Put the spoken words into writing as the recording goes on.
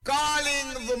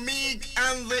the meek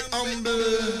and the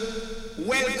humble,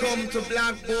 welcome to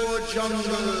Blackboard Jungle.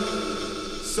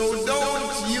 So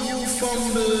don't you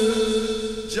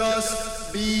fumble,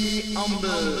 just be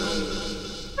humble.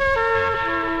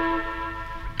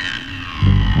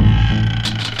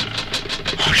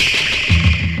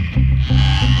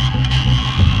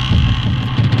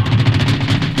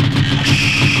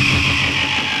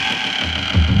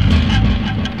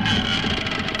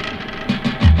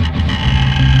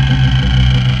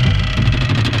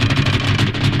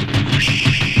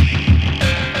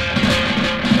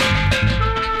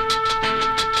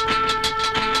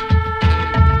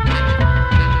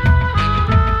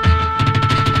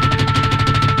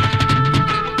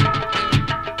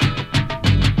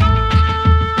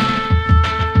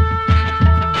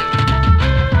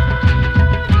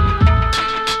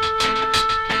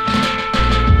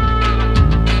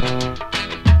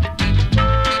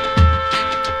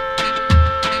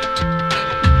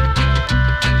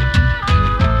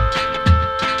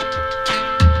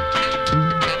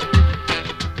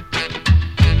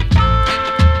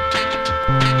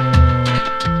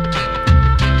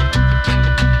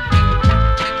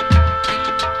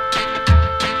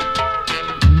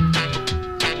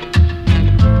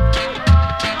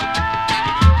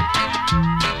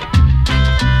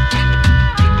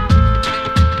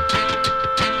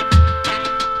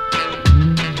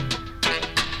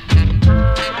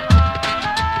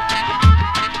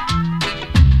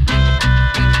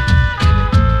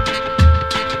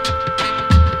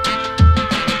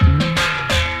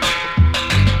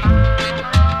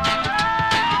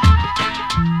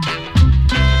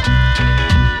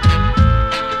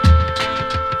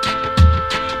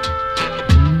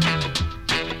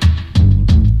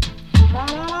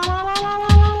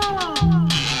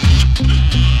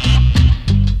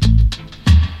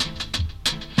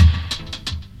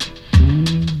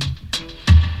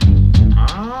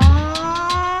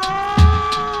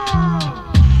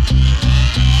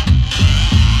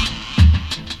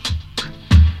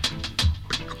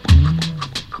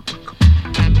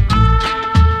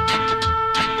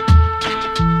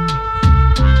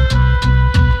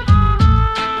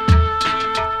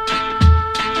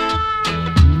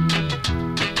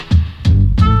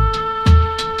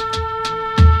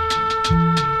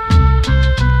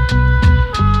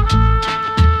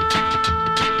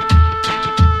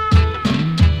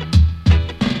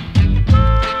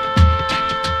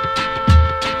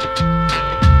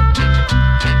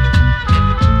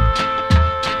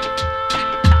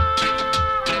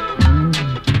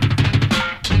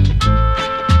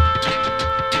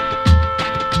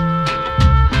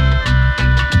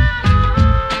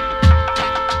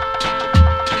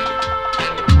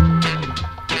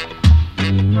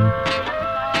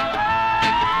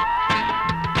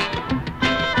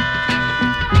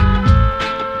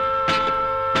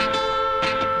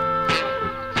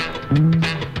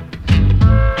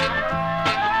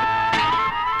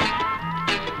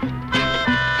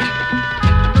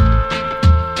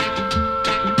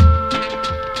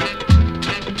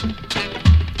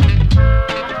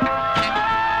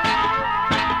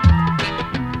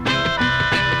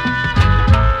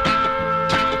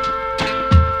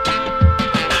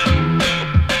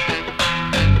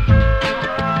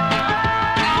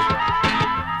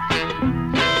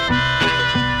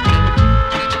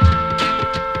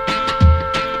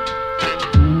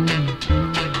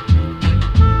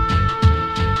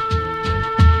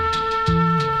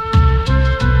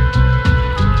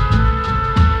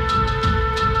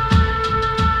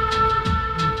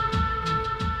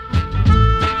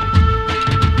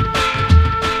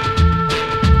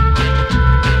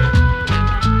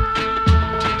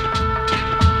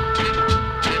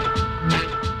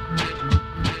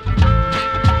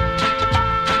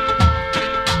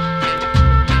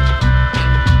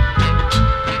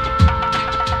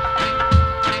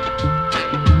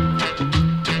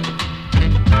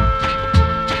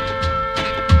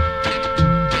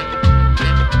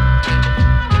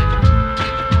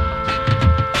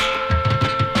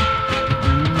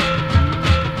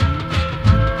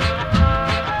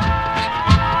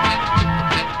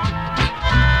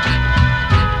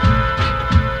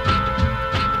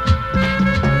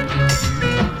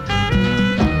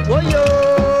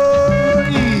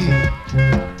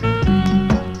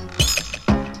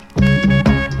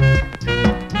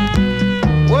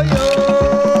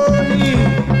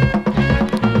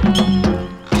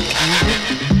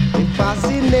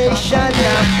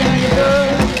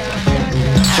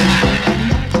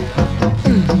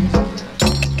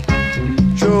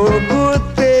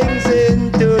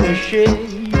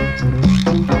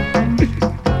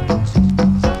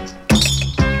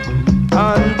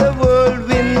 On the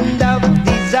whirlwind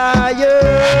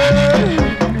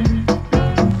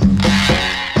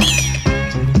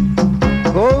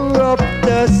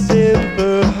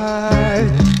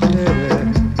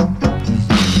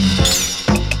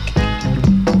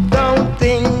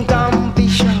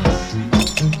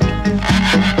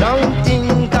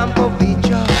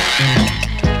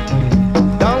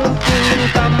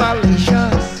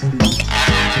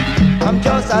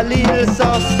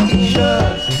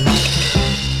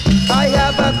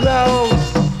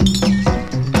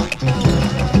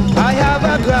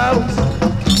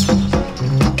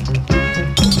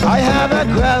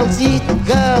it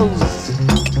goes.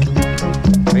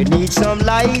 We need some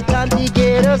light on the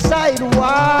ghetto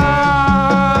sidewalk.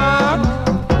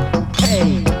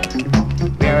 Hey,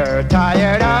 we're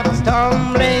tired of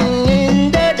stumbling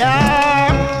in the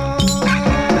dark.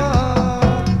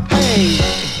 Hey,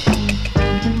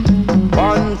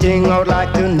 one thing I would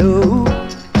like to know,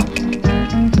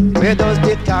 where does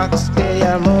the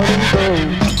taxpayer money go?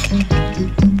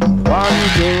 One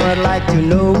thing I'd like to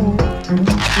know,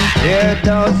 where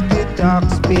does the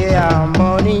taxpayer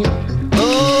money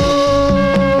goes?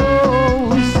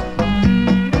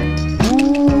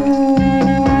 Ooh.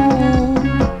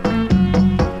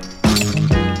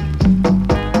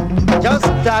 Just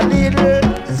a little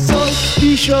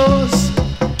suspicious.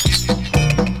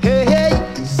 Hey, hey,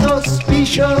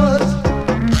 suspicious.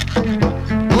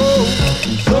 Oh,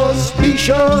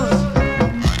 suspicious.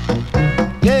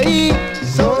 Hey,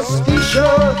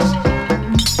 suspicious.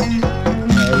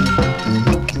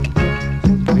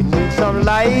 We need some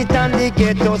light on the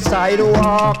ghetto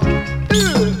sidewalk.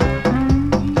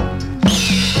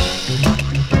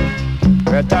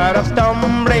 We're tired of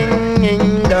stumbling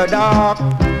in the dark.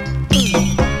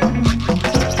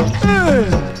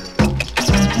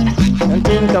 And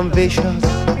think I'm vicious,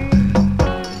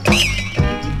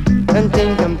 and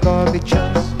think I'm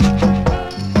covetous,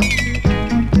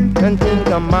 and think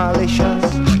I'm malicious.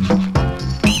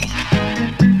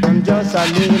 I'm just a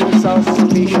little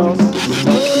suspicious.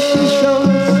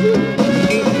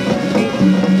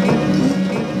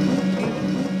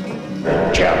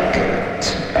 Jacket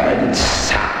and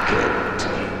socket.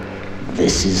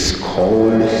 This is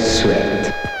cold sweat.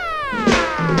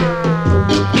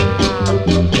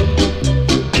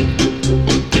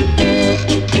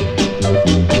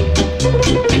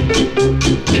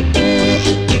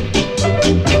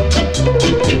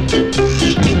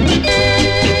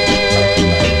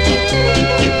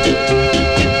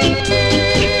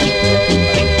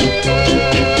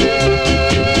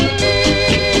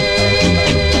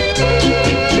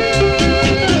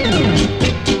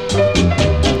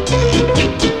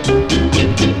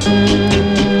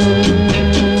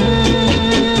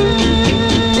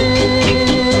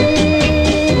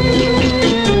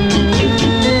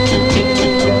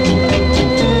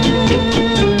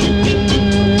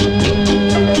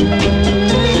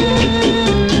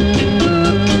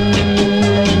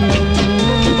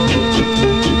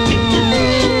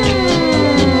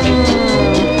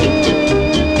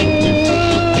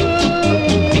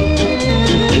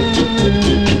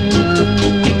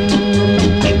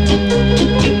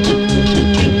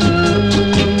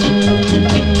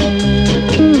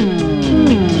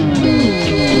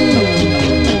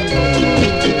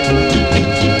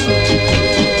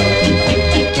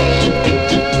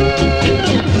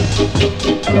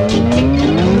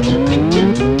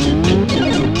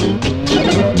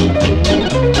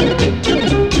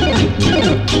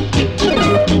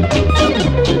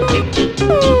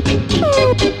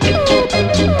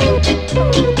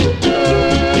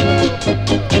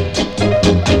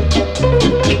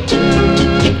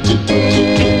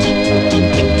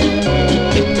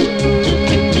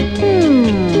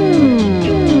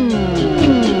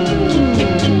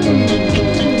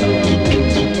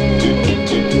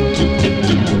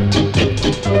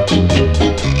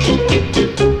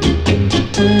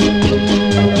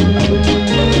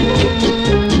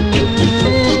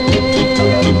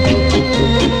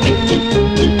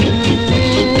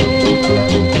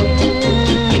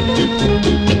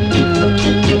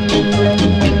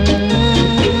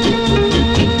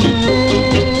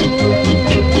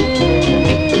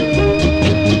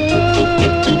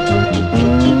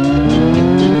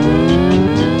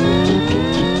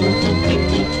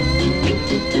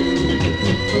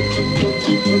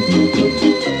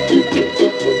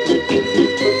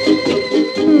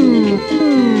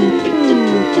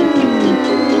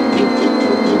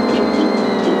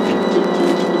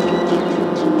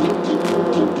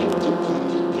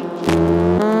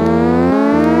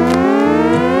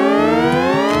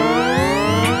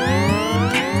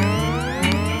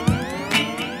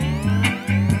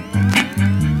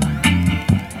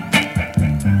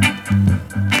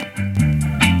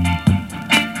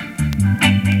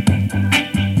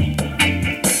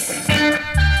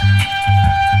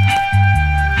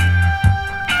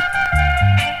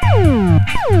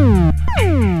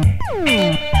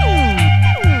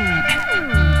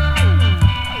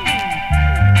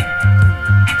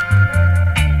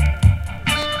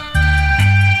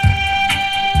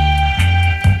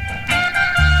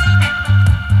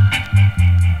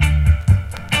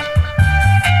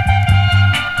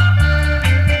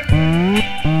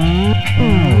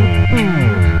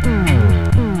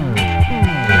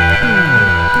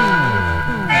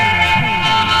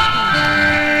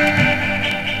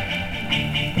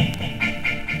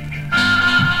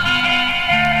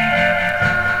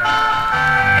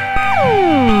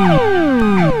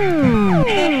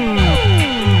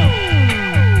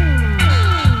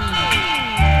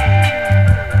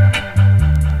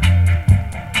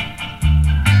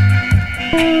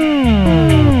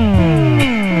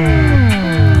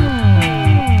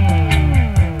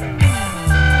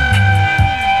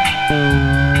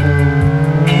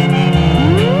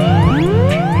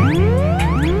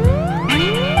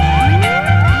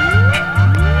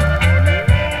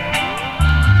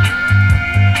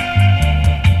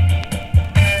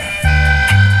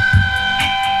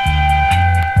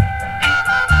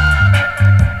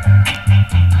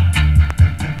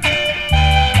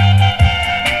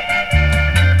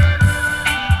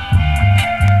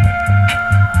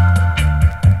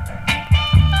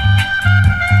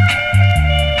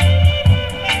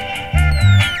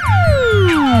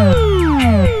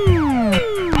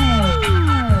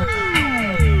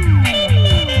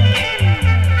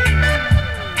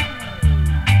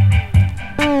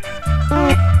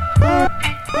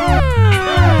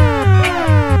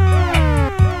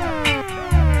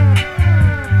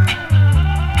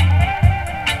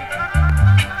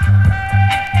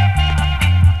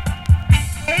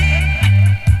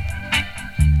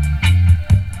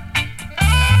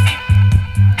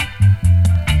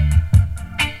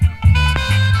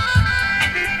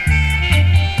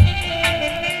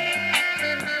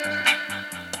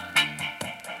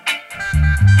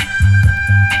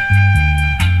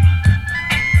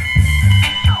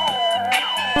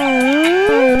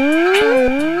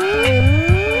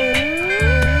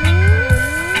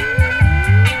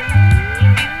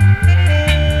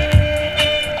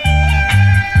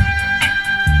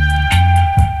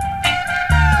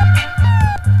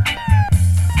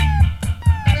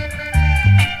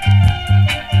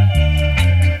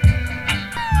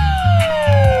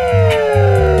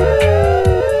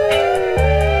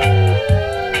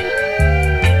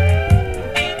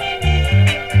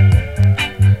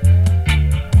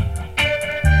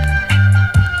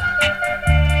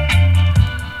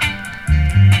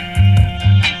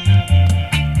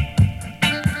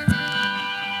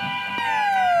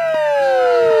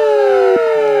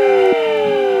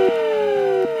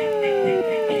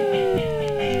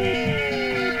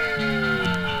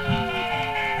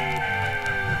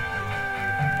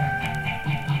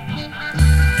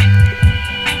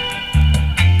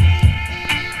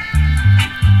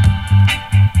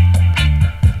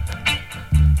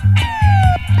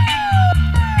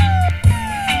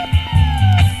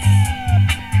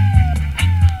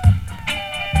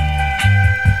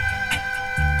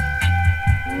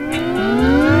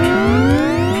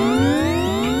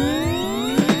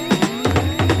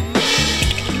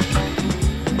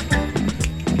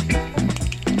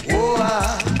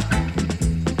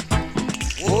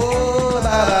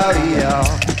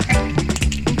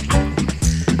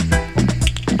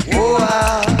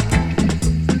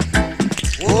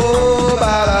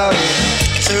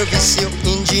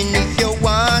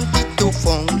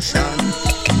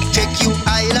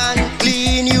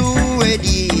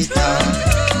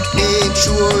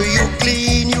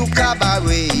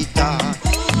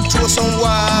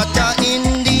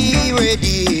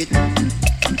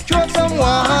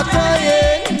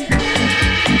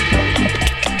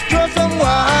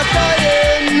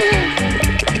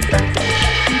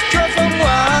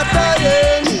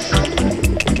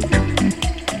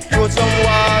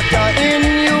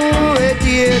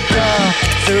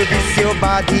 Service your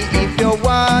body if you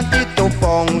want it to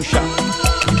function.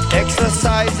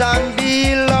 Exercise and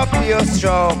build up your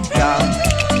structure.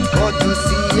 Go to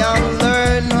sea and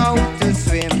learn how to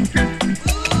swim.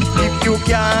 If you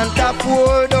can't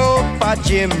afford up a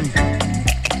gym,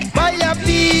 buy a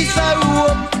piece of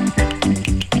rope.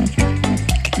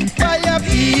 Buy a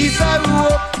piece of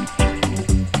rope.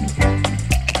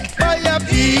 Buy a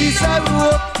piece of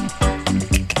rope.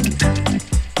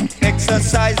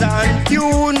 Exercise and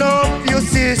tune up your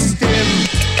system.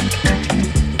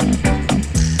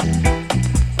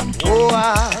 Oh,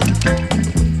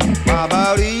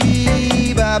 babari,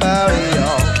 babari,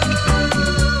 oh,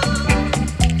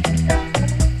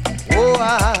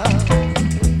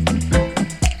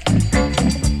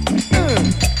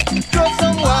 throw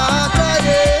some water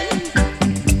in,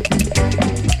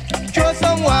 throw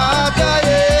some water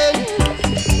in,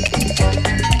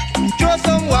 throw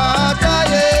some water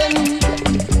in.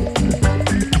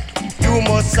 You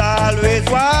must always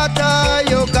water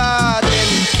your garden.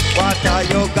 Water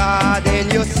your garden,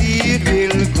 your seed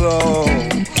will grow.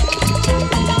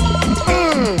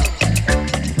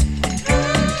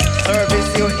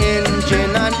 Service your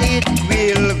engine and it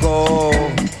will go.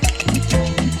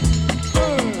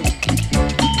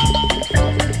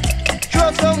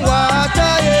 Throw some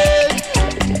water in.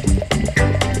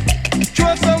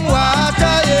 Throw some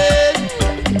water in.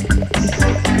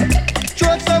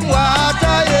 Throw some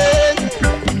water in.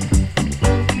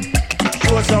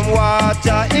 Throw some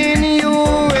water in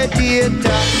your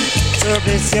radiator.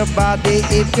 Service your body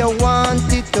if you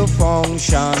want it to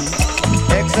function.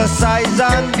 Exercise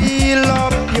and build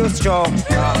up your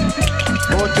structure.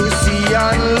 Go to sea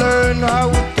and learn how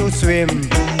to swim.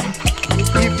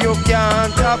 If you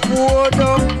can't afford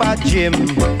up a gym,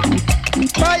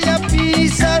 buy a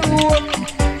piece of rope.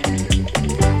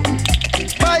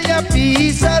 Buy a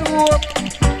piece of rope.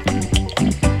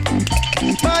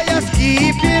 Buy a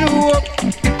skipping rope.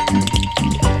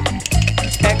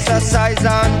 Exercise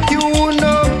and tune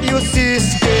up your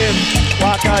system.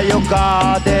 Water your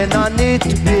garden and it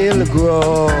will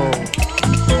grow.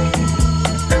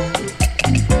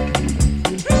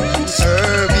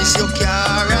 Service your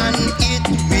car and it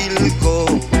will go.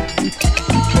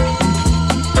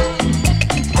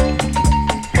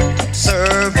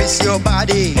 Service your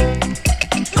body.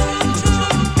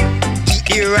 Eat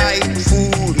the right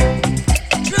food.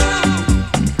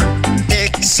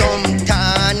 Take some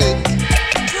tonic.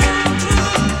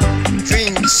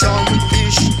 Drink some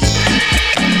fish tea.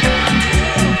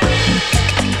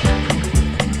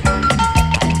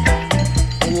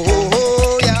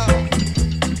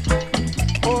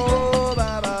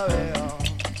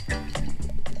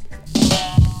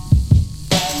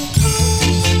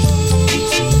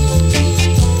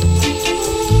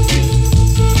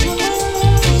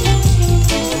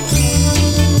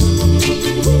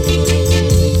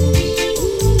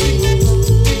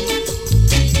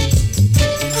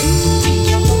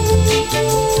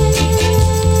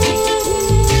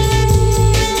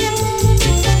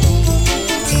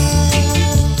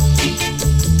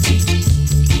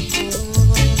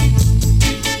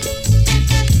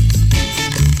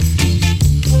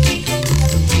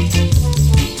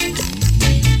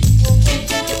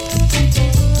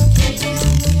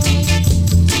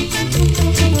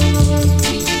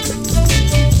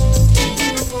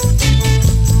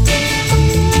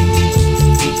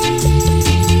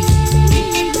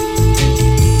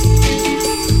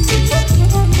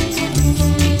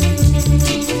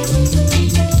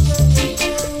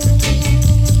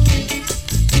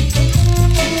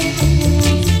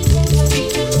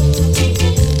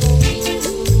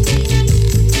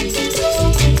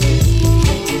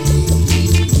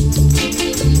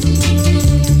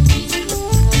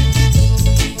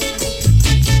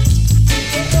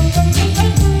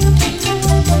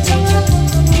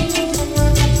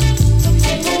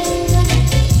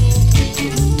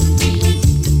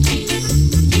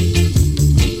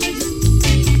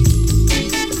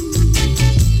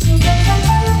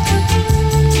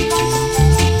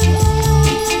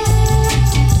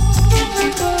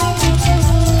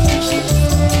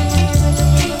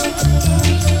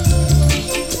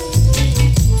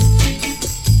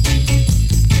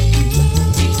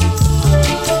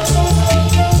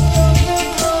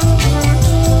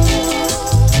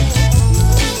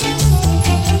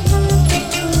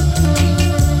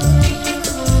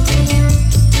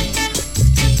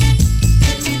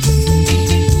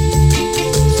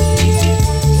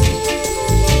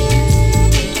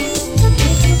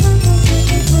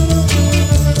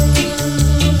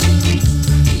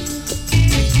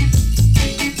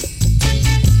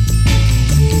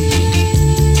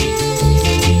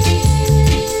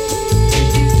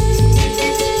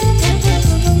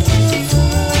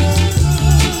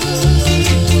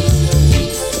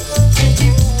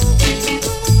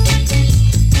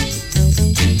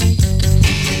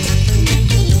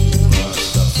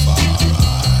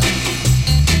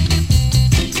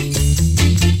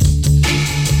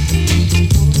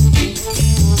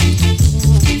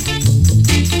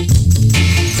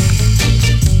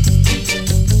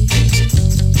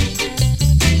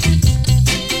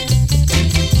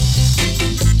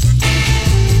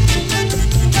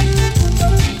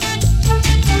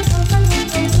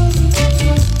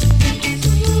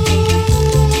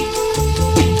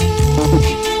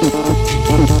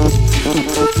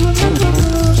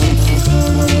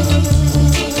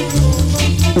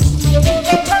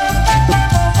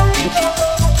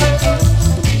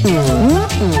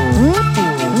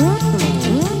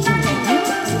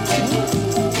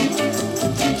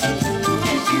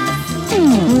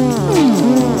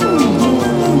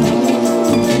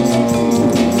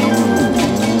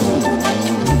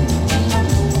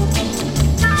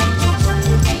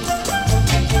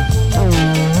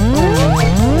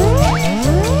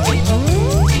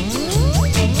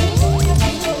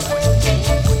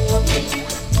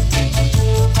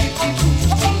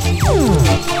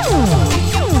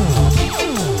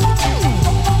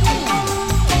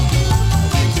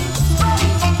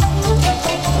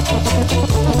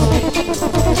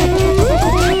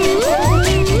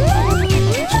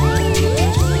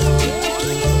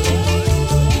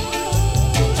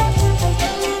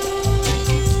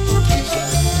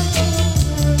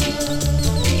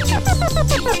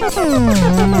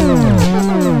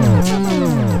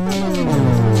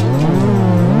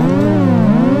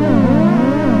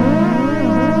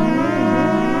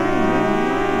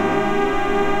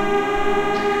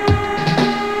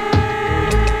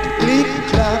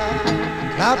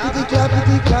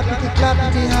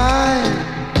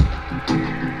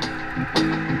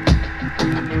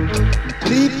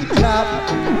 clap,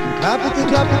 clappity,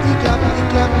 clappity, clappity,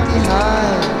 clappity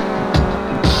high.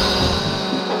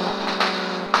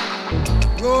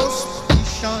 Roast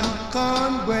fish and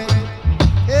cornbread,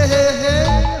 hey, hey,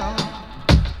 hey.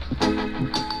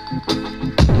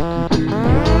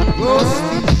 Roast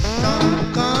fish and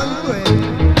cornbread,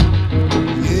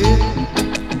 yeah.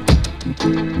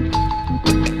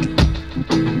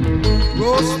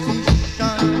 Roast fish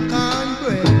and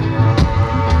cornbread,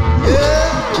 yeah.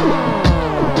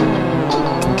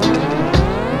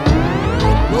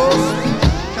 Roast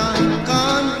fish and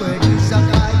cornbread is a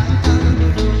item,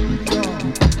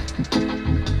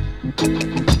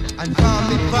 and from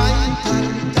it vital,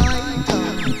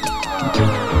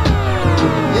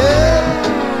 yeah.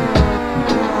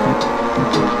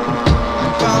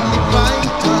 And from it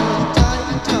vital,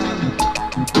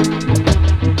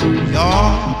 yeah.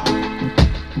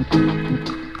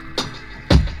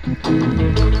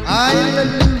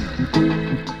 Ireland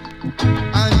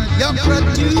and Yakra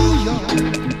New York,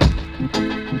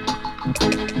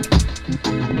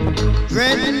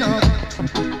 dreadnought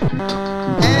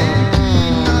and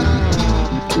peanut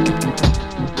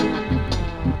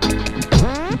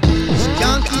tea,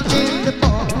 skunky in the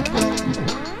park,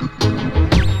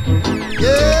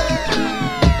 yeah.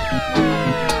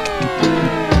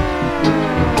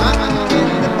 Skunky in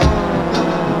the park,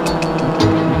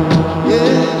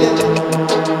 yeah, yeah.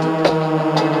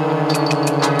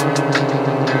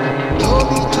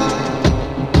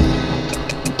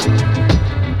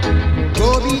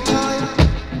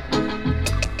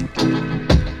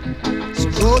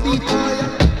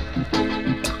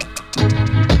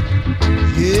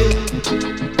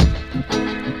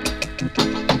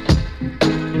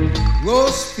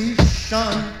 Roast fish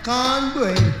and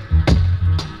cornbread,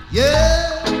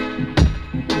 yeah.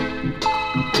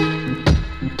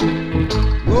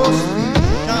 Roast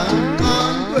fish and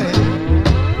cornbread,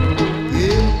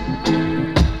 yeah.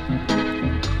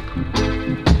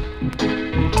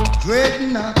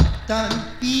 Dreadnought and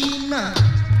peanut,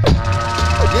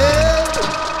 yeah.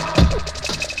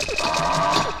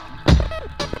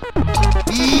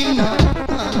 Peanut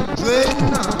and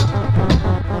dreadnought.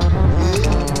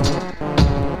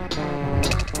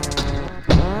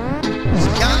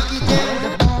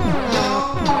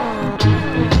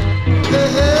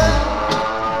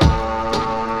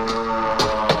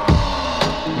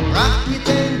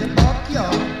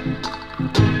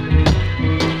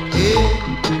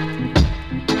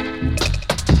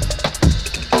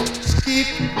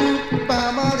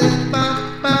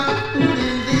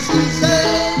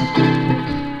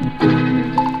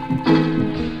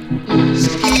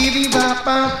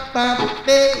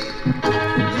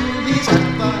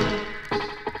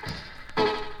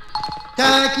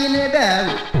 Talking about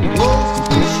roast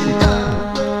fish and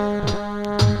cornbread,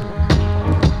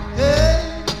 hey.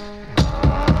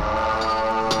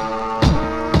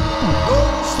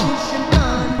 Roast fish and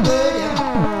cornbread, yeah.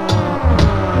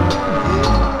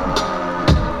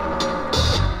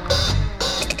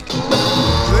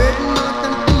 Dreadnought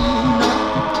and peanut,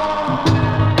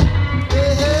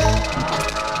 hey, hey.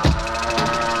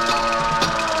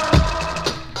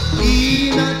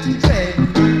 Peanut and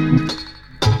dreadnought.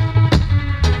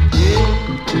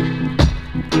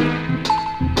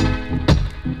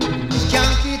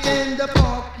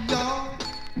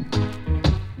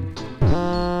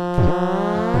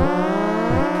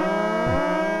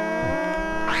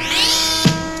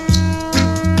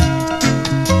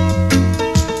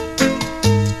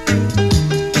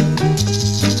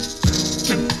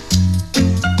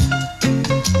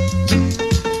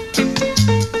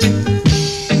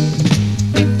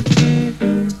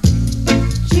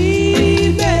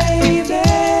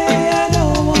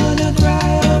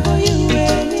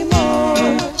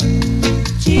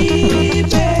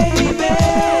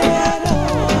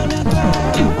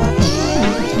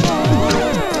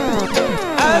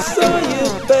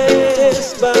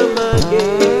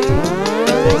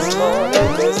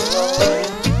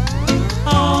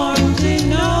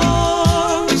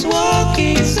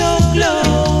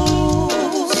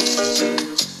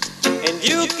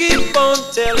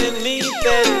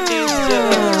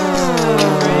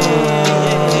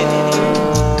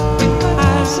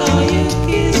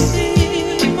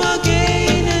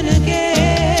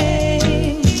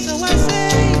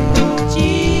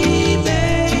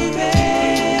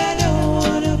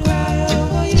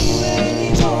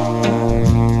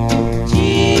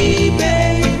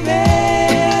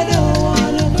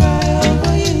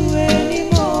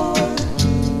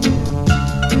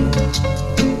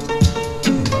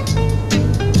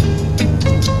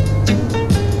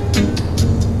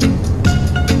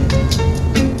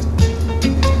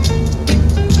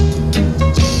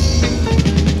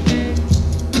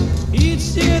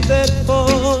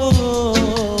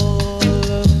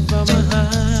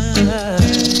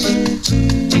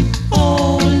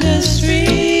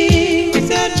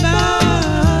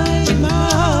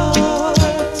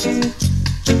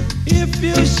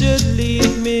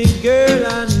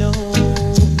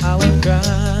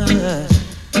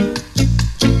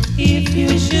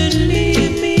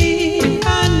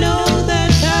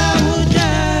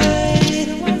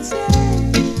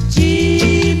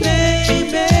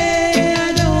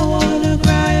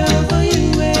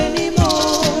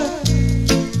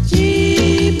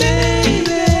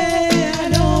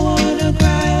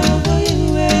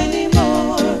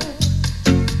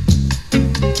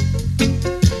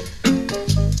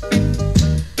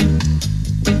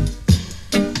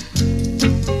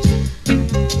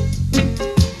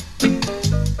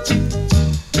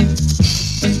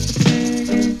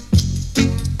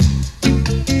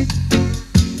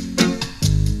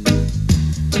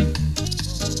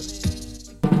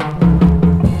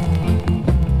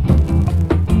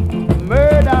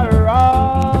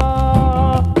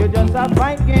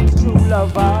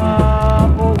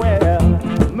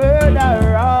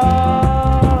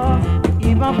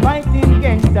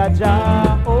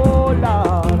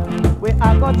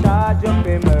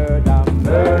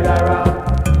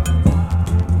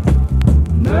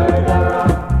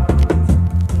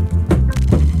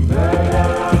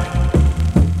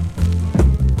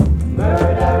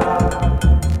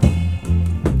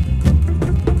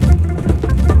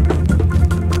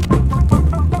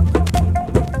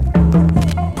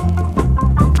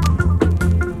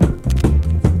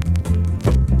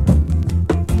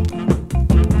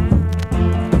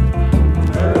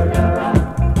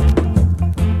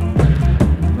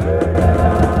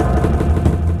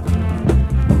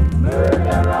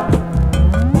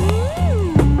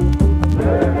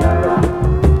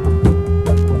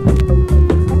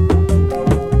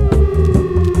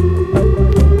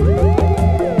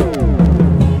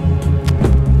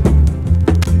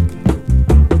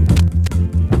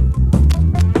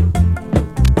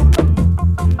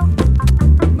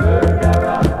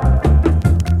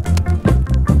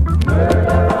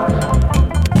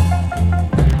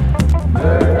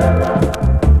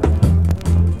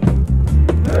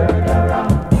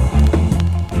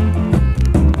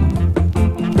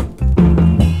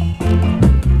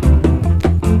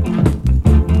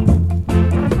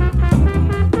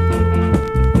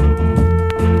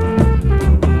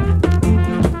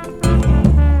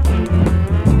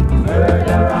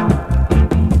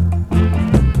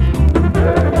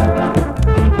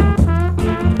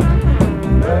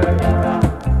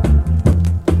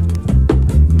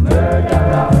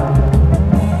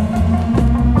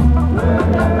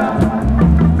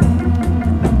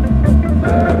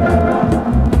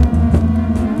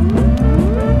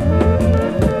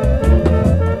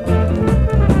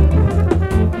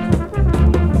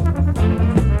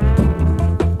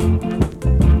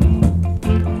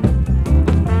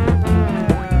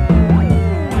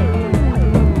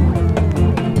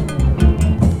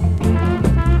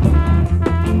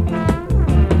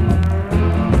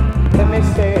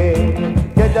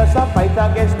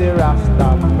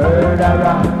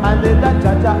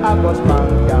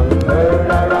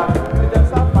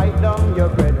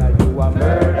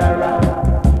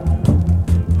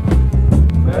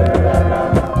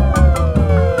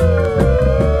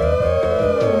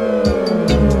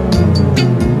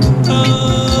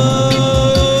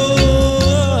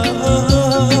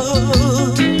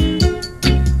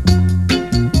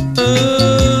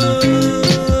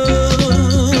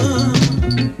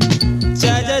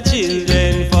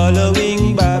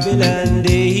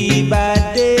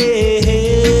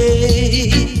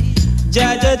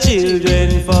 Jaja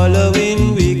children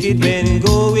following wicked men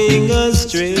going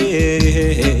astray.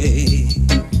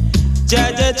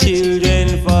 Jaja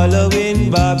children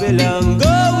following Babylon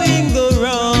going the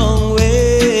wrong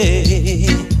way.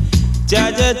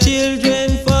 Jaja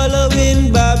children following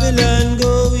Babylon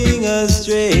going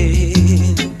astray.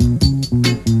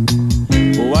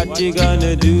 What you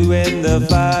gonna do when the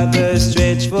Father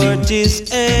stretch forth his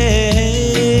hands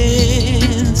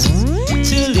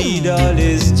to lead all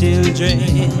his children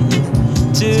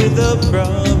to the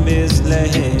promised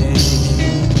land?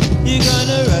 You're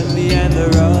gonna run behind the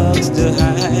rocks to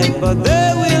hide, but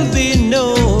there will be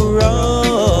no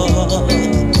rock.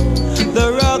 The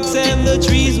rocks and the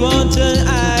trees want an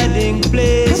hiding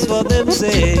place for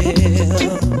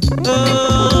themselves.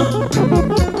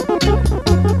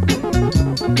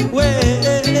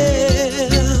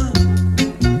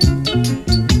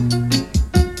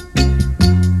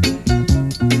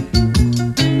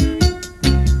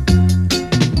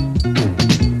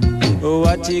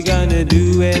 What you gonna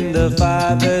do when the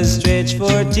Father stretch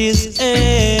forth his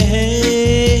hands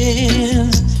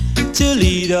to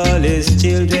lead all his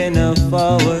children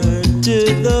forward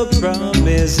to the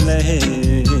promised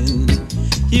land?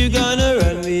 You're gonna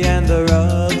run behind the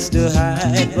rocks to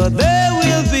hide, but there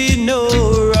will be no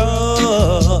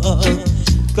rock,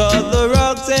 'cause the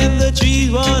rocks and the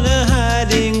trees want a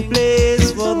hiding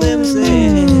place for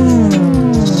themselves.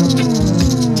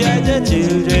 Jaja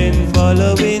children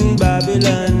following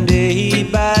Babylon day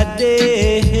by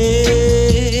day.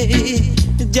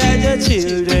 Jaja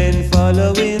children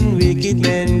following wicked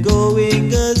men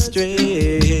going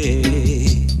astray.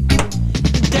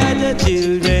 Jaja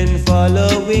children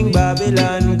following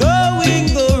Babylon going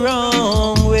the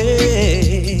wrong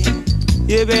way.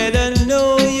 You better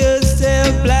know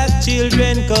yourself, black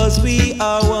children, 'cause we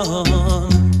are one.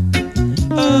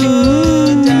 Oh,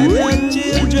 Jaja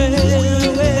children.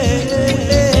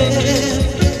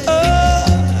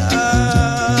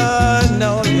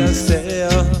 Know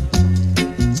yourself.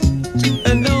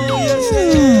 Know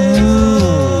yourself.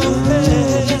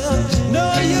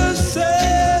 Know yourself.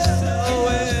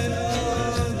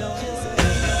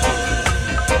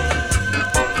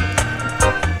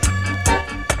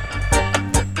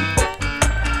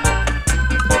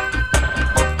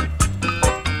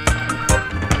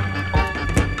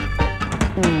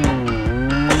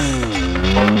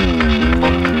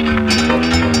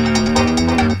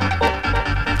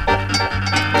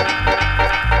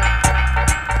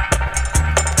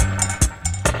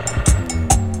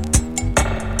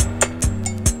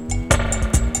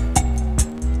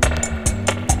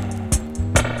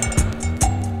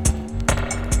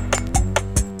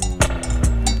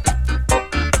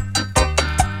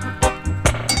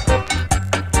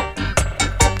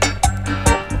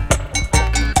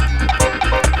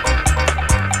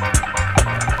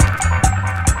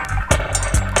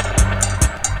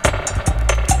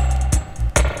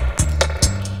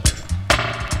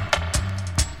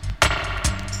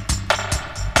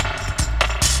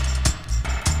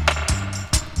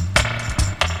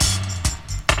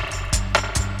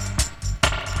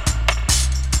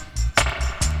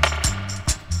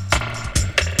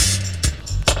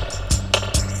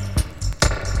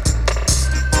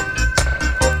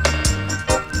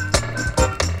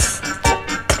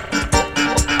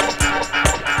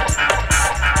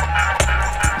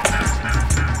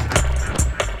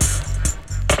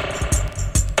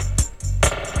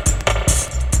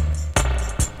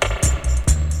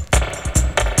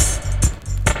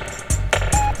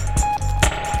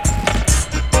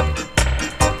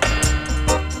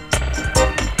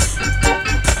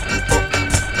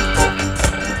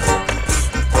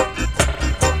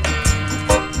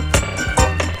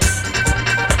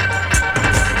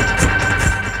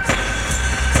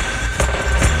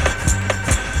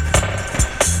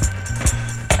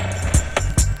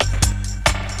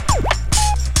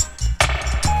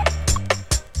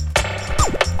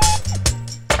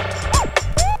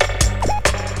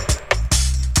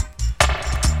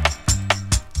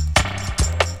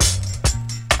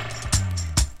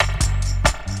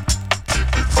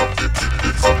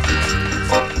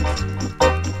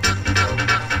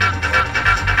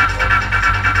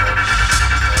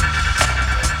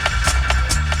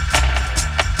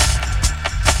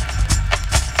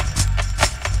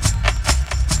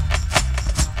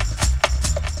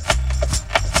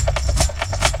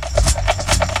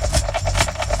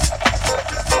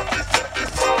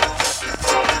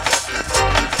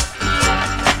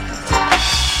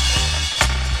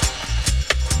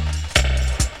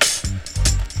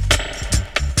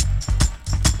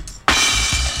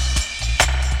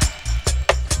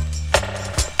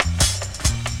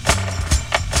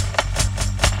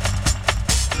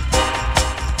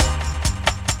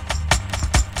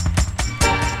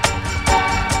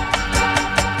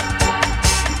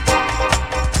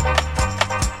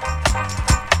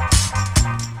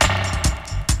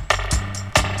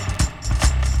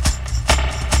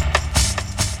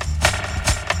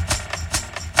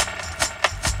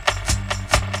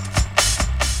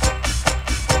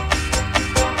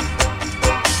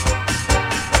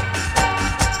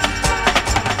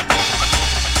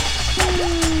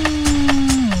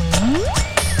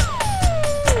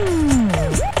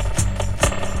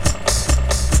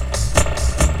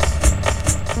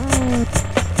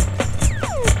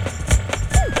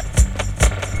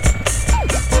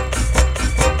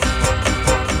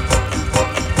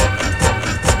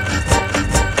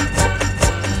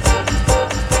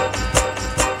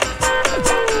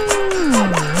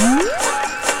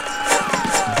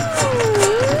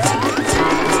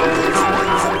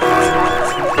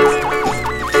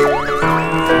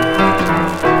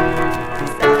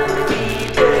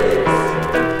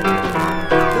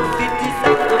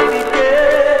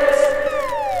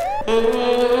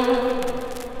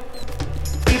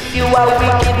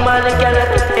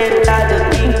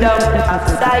 kingdom of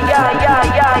Zion.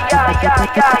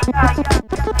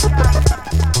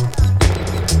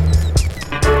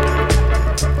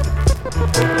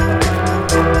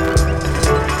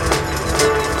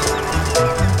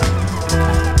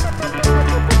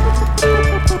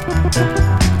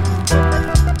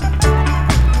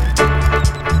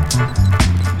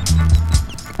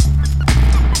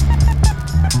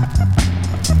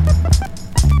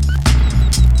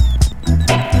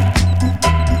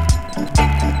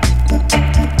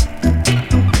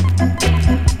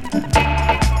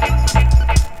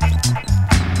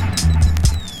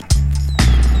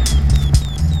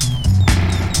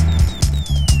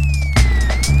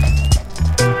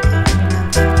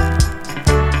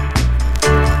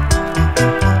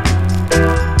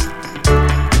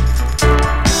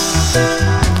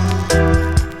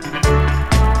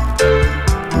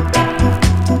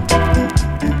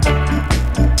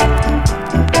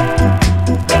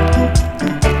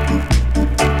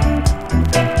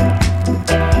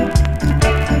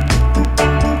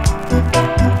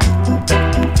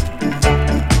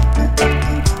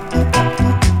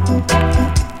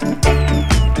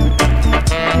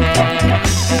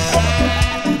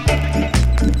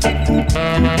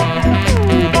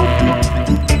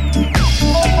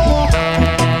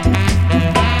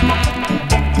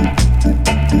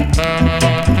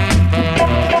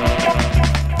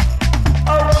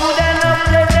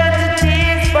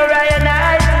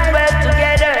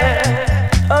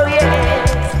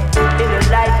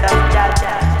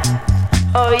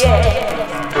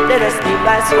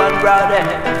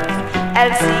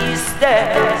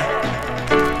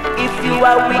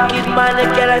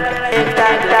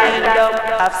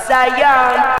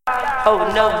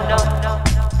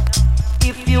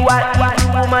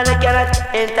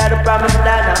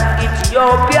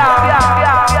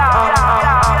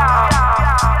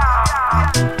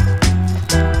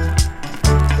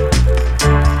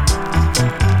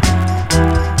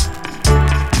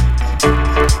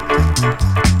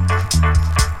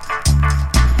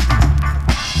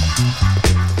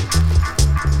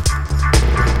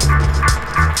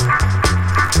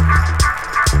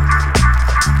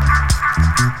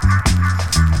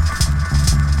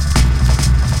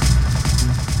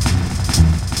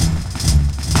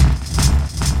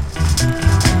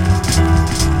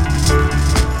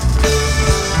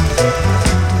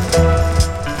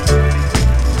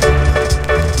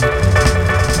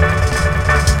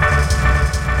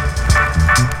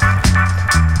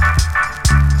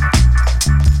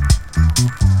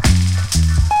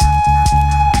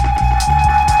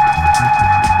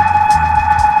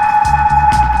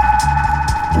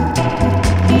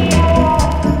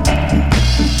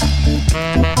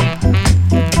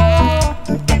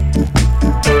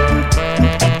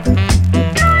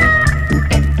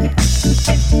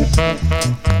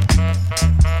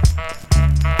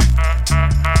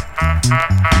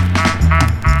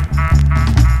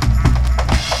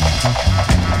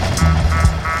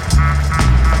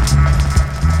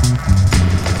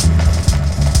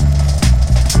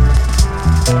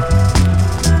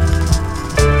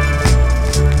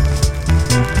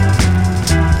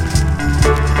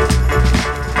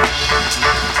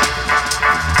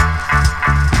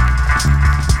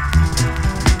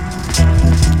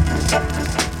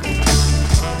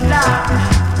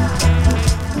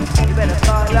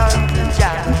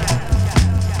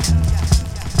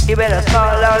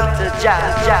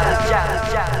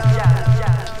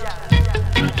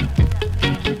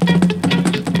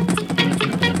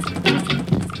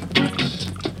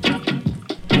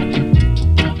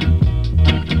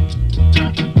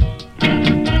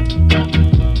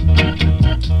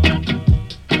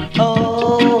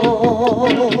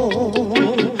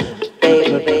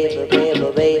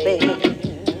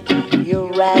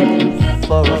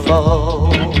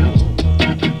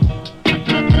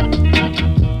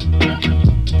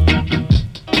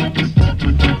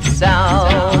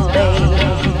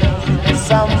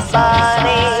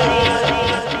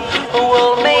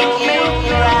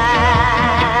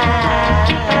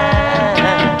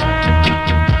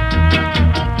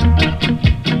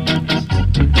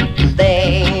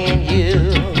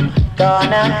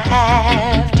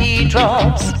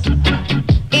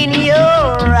 In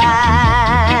your eyes,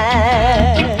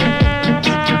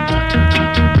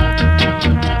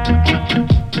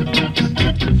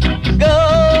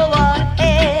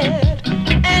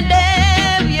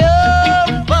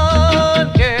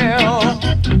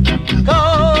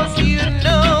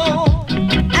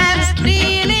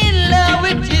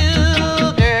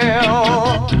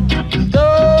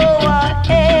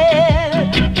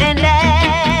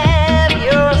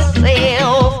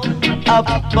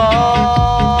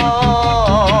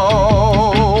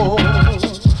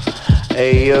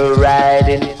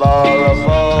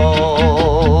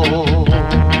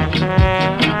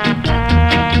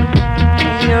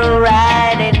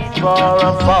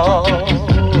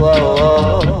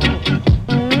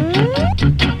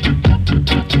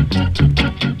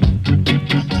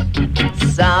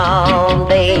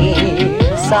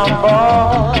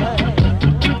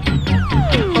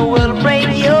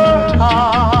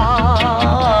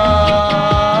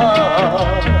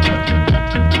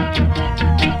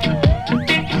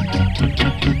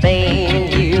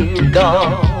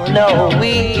 no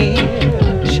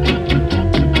wish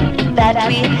that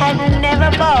we had never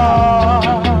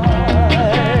bought.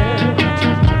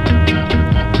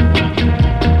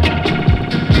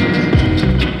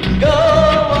 Go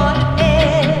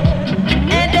ahead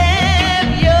and have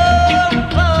your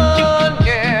fun,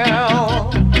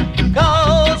 girl,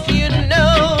 'cause you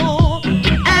know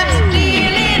I'm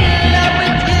still in love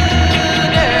with you,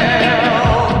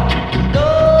 girl. Go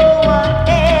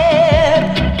ahead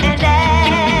and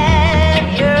have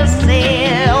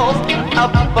yourself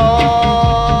a ball.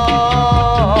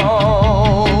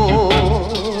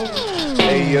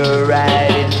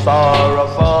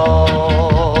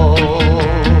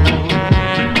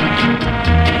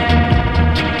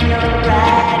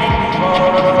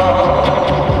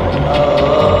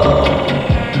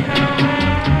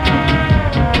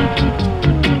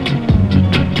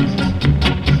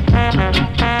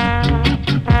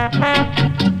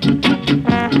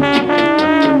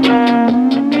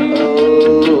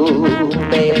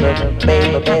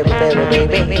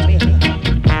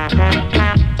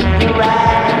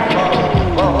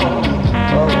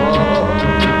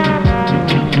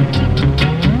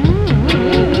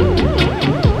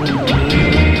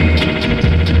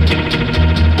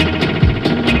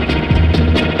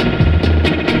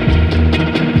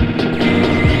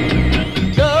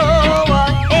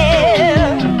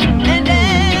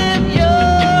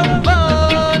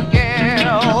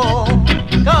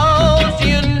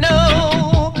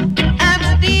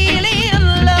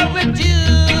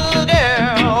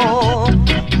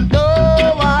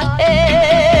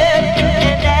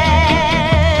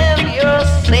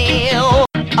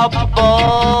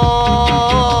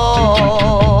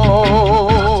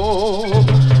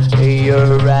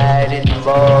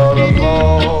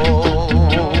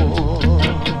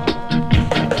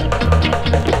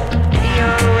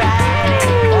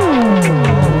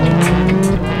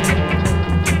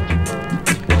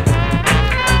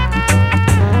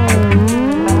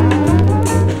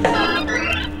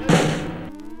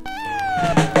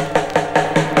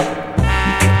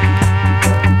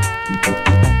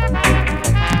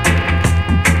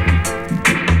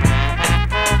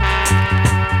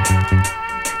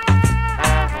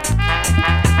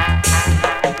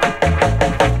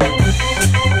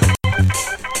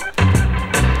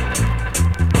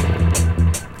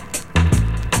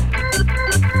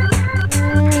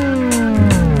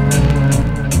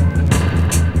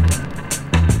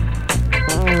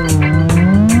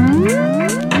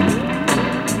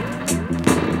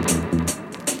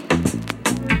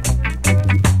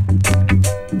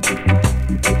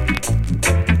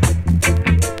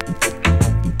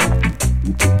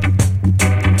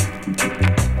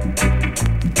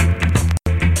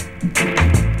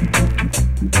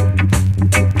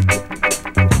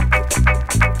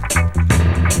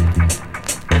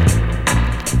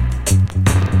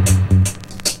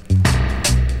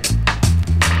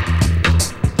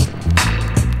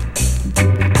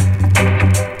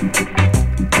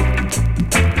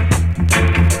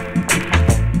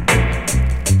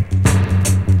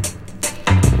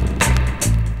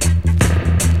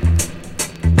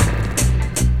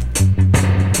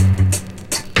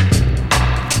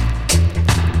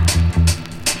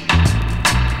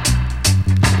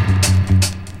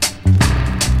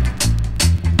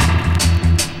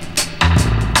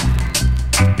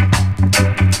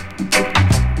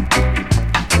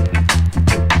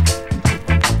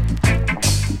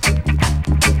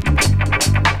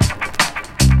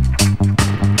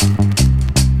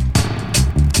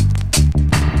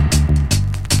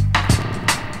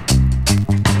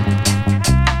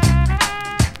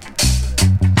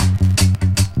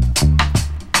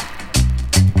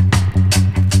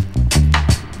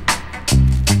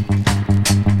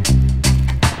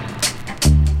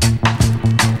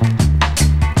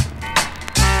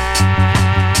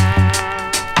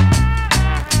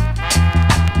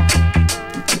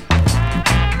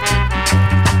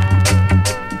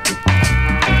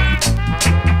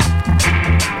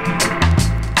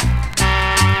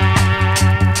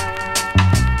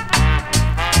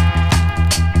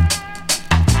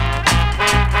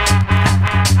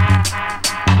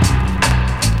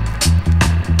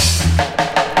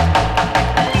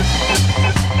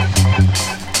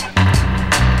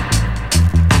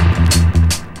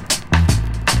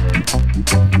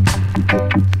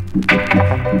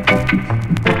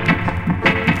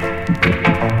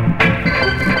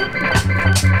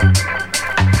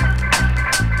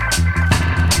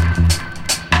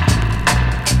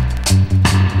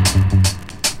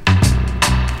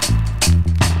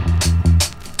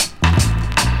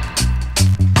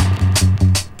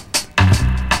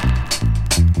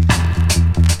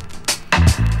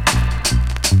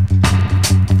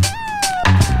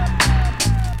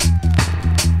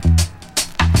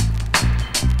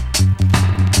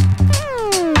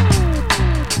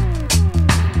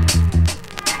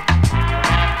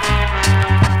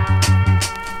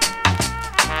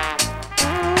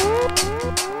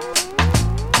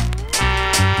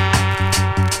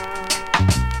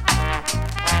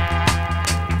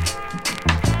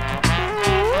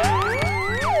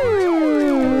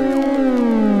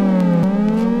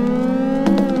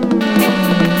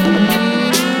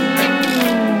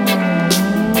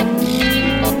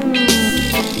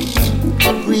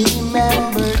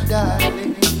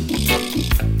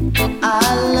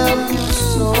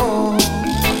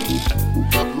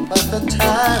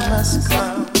 time has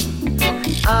come.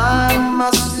 I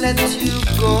must let you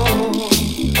go.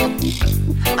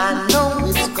 I know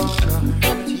it's gonna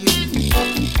hurt you.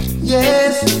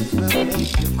 Yes, it will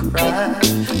make you cry.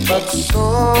 But so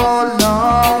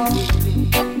long,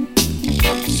 baby.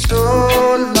 So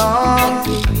long,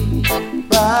 baby.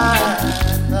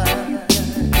 Bye-bye.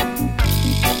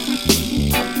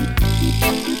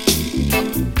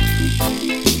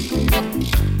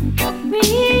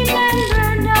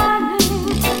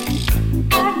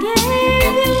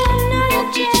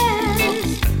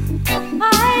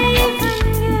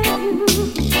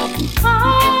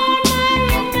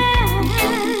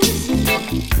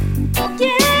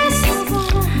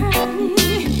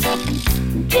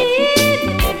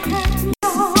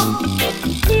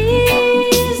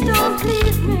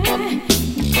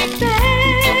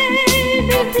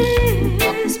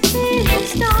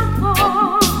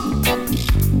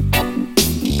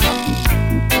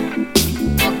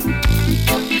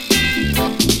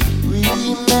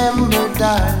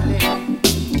 Darling,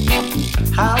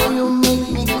 how you make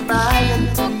me cry and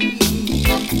plead,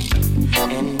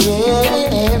 and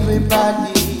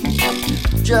everybody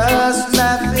just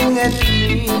laughing at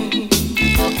me.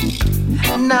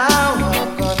 Now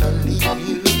I'm gonna leave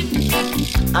you.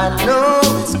 I know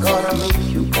it's gonna make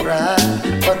you cry,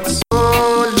 but so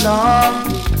long,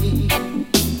 baby,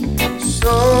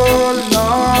 so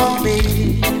long,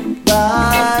 baby,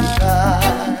 bye-bye.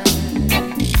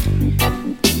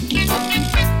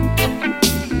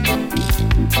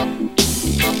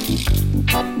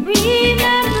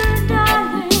 Remember,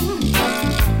 darling,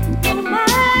 no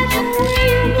matter where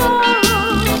you go,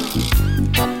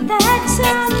 that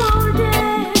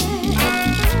someday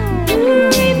you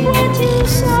reap what you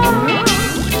sow.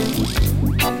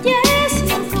 Yes,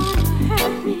 you're gonna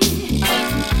hurt me.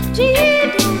 Gee,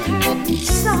 don't hurt me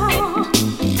so.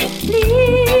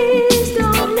 Please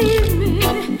don't leave me,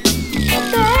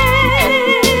 baby.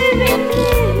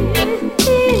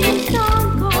 Please don't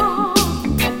go.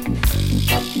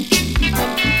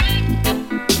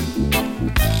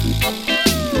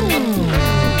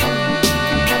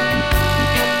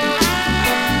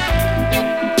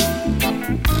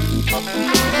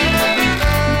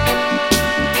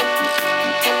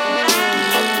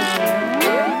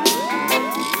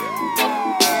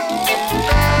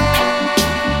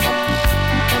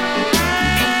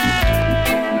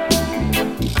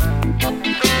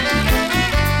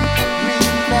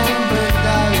 Remember,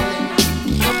 darling,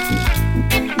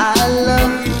 I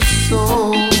love you so,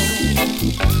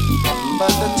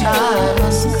 but the time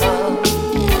has come.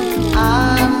 I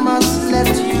must let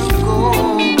you go.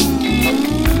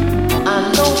 I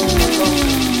know it's gonna.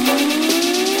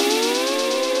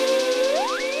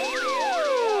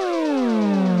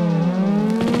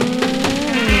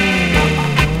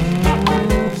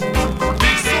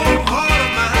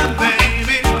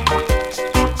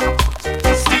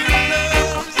 Still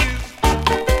loves you.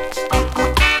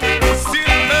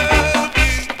 Still loves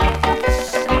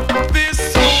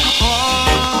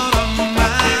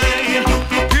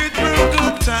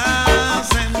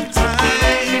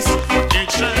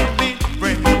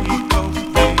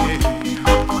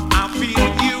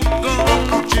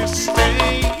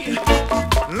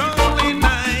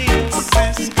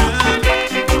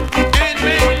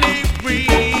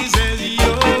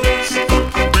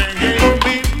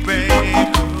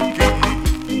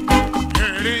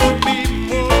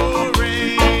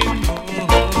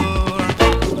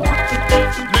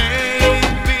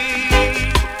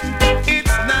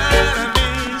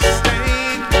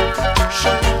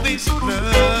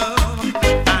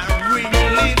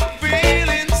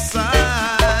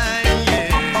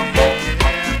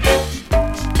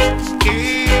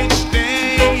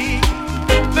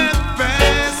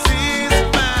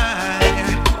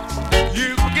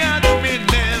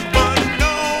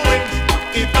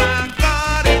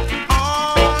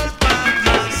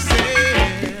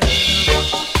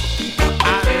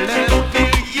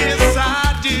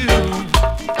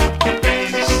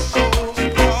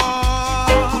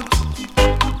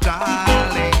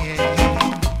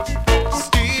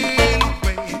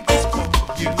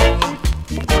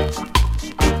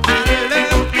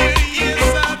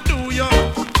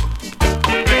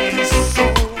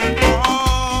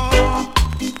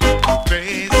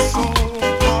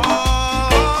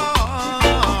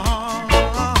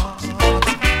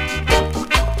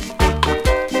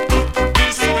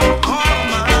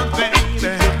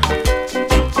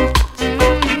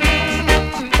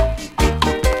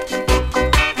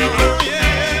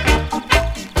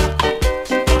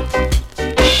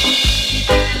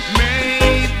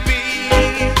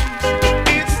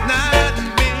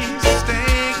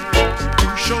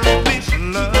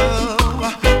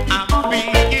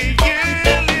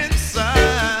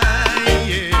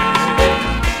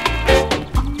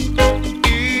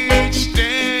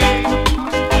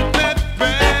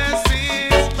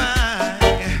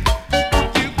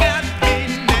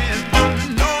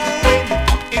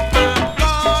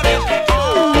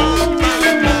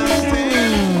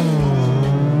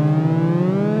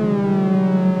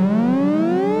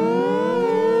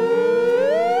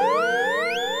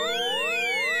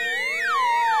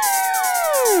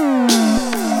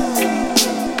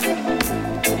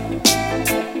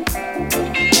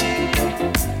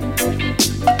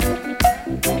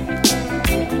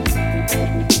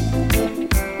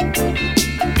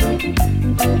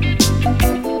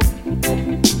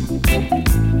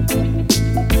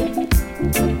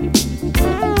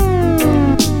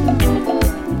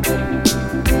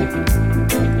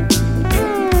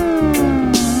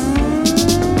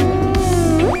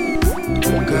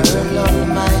Girl of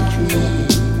my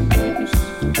dreams,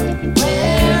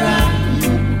 where are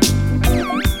you?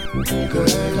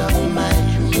 Girl of my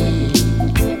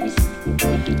dreams,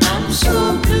 I'm so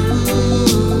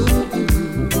blue.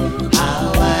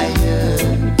 How I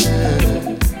yearn,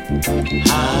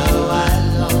 how I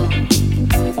long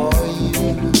for you.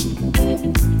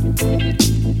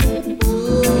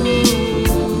 Ooh,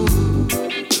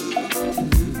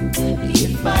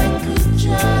 if I could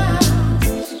just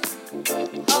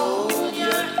hold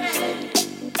your hand,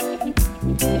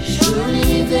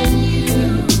 surely then you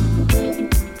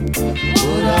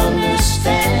would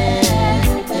understand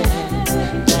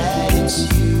that it's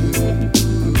you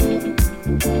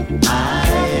I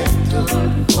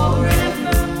adore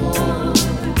forevermore.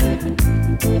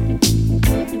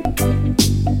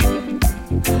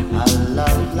 A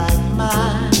love like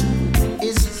mine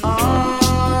is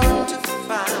hard to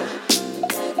find.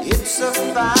 It's a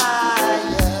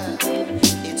fire,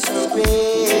 it's a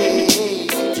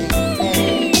raging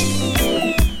flame.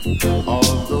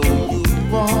 Although you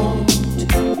won't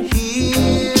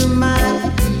hear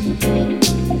my plea,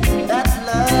 that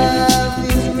love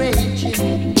is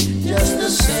raging just the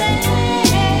same.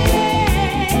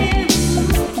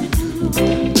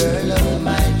 Girl of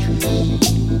my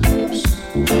dreams,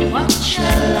 what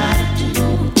shall I do?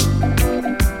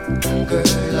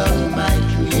 Girl of my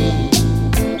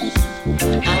dreams,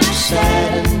 I'm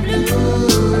sad and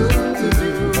blue.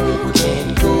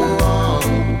 Can't go on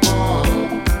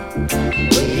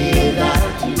without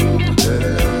you,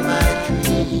 girl of my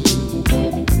dreams.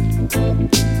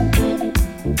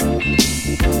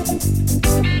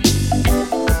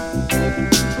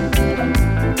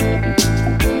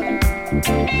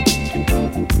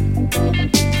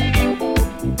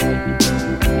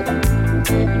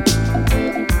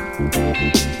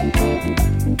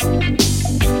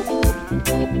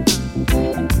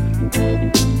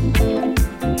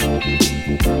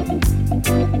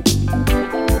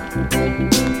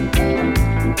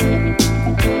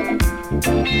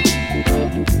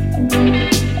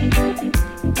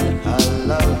 A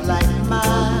love like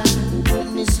mine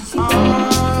is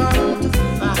hard to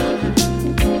find.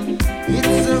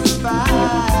 It's a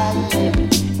fire,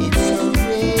 it's a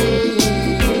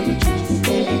raging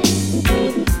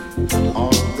flame.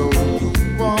 Although you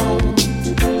won't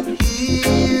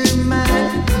hear my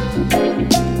plea,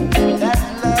 that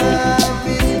love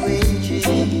is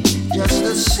raging just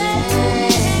the same.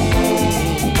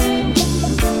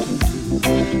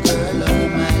 Girl of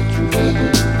my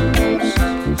dreams,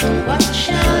 what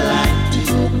shall I do?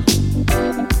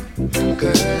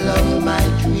 Girl of my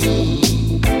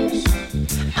dreams,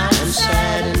 I'm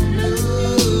sad and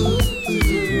blue.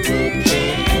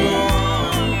 Can't go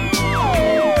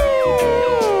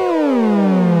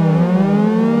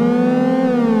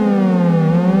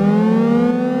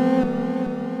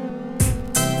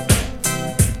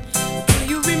Do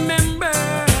you remember?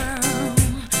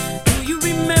 Do you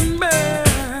remember?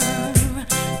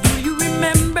 Do you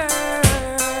remember?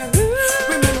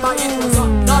 Remember it was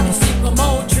under the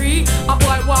sycamore tree. A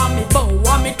boy want me bow,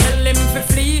 want me tell him to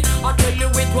flee. I tell you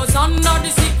it was under the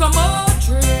sycamore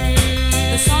tree.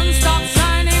 The sun stopped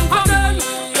shining for me.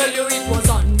 Tell you it was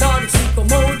under the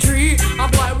sycamore tree. A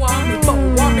boy want me bow,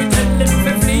 want me tell him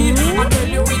to flee. I tell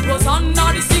you it was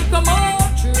under the sycamore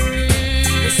tree.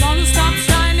 The sun stopped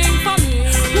shining for me.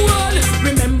 Well,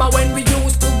 remember when we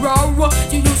used to grow?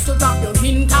 You used to drop your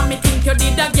hint and me think you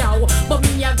did a gal. But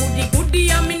me a goody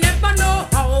and me never know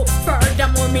how.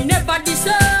 Furthermore, me never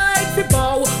decide to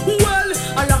bow. Well,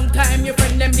 a long time your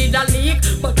friend them did a leak,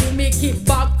 but you me keep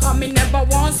back cause me never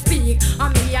want speak.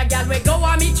 And me a gal we go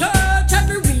on me church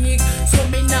every week. So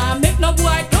me nah make no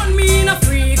boy turn me in a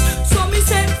freak. So me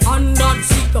say under the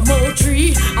sycamore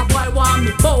tree, a boy want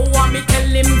me bow, want me tell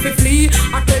him to flee.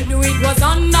 I tell you it was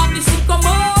under the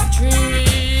sycamore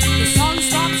tree. The sun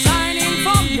stopped shining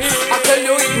for me. I tell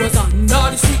you it was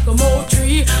under the sycamore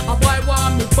tree. A boy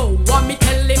want me bow, want me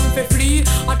tell him to flee.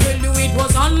 I tell you it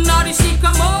was under the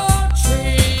sycamore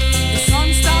tree. The sun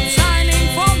stopped shining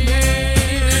for me.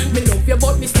 Me love you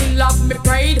but me still have me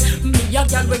pride. Me a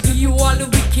girl will give you all the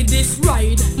wickedest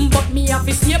ride. But me have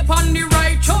to stay upon the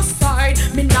righteous side.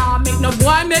 Me nah make no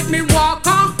boy make me walk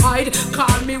and hide.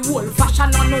 Call me old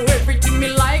fashion, I know everything me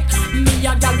like. Me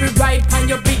a girl will ride on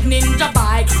your big ninja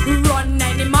bike. Run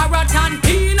any marathon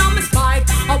in on me spike.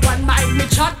 I one mic me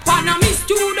chat pan and miss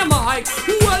to the mic.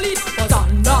 Well it was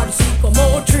under the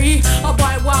sycamore tree. A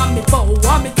boy want me bow,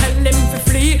 want me tell him to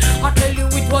flee. I tell you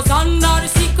it was under the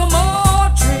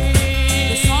sycamore tree.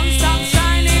 The sun stopped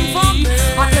shining for me.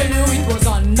 I tell you it was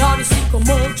under the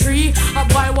sycamore tree.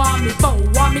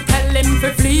 for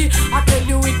flee. I tell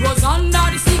you it was under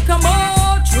the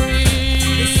sycamore tree.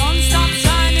 The sun stopped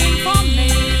shining for me.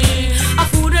 I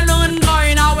food alone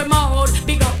going out with mouth.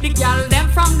 Big up the girl them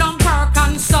from Dunkirk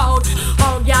and South.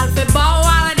 All girl fi bow,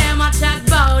 all of them a chat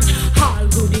bout. All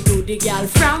goody girl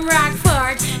from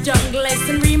Rockford, Junglist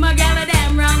and Rima, girl of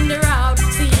them run the road.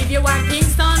 See if you are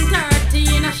Kingston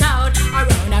 30 in a shout.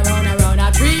 Around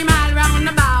a 3 mile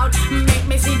roundabout. Make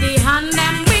me see the hand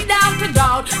them without a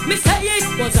doubt. Me say it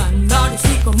was under the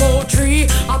sycamore tree.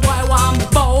 A boy want me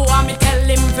bow and me tell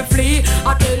him to flee.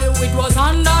 I tell you it was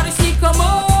under the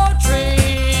sycamore tree.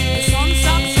 The sun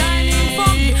stopped shining for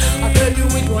me. I tell you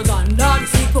it was under the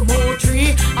sycamore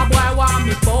tree. A boy want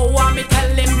me bow and me tell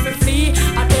him to flee.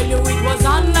 I tell you it was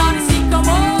under the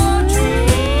sycamore tree.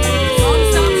 The sun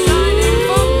stopped shining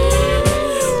for me.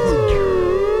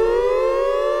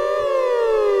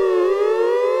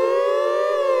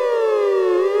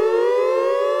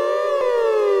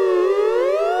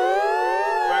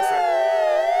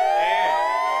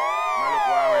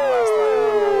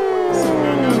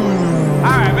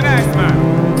 Alright, my nice man.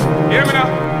 Hear me now?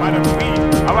 Madam Queen.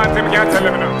 I want him can't tell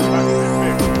him now.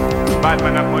 Bad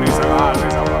man and police are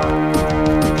always a war.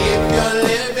 If you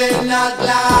live in a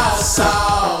glass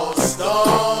house,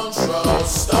 don't throw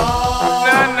stones.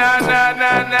 Na.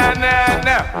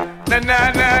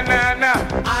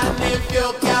 And if you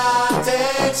can't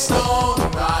take stone,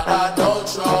 brother, don't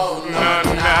throw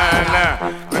none. Na.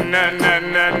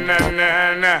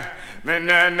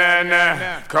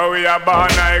 Cause we are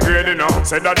born high grade, you know.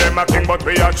 Say that them a king, but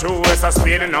we are true as a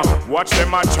speed, you know. Watch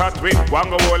them a chat with one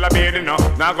go all a beard, you know.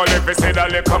 Now go live say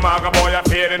that little maga boy a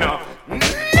fade, you know.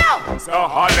 No! So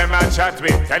all them a chat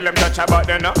with, tell them touch about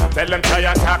them, no. Tell them try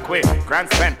and attack with. Grand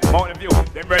spend, Mountain View,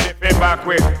 them ready pay back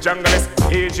with. Junglist,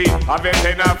 EG, Avent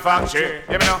in a factory,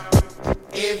 you know.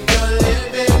 If you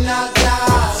live in a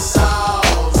glass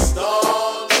house,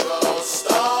 don't throw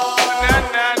stones.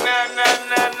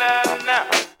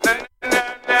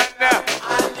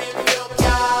 And if you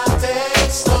can't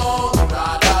take stone,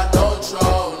 brother, don't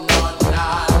throw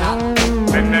none.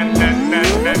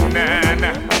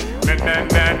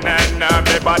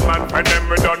 Me bad man friend them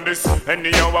we done this.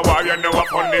 Anyhow a warrior know a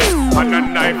fun this. And a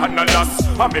knife and a loss.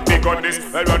 And me big on this,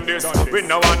 well run this. We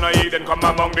no wanna eat and come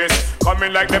among this.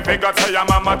 Coming like the figure say your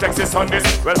mama Texas on this.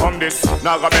 Well from this,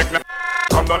 now go make na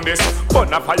come down this.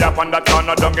 Burn a fire upon that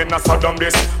corner down in a Sodom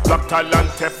this. Black talent,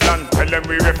 Teflon, tell them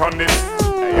we rip on this.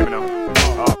 Hey, you know.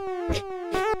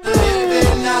 Live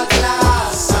in a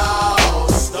glass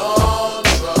house, don't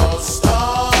throw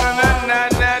stones.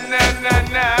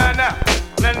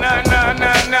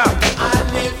 Na.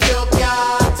 And if you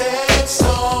can't take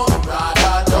stone,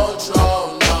 brother, don't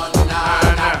throw none.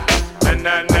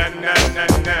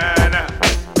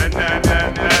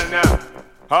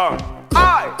 I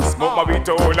smoke my weed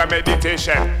to hold a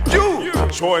meditation. You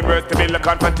showing worth to build a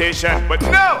confrontation. But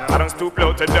no, I don't stoop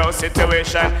low to those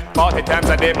situation. 40 times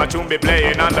a day my tune be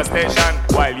playing on the station.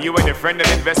 While you and your friend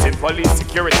them invest in police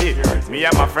security. Me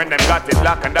and my friend them got it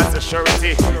locked and that's a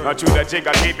surety. Not through the jig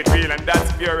I keep it real and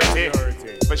that's purity.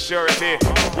 For surety,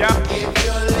 yeah. If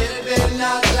you live in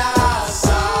a glass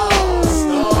house,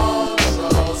 don't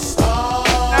throw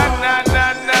stones.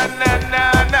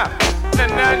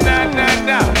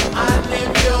 Na. And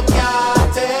if you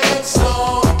can't take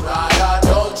stone, brother,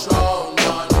 don't throw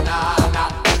none.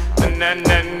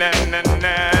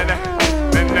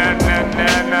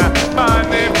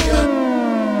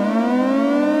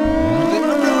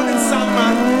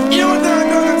 You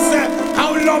don't understand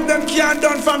how love them can't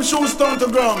done from shoes down to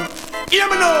ground. Hear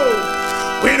me now.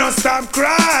 We don't stop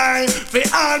crying for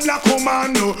all black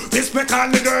woman no. Respect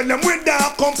all the girl them with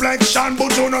dark complexion.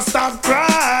 But you don't stop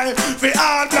crying for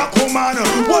all black woman no.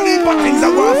 One heap of things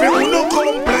are going for no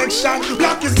complexion.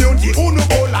 Black is beauty, uno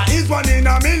color is 1 in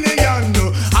a million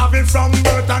no. Having from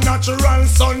birth a natural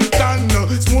suntan no.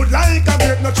 Smooth like a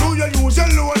grape, no true you use your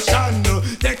lotion no.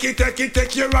 Take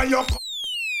it, you and your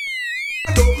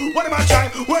what am I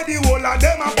trying? Where the whole of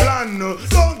them a plan?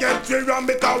 Don't get me wrong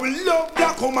because we love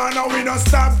black woman and we don't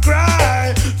stop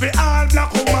cry. For all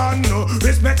black woman,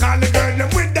 respect all the girl them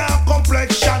with dark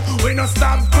complexion. We don't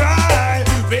stop cry.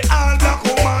 For all black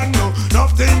woman,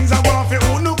 enough things are going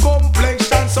for no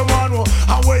complexion. Someone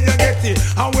how where you get it,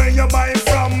 how where you buy it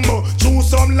from? Choose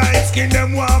some light skin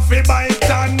them want for buy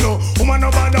tan. Woman no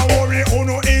bother worry,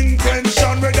 no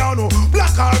intention. We down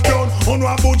black or brown, no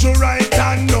about you right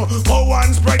hand. For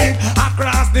one spreading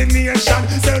across the nation.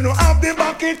 Say no have the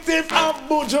bucket if have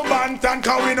Buju Banton.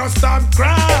 Cause we no stop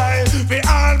cry. For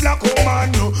all black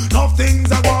woman enough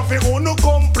things are going for no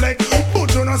complex.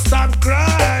 Buju no stop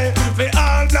cry. For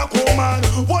all black woman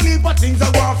one heap of things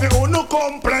are going for no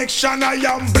complex. complexion. I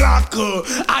am black,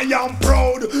 I am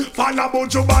proud. Fall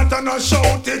about your band and I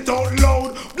shout it out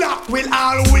loud. Black will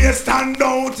always stand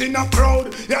out in a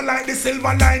crowd. You like the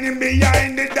silver lining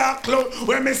behind the dark cloud.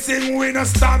 When me sing, we no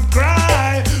stop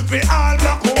cry. We all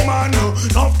black woman,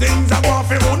 no things are going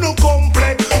for no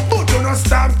complex, but you no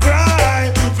stop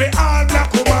cry. We all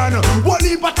black woman, one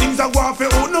heap of things are going for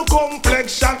no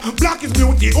complexion. Black is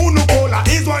beauty, no color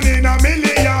is one in a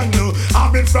million.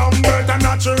 I've been from birth a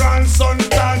natural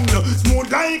suntan.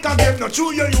 Smooth like a grape, not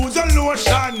true you use a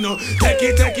lotion. Take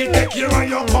it on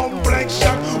your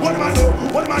complexion. What am I do?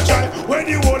 What am I try? When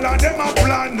the whole of them a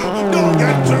plan. Don't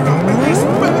get too wrong, me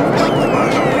respect black woman.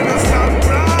 We no stop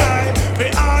cry. We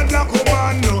all black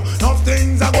woman. No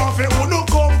things are going for no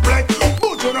complex,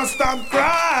 but you no stop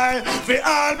cry. We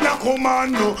all black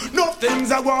woman. No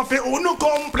things are going for no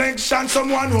complexion.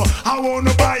 Someone I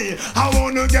wanna buy, I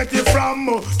wanna get it from.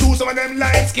 To some of them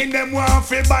light skin, them want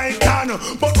to buy tan.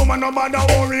 But woman no bother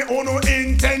worry, no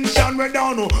intention we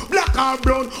down. Black or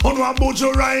brown, no about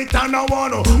your right and I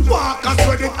wanna walk and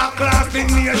spread it across the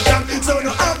nation. So you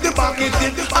have the bucket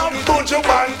it, about your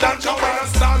one and you wanna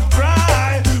stop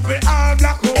cry. We all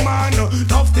black woman,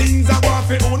 tough things are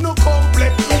going for no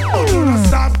complex, but you no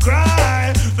stop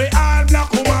cry. We all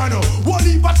black woman, one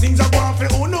heap of things are going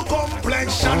for no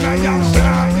complexion. I am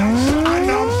black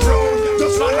and I'm proud.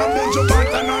 Just fall about your band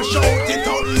and I shout it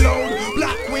out loud.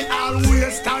 Black will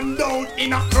always stand out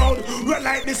in a crowd. We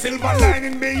like the silver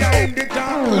lining behind the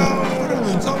dark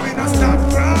cloud. So we no stop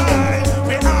cry.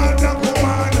 We all black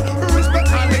woman,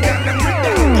 respect all the girls them with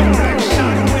their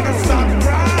complexion. We no stop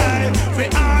cry. We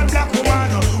all black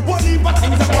woman, one heap of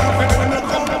things are going for no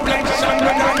complexion.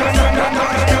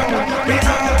 We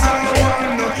all are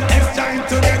one. It's time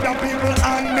together, people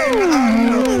hand in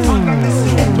hand. Follow the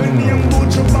suit when you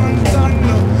put your pants on.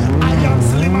 I am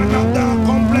slim and have dark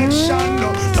complexion.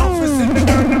 Don't visit the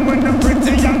girl them when they're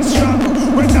pretty and strong.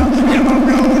 When them a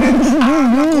bloated,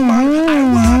 I'm a woman. I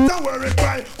want to wear it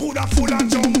right. Coulda full and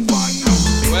jump on.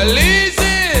 Well,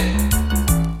 listen.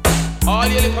 All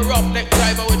you little roughneck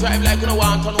driver we drive like you don't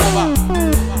want to turn over.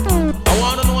 I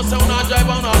want to know say when I drive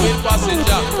on a real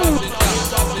passenger.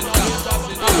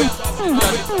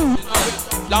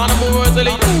 Down the moors of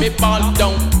the me fall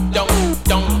down.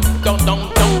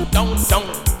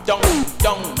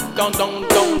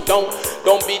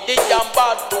 Don't be the yamba,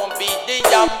 don't be the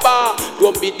yamba,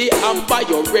 don't be the yamba,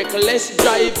 you're reckless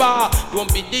driver. Don't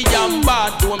be the yamba,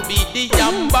 don't be the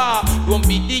yamba, don't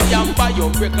be the yamba, you're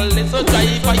reckless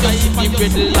driver. You see the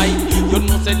red light, you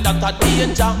know say that a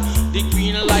danger. The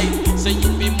green light, say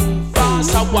you be move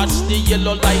fast. I watch the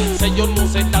yellow light, say you know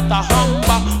say that a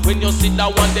hamper. When you see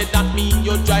that one, that mean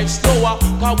you drive slower.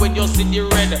 Cause when you see the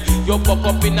red, you buck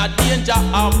up in a danger.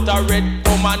 After red,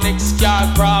 come a next car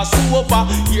cross over.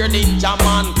 Here ninja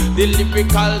man, the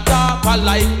lyrical talker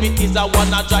like me is a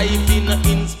wanna driving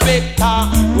inspector.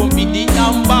 Don't be the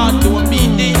yamba, don't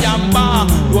be the yamba,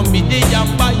 don't be the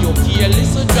yamba, you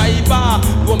careless driver.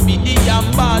 Don't be the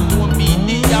yamba, don't be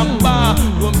the yamba,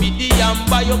 don't be the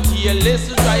yamba, you careless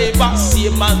driver.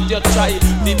 Same as you try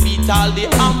to beat all the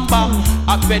amber.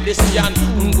 A pedestrian,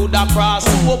 good across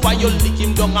over. You lick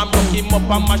him down and broke him up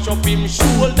and mash up him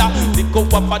shoulder. The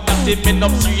cover for that him end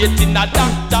up straight in a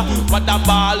doctor. What a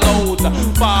ball out,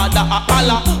 father a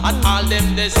Allah, and all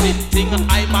them they sitting.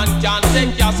 I man can't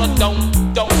take ya, so down.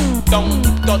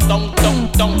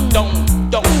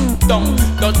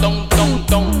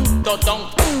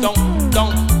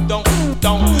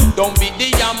 Don't be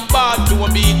the yamba,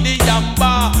 don't be the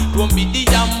yamba, don't be the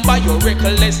yamba, you're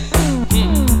reckless.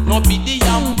 Don't be the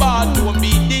yamba, don't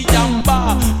be the yamba,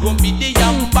 don't be the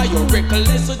yamba, you're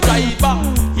reckless driver.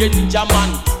 You ninja man,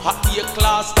 a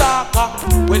A-class talker.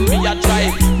 When me a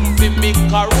drive, me make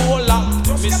Corolla,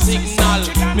 me signal,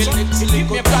 me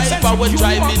little driver was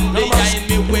driving behind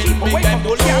me when me get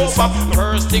pull over.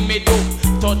 First thing me do,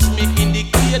 touch me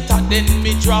indicator, then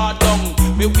me draw down,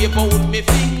 me wave out me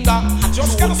finger.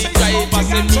 Just the driver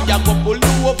say me a go pull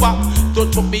over,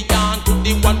 touch up me hand to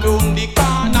the one round the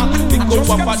corner. The cover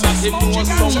for that him know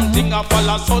something a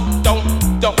follow, so down.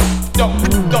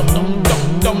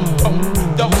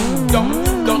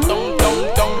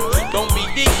 Don't be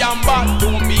the yamba,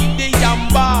 don't be the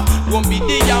yamba, don't be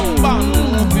the yamba.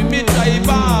 No be me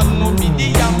driver, no be the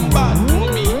yamba, don't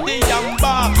be the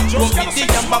yamba, don't be the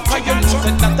yamba. 'Cause you know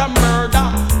say that a murder.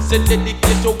 Say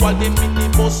dedicate to all the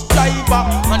minibus driver,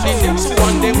 and the next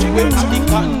one them will be the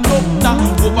conductor.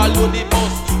 Overload the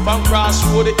bus from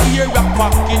crossroad area,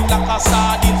 pack it like a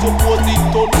sardine. Suppose it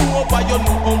turn over, you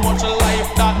know how much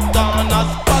life that gone as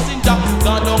passenger.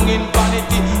 Gone down in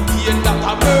vanity, being that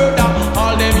a murder.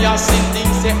 All them ya sin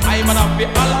things say I'm gonna be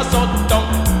all a so down.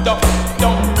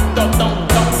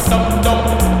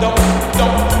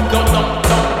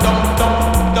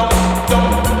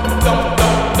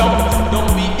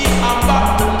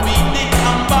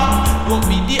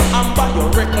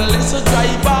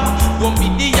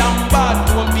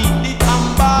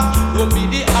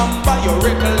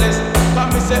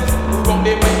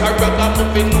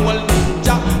 ragamuffin old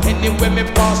ninja. Anyway me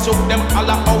pass through them all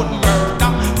out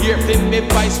murder. Hear from me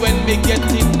voice when me get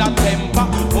in a temper.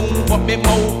 Move up me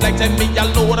mouth like say me a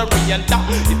load of reindeer.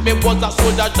 If me was a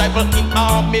soldier driver in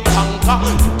army tanker,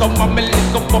 you come and me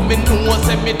lick up on me nose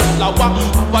and me flower.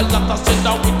 Have a lot of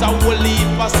soldier with a whole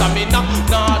heap of stamina.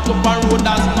 Nah, to a road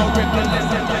that's no reckless.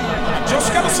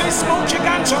 Just gotta say smoke your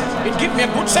ganja. It give me a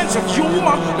good sense of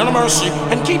humor. None of mercy.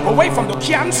 And keep away from the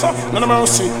cancer. None of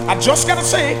mercy. I just gotta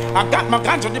say I got my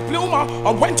ganja diploma.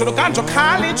 I went to the ganja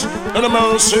college. None of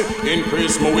mercy.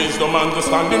 Increase my wisdom,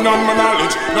 understanding, and my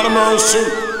knowledge. None of mercy.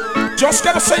 Just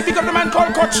gotta say big up the man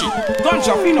called Kochi.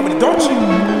 Ganja, you know what it don't you?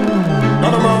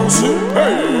 None of mercy.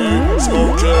 Hey,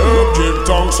 smoke your herb, give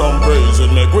tongue some praise.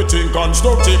 And make we think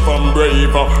constructive and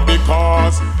brave.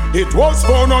 Because it was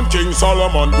found on King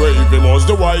Solomon grave. He was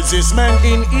the wisest man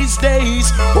in his days.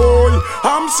 Boy,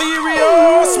 I'm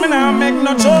serious, man, I make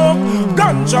no joke.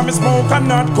 Ganja me smoke and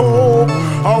not coke.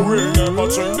 I will never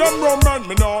drink them rum and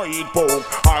me no eat pork.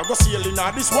 I go sailing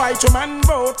on this white man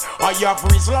boat. I have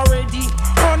whistle already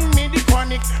on me the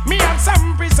chronic. Me have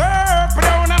some preserve, but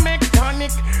don't I make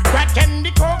tonic. Crack and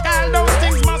the coke, all those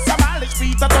things must abolish.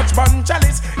 Feet a touch bun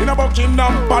chalice in a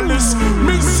Buckingham Palace.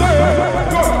 Me say,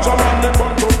 ganja man me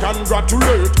want to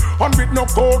congratulate. And with no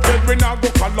cokehead we not go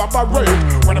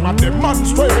collaborate. When them a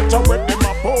demonstrate and when them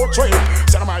a portray,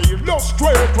 say them a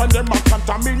illustrate when them a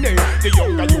contaminate. The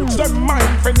younger youths them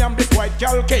mind when them this white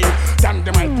girl cake. Then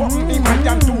them might put me mind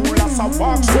and do lots of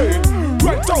walk straight.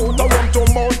 Right out the room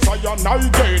to Mount Zion I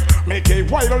gate. Make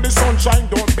it while the sunshine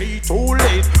don't be too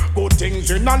late. Good things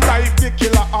in a life the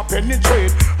killer a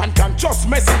penetrate. And can just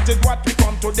message is what we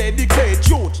come to dedicate.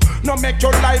 Youth, no make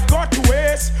your life go to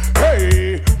waste.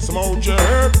 Hey, smoke your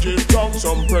herb, give down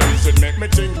some praise. It make me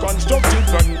think constructive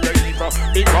and brave.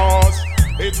 Because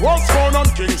it was found on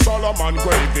King Solomon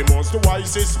grave. He was the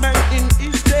wisest man in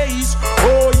his days.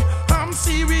 Oh, I'm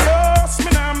serious,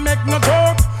 me nah make no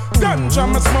joke. Ganja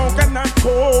me smoke and not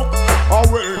coke. I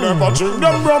will never drink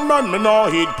them rum and me no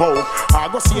eat pork. I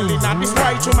go sailing on this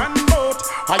white man boat.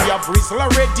 I have whistle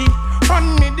already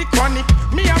on me the chronic.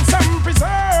 Me have some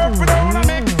preserve, but don't I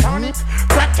make tonic.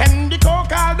 Crack and the coke,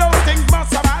 all those things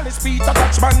must abolish. Peter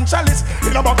Dutchman chalice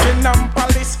in a Buckingham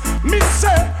Palace. Me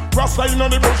say, Rasta in on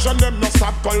the bush and them no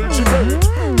stop cultivate.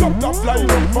 Cut the fly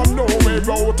from nowhere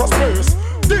out of space.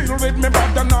 Deal with me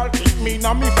bad and I'll kick me in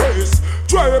me face.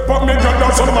 Try up me ganja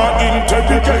so my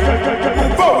integrity.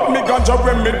 Move out me ganja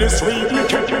when me this week me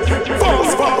kick.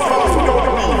 Fast, don't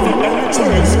leave any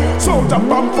trace. So the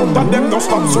bomb foot and them no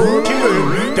stop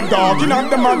circulating. Them dogging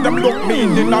and them and them look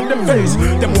mean in on them face.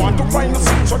 Them want to find a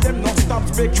seat so them no stop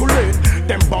speculate.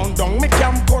 Them bound down me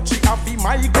camp coachy have be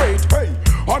migrate. Hey,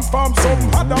 on farm some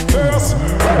other place.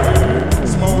 Hey,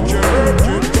 smoke your herb,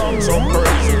 give down some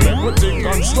praise. Everything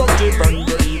constructive and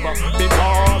brave.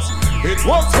 Because it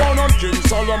was found on King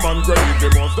Solomon grave. He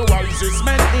was the wisest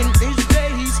man in his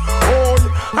days. Oh,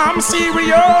 I'm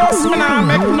serious, man, I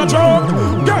make no joke.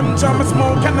 Ganja me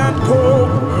smoke and not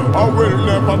coke. I will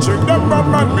never drink them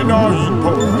rum and me no eat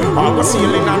pork. I go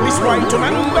sailing on this white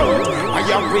man boat. I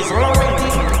have whistle already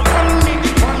on me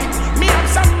the tonic. Me have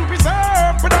some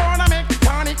preserve, but don't I make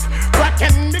tonic. Crack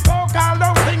and the coke, all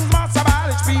those things must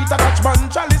abolish. Peter Dutchman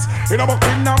chalice in a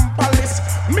Buckingham Palace.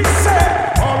 Me say,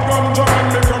 all ganja man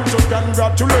me come to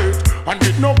congratulate. And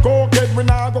with no cokehead we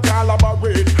nah go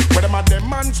collaborate. When them a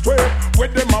demonstrate,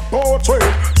 when them a portray,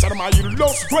 so them a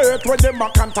illustrate, when them a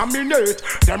contaminate.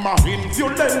 Them a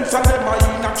influence and them a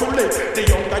inacculate. The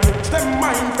younger youths them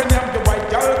mind when they have the white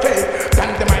girl cake.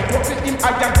 Then they might walk with him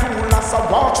I can do lots of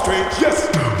walk straight. Yes,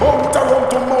 out around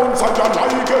to Mount Zion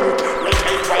I get.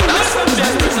 Listen,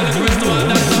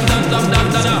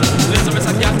 listen,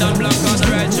 Mr. Captain Black on the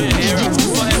right train here.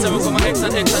 For him, we come X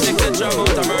and drum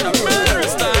out a murder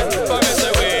style. For me,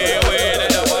 say, way, they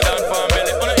up and down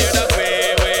family. Wanna hear that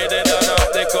way, they done up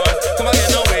the court. Come again,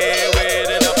 no way,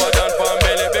 they up and down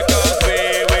family. Because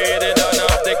way, they done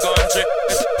up the country.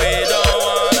 We don't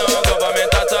want no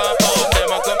government at all. But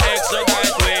them a come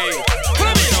extradite way.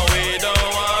 Follow me, no, we don't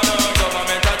want no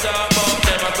government at all. But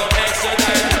them a come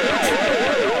extradite.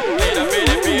 Leader for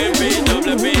the PNP,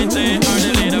 double PT, or the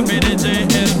leader for the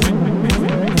JL.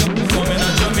 Coming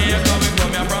out Jamaica, we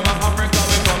come here from Africa,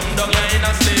 we come down here in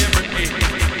a slavery.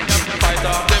 Fight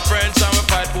off the French and we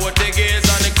fight Portuguese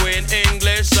and the Queen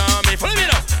English army. Follow me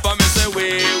now. For me say we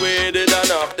did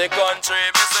enough the country.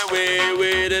 Me say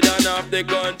we did enough the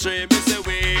country. Me say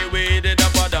we did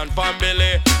up than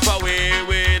family. For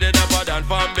we did up than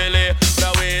family.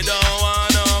 But we don't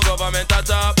want no government at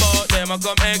all. But them a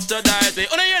come extradite me.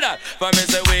 Wanna hear that? For me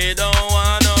say we don't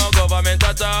want no government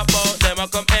at all. But them a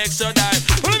come extradite.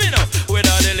 Follow me now.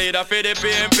 Without the leader for the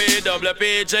PNP, the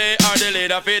PJ or the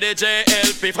leader for the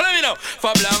JLP. Follow me now.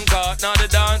 For Blanca, now the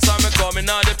dance I'm coming.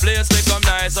 Now the place we come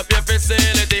nice up your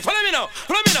facility. Follow me now.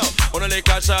 Follow me now. Wanna lick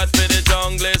a shot for the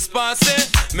junglist posse.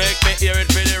 Make me hear it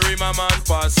for the Rima man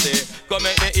posse. Come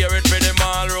make me hear it for the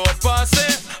Mall Road posse.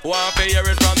 Want to hear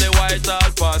it from the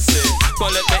Whitehall posse.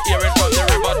 Come let me hear it from the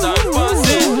Rivertown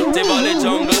posse. Tivoli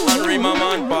Jungle and Rima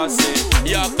man posse.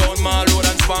 Yorktown Mall Road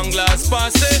and Spanglass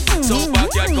posse. So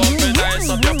backyard come to nice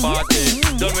up your party.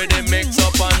 Done with the mix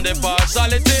up and the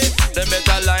partiality. Then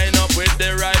better line up with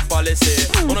the right policy.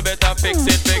 Wanna better fix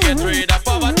it to get rid of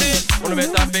poverty. Wanna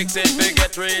better fix it to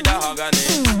get rid of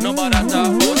agony. Nobody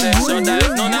talk about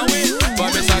extradite, none of we.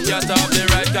 But me say can't have the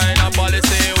right kind of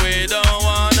policy. We don't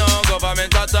want no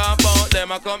government to talk about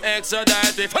them. I come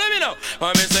extradite we. Follow me now.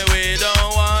 But me say we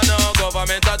don't want no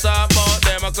government to talk about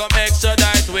them. I come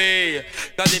extradite we.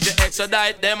 Cause if you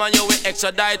extradite them and you will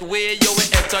extradite we, you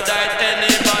will extradite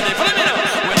anybody. Follow me now.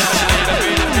 When I'm the leader for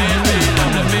the PJ,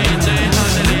 I'm the PJ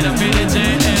and the leader for the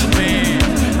JLP.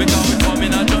 Because we come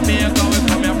in a Jamaica, we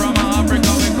come here from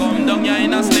Africa, we come down here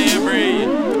in a slavery.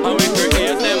 And we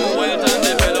create them wealth and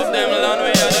develop them land.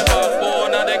 We are the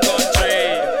backbone of the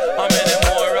country. And many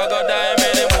more I go die,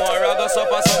 many more I go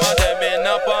suffer. Some of them in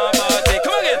a poverty.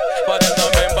 Come again. But them no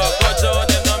member Kojo,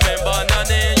 them no member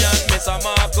Nani and Mr.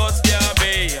 Marcus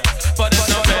Garvey. But them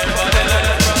no member the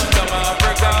land from South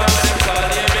Africa. Them call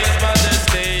him His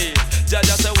Majesty.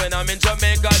 Jaja say when I'm in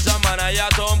Jamaica, Jamaica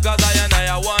at home, cause I and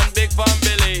I one big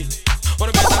family.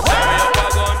 Wanna better carry up a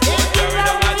gun, put carry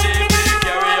down a GP,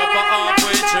 carry up a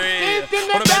halfway tree.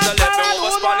 Wanna better let me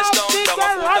over Spanish town, down a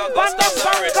foot of Costa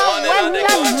Rich man in the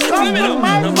country. Let me know,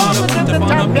 no matter put them on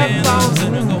the planes,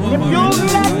 and we go over if you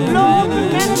let blow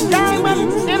many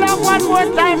diamonds, still have one more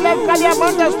time left, cause you have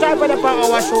on the stripe on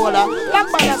our shoulder. That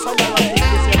balance on the one thing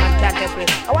you say, man, can't help it.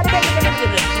 I want to make it.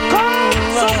 Come,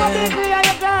 somebody agree on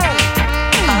your girl.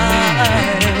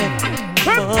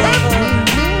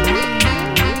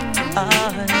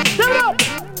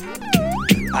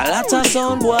 A lot of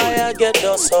sound boy I get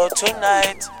those out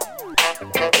tonight.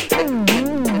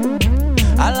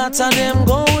 A lot of them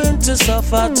going to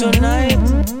suffer tonight.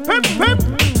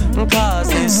 Cause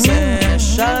this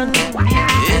session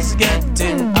is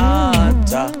getting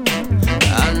hotter.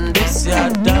 And this your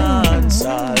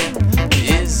dancehall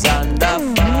is under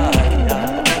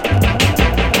fire.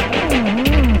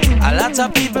 A lot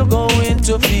of people going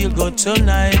to feel good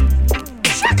tonight.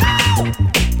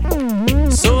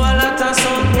 So a lot of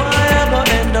some boy I go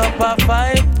end up a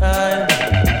fight.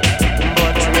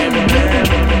 But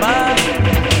remember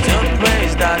to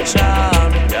praise the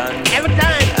champion every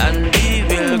time, and he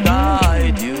will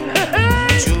guide you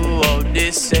throughout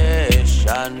this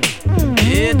session.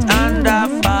 It under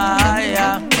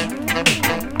fire.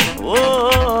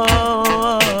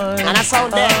 Oh, and I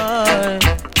sound there.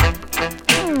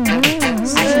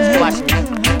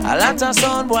 A lot of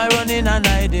sound boy running and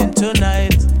hiding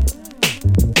tonight.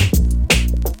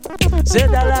 Said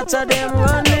a lot of them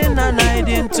running and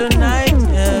hiding tonight,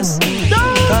 yes.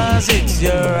 Cause it's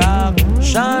your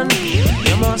action.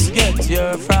 You must get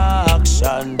your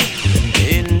fraction.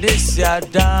 In this your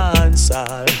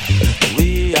dancehall,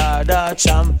 we are the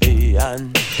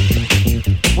champion.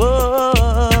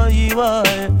 Whoa, you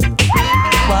are.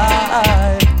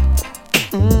 Why?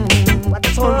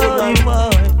 Whoa, you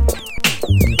are.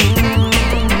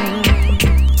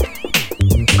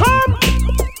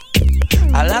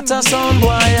 A lot of sound boy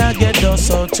I get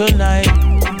those out tonight.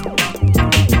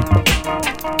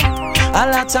 A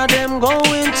lot of them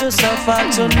going to suffer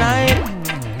tonight.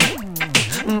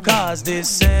 Cause this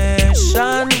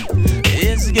session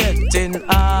is getting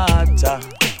hotter.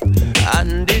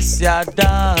 And this your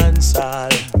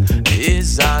dancehall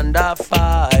is under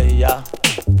fire.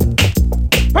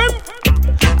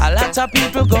 A lot of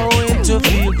people going to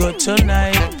feel good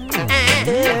tonight.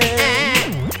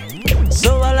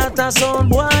 So a lot of sound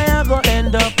boy I go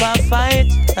end up a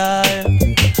fight.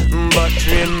 But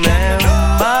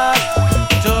remember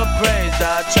to praise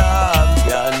the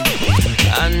champion,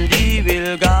 and he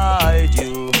will guide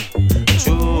you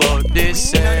throughout this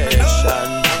session.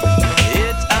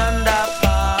 It's under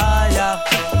fire.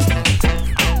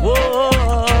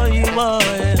 Whoa, you boy.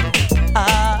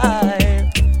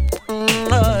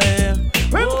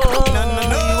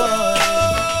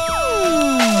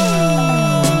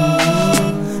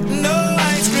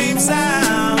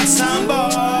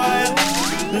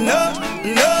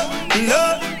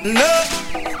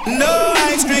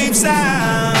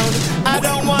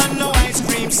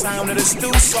 Sound that is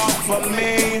too soft for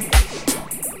me.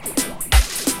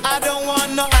 I don't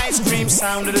want no ice cream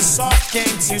sound that is soft,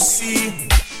 can't you see?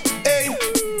 Hey,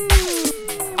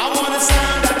 I want a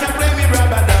sound that can play me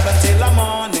rubber dubber till I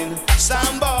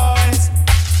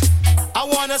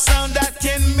want a sound that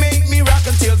can make me rock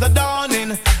until the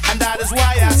dawning. And that is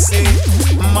why I say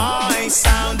my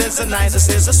sound is the nicest,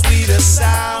 is the sweetest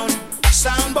sound.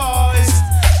 Sound boys,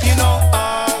 you know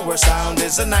our sound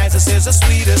is the nicest, is the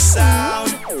sweetest sound.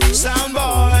 Sound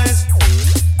boys,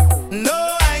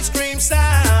 no ice cream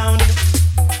sound,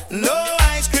 no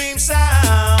ice cream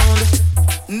sound,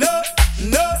 no,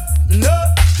 no, no,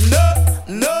 no,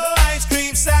 no ice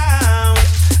cream sound.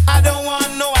 I don't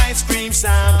want no ice cream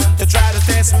sound to try to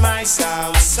test my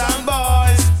sound. Sound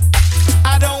boys,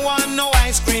 I don't want no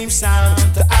ice cream sound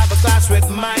to have a class with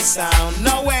my sound.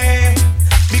 No way,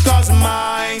 because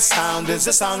my sound is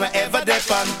the sound wherever they're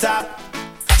on top.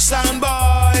 Sound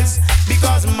boys,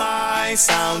 because my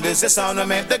sound is the sound that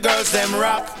make the girls them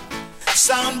rock.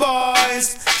 Sound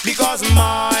boys, because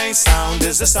my sound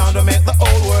is the sound that make the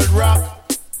whole world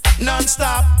rock.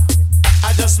 Non-stop,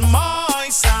 I just my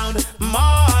sound,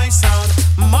 my sound,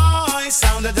 my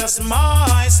sound, I just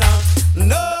my sound.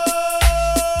 No,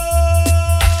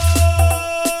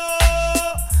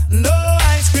 no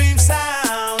ice cream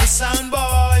sound, sound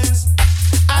boys.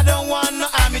 I don't want no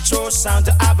amateur sound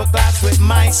to have a class with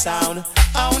my sound.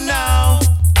 Oh no,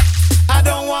 I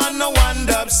don't want no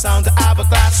one-dub sound to have a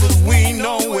class with we,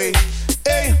 no way.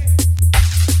 Hey,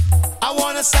 I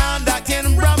want a sound that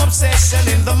can ram obsession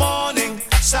in the morning.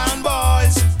 Sound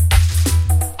boys,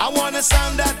 I want a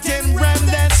sound that can ram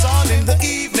dance on in the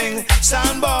evening.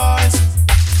 Sound boys,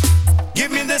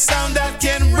 give me the sound that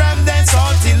can ram dance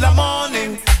on till the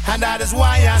morning. And that is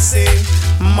why I say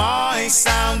my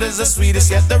sound is the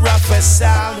sweetest yet the roughest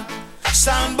sound.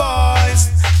 Sound boys,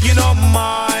 you know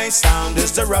my sound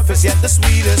is the roughest yet the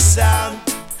sweetest sound.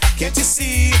 Can't you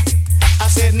see? I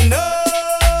said no.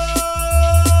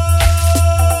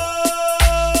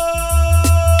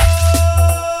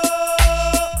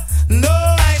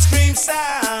 No ice cream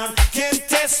sound can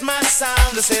test my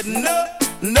sound. I said no,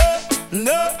 no,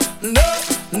 no, no,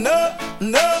 no,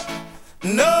 no,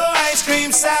 no ice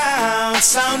cream sound.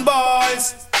 Sound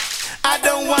boys, I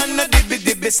don't want no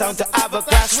dibby sound to have a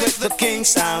clash with the king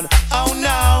sound. Oh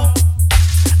no,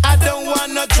 I don't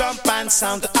want no drum band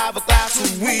sound to have a clash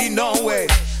with we, no way.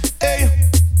 Hey,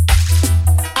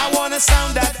 I want a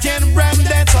sound that can ram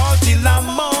dance all till the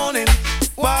morning.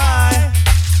 Why?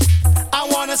 I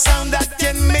want a sound that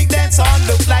can make dance all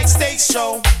look like stage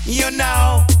show. You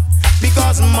know,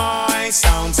 because my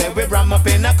sound say we ram up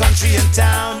in a country and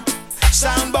town.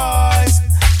 Sound boys,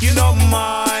 you know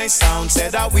my sound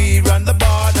said that we run the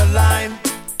borderline.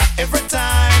 Every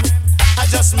time, I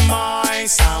just my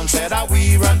sound said that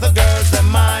we run the girls their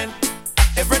mind.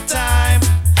 Every time,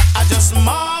 I just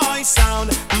my sound,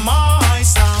 my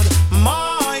sound,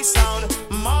 my sound,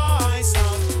 my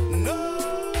sound. No.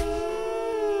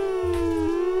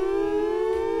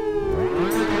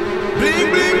 Bling,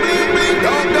 bling, bling, bling,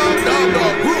 dog, dog, dog,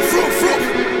 dog. Roof, roof, roof.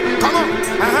 Come on.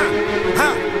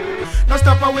 No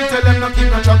stop away, tell them no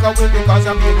keep no track away because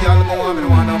I'm a girl, go on, me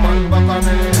want a man back on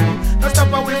me. No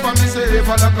stop away from me, say if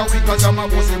I like a week cause I'm a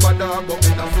bossy bad dog, but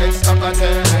me no flex stuck a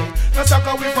day. No stop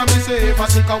away from me, say if I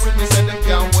sick away, me say them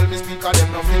can't hold me speaker,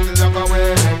 them no feel like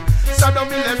away.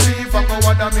 Saddam me left me, if I go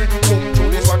what I mean, come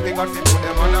through this what we got to put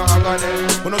them on a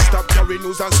agony. We no stop carry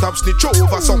news and stop snitch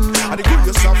over some. And the good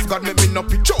yourself, God make me no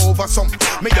pitch over some.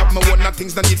 Me have my one of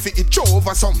things that need for itch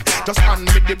over some. Just hand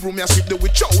me the broom, ya sweep the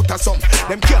witch out of some.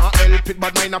 Them can't help it,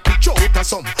 but mine a pitch out of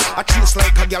some. I chase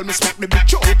like a girl, me smack me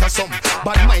bitch out of some.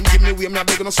 Bad mind give me way, me a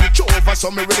beg no switch over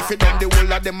some. Me ready for them, the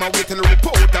whole of them a wait till the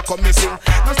report a come me sing.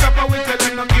 No stop away, tell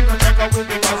them no keep no track away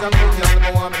because I'm a girl, go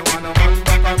on, me want a man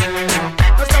back on me.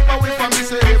 No stop away from me,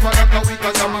 say if I like a week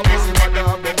cause I'm a pussy bad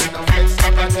dog, but me no flex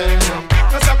stuck a day.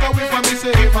 No stop away from me,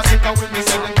 say if I sick away, me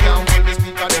say them can't hold me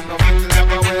speaker, them no feel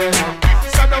like away.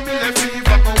 Saddam me left me, if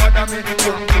I go what I mean,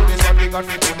 come to this what we got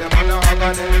to put them on a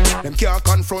agony. Them can't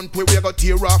confront we got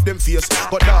tear off them face.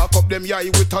 But dark up them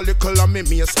eye with a little of me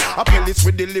mace. A pellets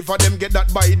we deliver them get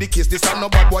that by the case. This are no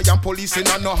bad boy and police in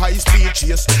no high speed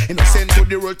chase. Innocent to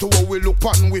the world to how we look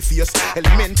on we face.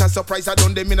 Element and surprise I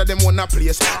done them in a them one a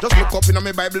place. Just look up in a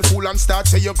me Bible full and start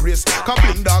say your grace.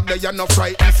 Coupling dog they are no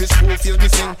frightened for school feels me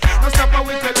sing. No stop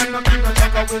away tell them no keep no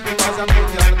track away because I'm good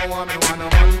girl go on me wanna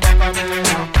man back on me.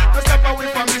 No stop away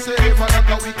from me say if I like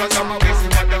a week cause I'm a pussy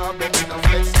my dog but me no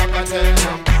flex stuck a day.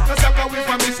 No stop away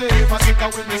from me say if I sick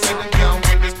away me say them can't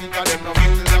hold me speaker them no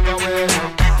feel like away.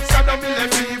 Saddam me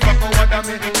left me if I go what I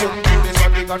mean come to this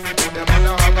what we got to put them on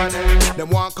a agony. Them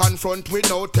want front we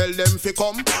now tell them fi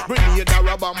come. Grenade or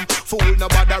a bomb, fool no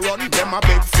bother run. Them a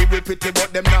beg fi we pity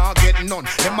but them nah get none.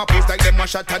 Them a pose like them a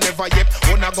shot and never yet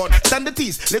own a gun. Stand the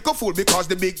tease, like a fool because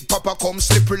the big papa come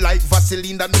slippery like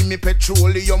Vaseline that me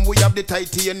petroleum. We have the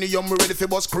titanium, we ready fi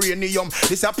bust cranium.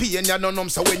 This a pain ya no numb,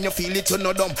 so when you feel it you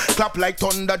no dumb. Clap like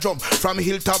thunder drum, from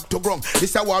hilltop to ground.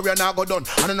 This a warrior now go done,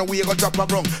 and I know we go drop a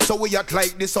ground. So we act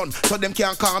like the sun, so them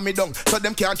can't calm me down, so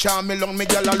them can't charm me long. Me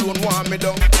girl alone want me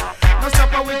down. No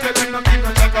stop away tell them nothing no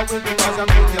like away because I'm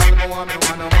good girl, go want me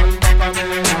wanna one back of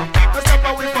me. No stop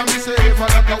away from me say if I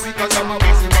like away cause I'm a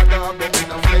pussy my dog, but me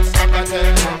no flex like a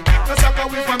tell. No stop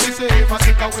away from me say if I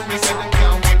sick away me say them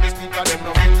can't hold me speak of them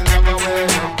no feel like away.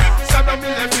 Saddam me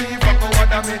left me if I go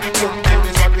what I make it come to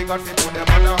this what we got to put them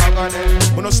on the hog of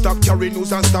them. We no stop carry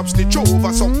news and stop stitch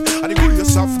over some. And the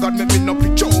grace of God make me no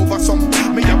pitch over some.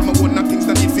 Me have my one things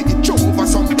that if it itch over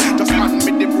some. Just hand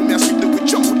me the room and sweep the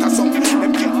witch out or some.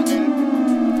 Them can't help.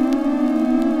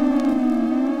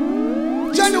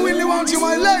 Genuinely want you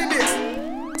my lady.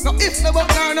 No if never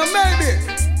now no maybe.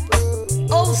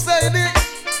 Oh say it.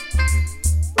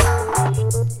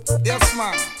 Yes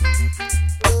man.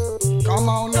 Come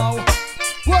on now.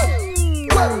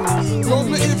 Love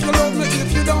me if you love me,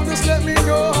 if you don't just let me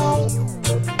know.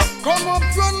 Come up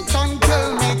front and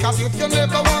tell me, cause if you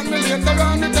never want me later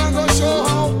on it I'm gonna show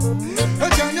how. I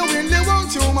genuinely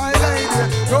want you my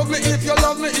lady. Love me if you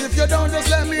love me, if you don't just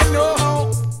let me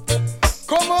know.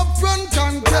 Come up front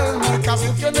and tell me, cause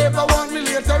if you never want me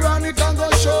later on it I'm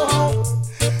gonna show how.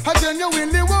 I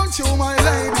genuinely want you my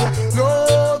lady.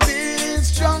 Love is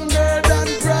stronger than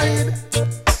pride.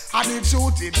 And the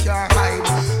truth it can't hide.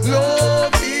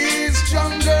 Love is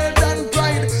stronger than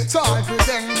pride. So I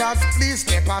pretend that please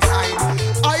step aside.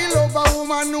 I love a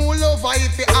woman who love her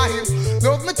if I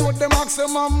love me to the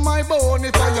maximum my bone.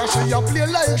 If I she a play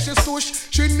like she's tush,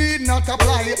 she need not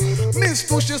apply. Miss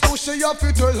tush is tush, she a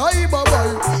fit to lie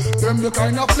bye-bye. Them the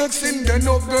kind of flexing, then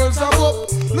no girls are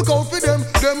up. Look out for them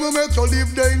will make you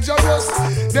live dangerous.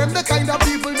 Them the kind of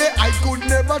people that I could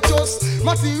never trust.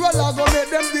 Material are gonna make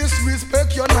them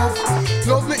disrespect you enough.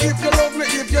 Love me if you love me,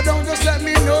 if you don't just let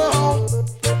me know.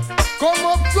 Come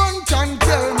up front and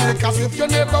tell me, cause if you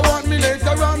never want me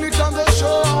later on it on the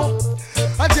show.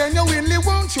 I genuinely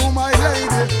want you my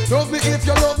lady. Love me if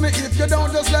you love me, if you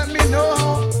don't just let me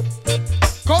know.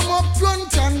 Come up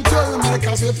front and tell me,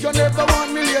 cause if you never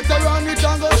want me later on it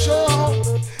on the show.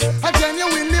 I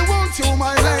genuinely want you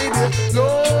my lady.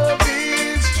 Love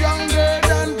is stronger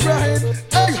than pride.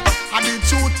 Hey, and the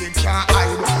truth it can't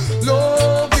hide.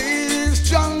 Love is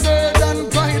stronger than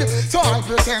pride. So I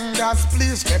pretend that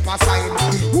please step aside.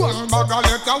 One bag of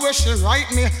letter where she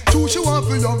write me. Two she want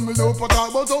to love me, love but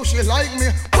about how she like me.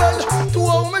 Well, to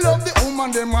how me love the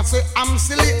woman, they must say I'm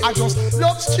silly. I just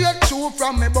love straight through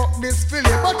from me but this filly.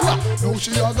 But what? Now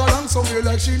she a go on somewhere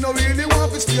like she no really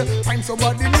want to stay. Find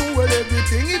somebody new, well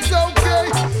everything it's okay.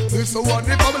 This is what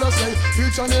the Bible say.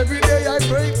 Each and every day I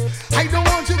pray. I don't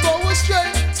want you go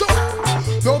astray. So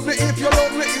love me if you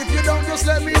love me, if you don't just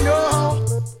let me know.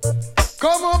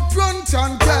 Come up front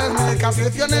and tell me, cause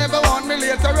if you never want me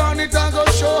later on it I'm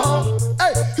gonna show.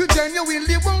 Hey, you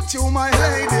genuinely want you my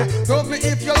lady. Love me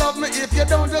if you love me, if you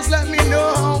don't just let me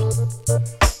know.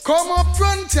 Come up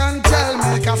front and tell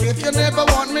me, cause if you never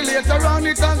want me later on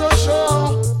it I'm gonna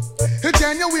show. You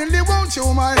genuinely want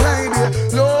you my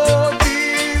lady. Lord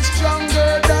is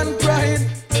stronger than pride.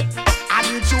 And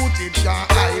the truth it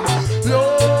can't hide.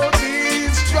 Lord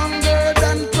is stronger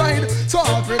than pride. So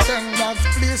I pretend that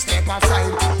please step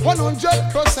aside.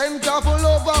 100% of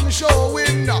love I'm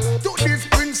showing to this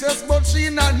princess, but she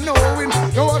not knowing.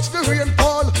 You watch the rain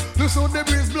fall, listen the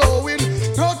breeze blowing.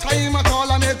 No time at all,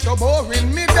 I make you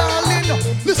boring, me darling.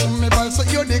 Listen me boy, so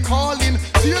you're the calling.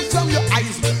 Tears from your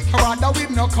eyes, rather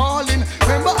with no calling.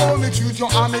 Remember how me treat you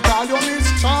and me call you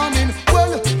Miss Charming.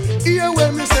 Well, hear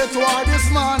when me say to her this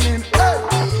morning. Hey,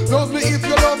 love me if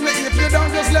you love me, if you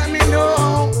don't just let me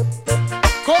know.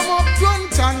 Come up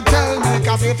front and tell me,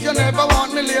 cause if you never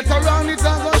want me later on it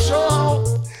I'm gonna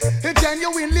show. I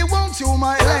genuinely want you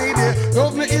my lady.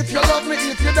 Love me if you love me,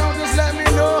 if you don't just let me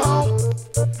know.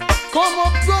 Come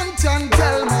up front and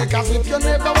tell me, cause if you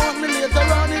never want me later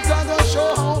on it I'm gonna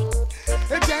show.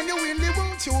 I genuinely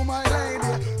want you my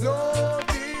lady. Love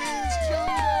is strong.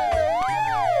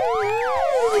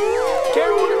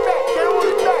 Can't hold it back, can't hold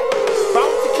it back.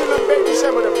 Bounty Killer Baby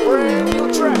Sam with a brand new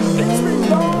track. It's been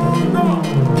long gone.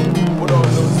 Put all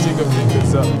those jigger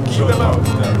fingers up. Keep them out.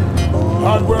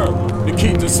 Hard work, the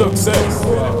key to success.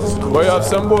 But you have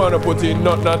some boy to put in,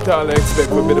 not all I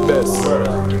expect will be the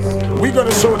best. We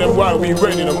gonna show them why we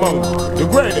reigning among the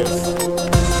greatest.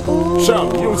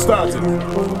 Shout, you started.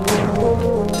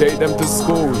 take them to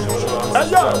school. Hey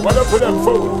yo, what up with them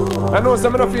food? I know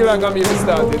some of them feel like I'm even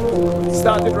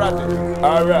started ratting.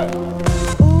 Alright.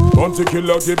 Bounty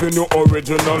killer giving you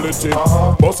originality.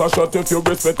 Boss a shot if you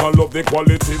respect and love the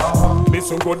quality.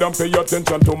 Listen good and pay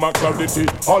attention to my clarity.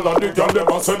 All of the girl them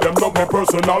a say them love my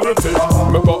personality.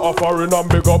 Me go a foreign and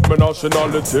big up my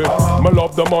nationality. Me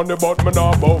love the money but me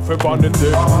not bout for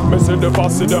vanity. Me see the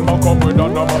fussy them a come with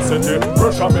animosity.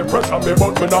 Pressure me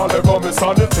but me not let go me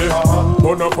sanity.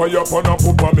 Burn up fire pon a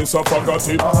poop and me so forgot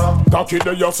it. Cocky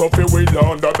the your Sophie wheel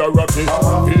under the ratty.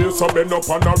 Feel so bend up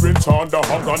on a rinse under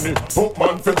agony. Poop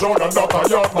man for John and that a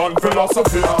yard man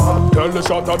philosophy. Tell the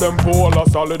shot of them for all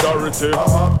of solidarity.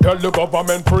 Tell the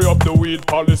government free up the weed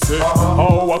policy.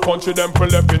 How our country them for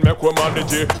left in make we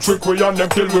manage it. Trick we and them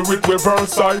kill we with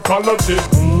reverse psychology.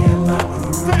 Me and my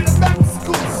crew, take it back to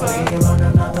school, son. We're on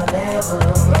another level.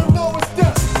 Let them know it's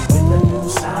done. With the new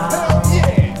sound. Hell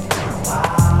yeah.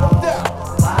 Wow.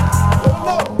 Wow. Let them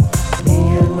know.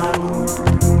 Me and my crew,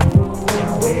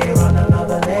 we're on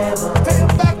another level. Take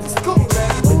it back to school,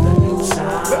 man. With the new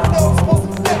sound. Let them know it's supposed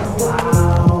to be done.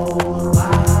 Wow. Wow.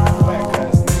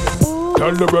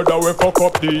 Tell the brother we fuck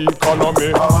up the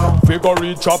economy. Figure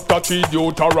read chapter 3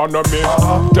 Deuteronomy.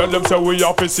 Tell them say we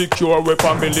have to secure we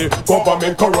family.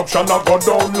 Government corruption a go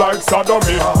down like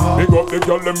sodomy. Big up the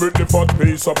girl them with the fat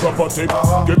piece of property.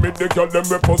 Give me the girl them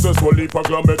we possess whole heap of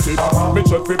glamity. Me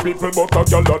check for people but a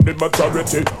girl are the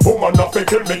majority. Woman not fi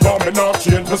kill me now me not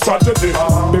change the strategy.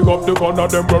 Big up the gun of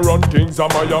them we run things a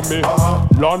Miami.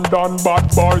 London bad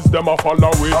boys them a follow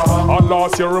we. And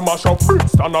last year we mash up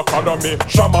Brixton Academy.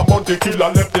 Shama Monte killer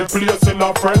left the place in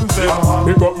a frenzy.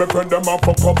 Big up me friend them a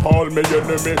fuck up all me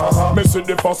enemy. Me see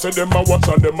the fussy them a watch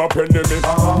and them a penny me.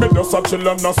 Me just a chill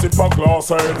and a sip a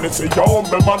glass of Hennessy. You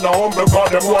humble man a humble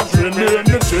God them want drain me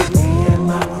energy.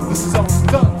 This is how it's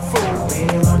done, fool.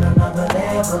 We're on another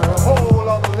level. Whole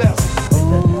other level. With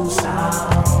the new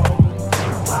sound.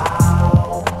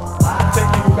 Wow. Wow.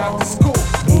 Taking you back to school.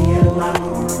 Me and my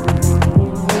crew,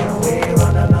 we're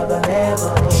on another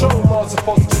level. Show them all it's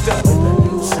supposed to be done. With the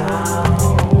new sound.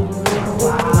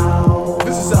 Wow.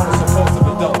 This is how it's supposed to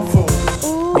be done, fool.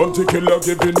 Bounty killer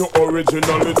giving you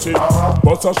originality.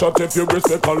 Boss a shot if you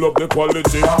respect and love the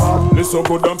quality. Listen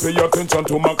good and pay attention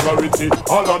to my clarity.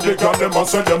 All of the girl them a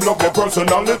say them love my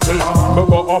personality. Me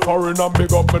go a foreign and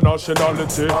big up my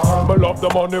nationality. Me love the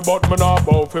money but me not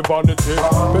bout for vanity.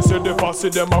 Me see the fussy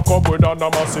them a come with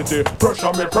animosity.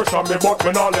 Pressure me but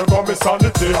me not let go me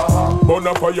sanity. Burn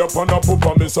a fire pon a poop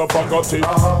and me so forgot it.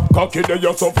 Cocky the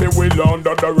your Sophie wheel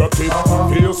under the ratty.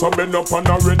 Feel so bend up on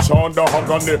a rich under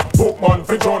agony. Poop man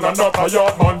for John and not a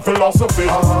yard man philosophy.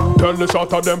 Tell the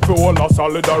shot of them for all of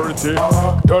solidarity.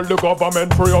 Tell the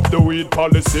government free up the weed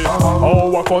policy.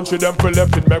 How our country them for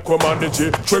left it make we manage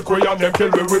it. Trick we and them kill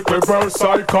we with reverse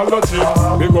psychology.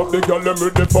 Big up the girl them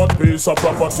with the fat piece of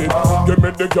property. Give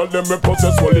me the girl them we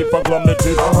possess whole heap of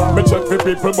glamity. Me check for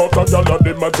people but a girl are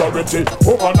the majority.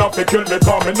 Woman have to kill me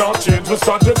cause me not change the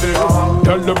strategy.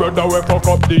 Tell the brother we fuck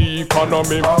up the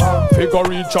economy. Figure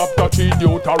read chapter 3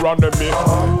 Deuteronomy.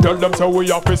 Tell them say we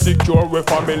have to secure we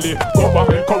family.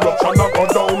 Government corruption a go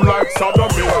down like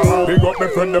sodomy. Big up me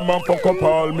friend them and fuck up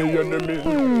all me enemies.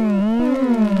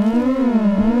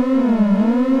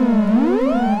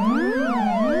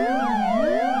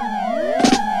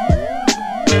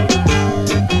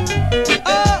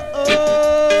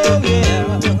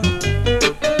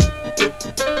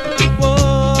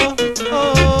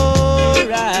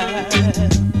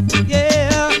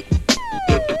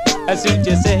 Suit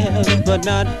yourself, but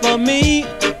not for me,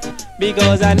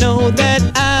 because I know that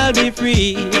I'll be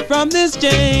free from this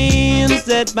chains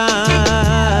that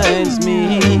binds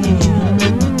me.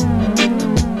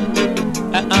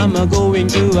 I'm going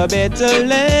to a better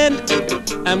land.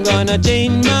 I'm gonna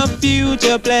change my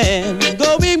future plan,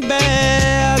 going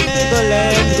back to the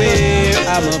land where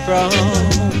I'm from.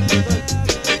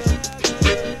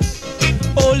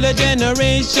 Older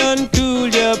generation, cool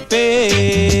your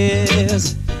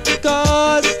pace,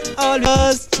 'cause all of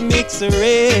us mix a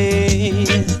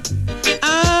race.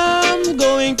 I'm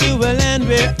going to a land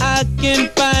where I can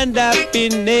find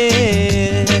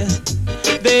happiness.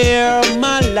 There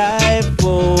my life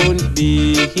won't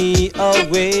be a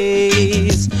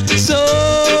waste. So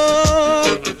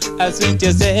suit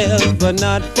yourself, but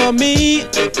not for me,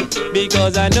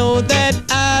 because I know that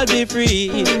I'll be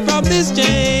free from these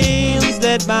chains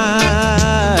that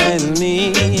bind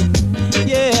me.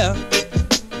 Yeah.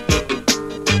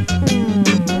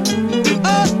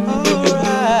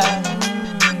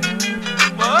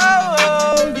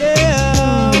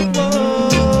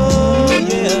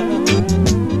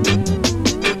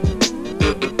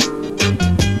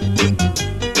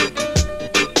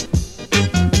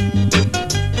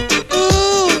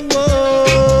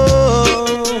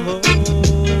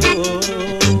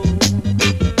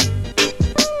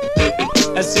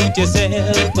 suit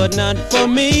yourself, but not for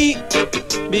me,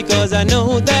 because I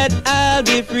know that I'll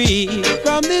be free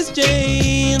from these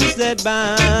chains that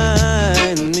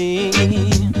bind me.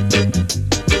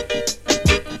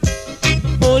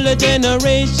 Older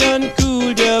generation,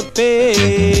 cool your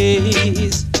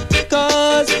pace,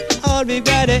 cause all we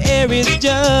gotta hear is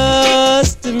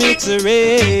just to mix a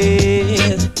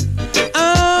race.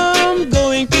 I'm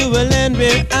going to a land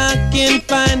where I can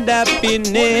find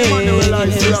happiness.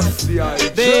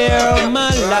 There my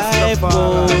life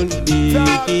won't be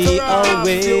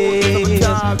always.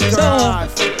 So,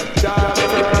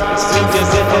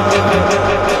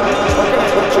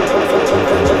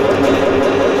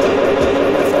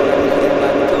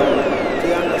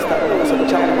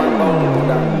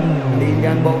 the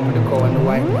Indian bow to the cow and the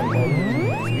white man bow to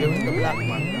the here is the black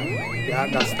man. You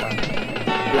understand?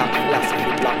 Black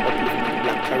philosophy, black upliftment,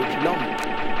 black curriculum.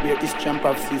 Where this champ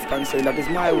of seas concerned, that is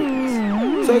my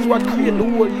witness. So it's what creates the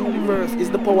whole universe, is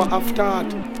the power of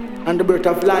thought and the birth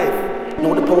of life.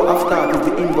 Now the power of thought is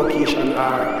the invocation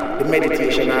or the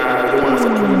meditation or you want to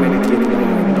pre-meditate,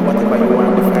 whatever you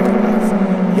want to define it as.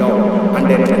 Yo, and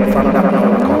then from that now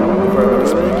come the verbal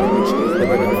speaking, which is the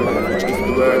birth of life, which is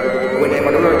the word.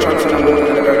 Whenever the word transcends and goes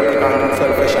to the earth, it can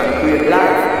selfish and create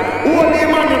life. Only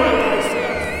Emmanuel.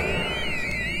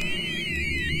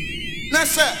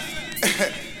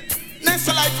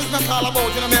 Nessa life is not all about,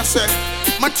 you know what I say,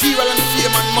 material and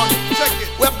fame and money. Check it.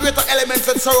 We have greater elements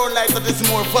that surround life that is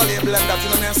more valuable than that, you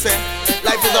know what I say.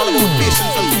 Life is all about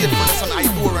patience and faithfulness and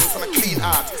endurance and a clean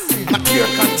heart and a clear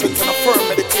conscience and a firm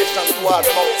meditation towards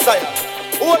Mount Zion.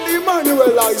 Only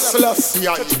Emmanuel I Selassie.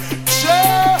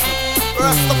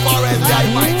 Rastafari is the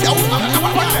Almighty.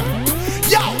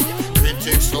 Yo!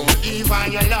 Critics don't leave I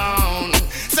alone.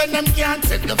 Say them can't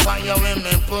take the fire when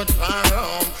me put her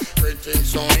home.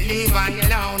 Critics don't leave I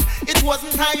alone. It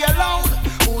wasn't I alone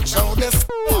who showed this.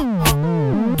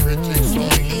 Critics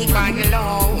don't leave I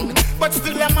alone. But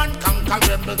still a man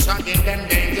conquerable trying them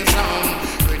danger zone.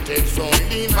 Critics don't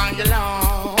leave I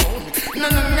alone. No.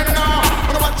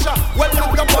 Watch out. Well,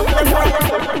 look up.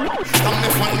 Come me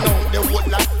find out the whole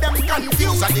lot them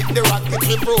confused. I did the rocket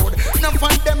road. None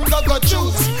of them go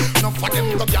choose. None of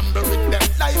them go gamble with them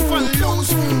life and lose.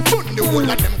 Put the whole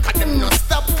of them cause them not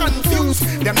stop confused.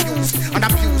 Them use and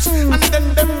abuse and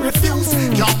then them refuse.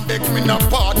 Can't beg me no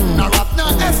pardon or have no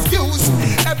excuse.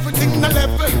 Everything na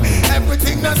level,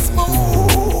 everything na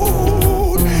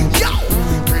smooth. Yo,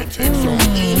 critics don't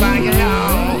leave I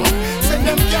alone. Say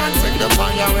them can't take the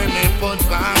fire when they put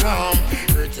fire on.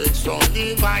 Critics don't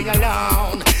leave I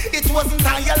alone. It wasn't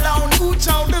I alone who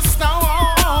chose the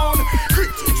stone.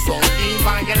 Critics don't leave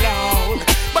I alone.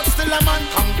 But still a man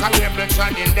conquerable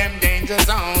trying in them danger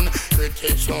zone.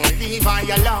 Critics don't leave I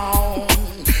alone.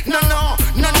 No,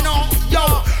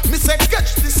 yo. Me say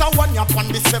catch this a one up on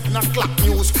the 7 o'clock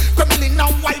news. Kremlin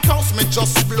and White House me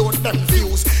just blow them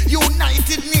views.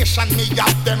 United Nation me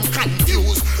have them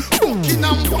confused.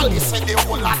 Buckingham Palace say the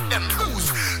whole of them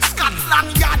lose.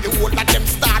 Scotland Yard the whole of them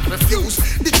start refuse.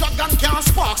 The dragon can't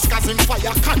sparks cause him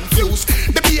fire confused.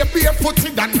 The bear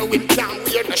barefooted and no him can't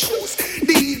wear the shoes.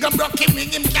 The eagle broke him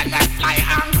cannot fly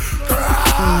and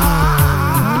cry.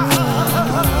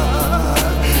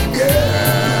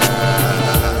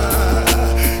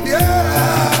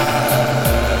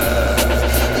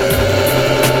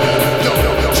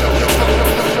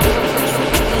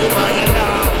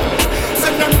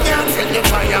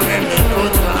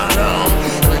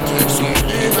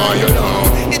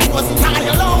 It wasn't I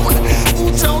alone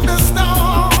who told the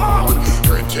stone.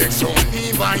 Critics don't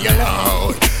leave I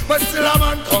alone. But still a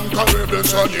man conquerable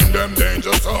shot in them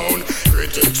danger zone.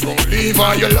 Critics won't leave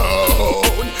I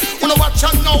alone. Wanna watch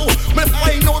and know, me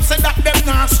find out say that them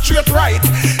not straight right.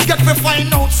 Get me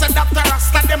find out say that the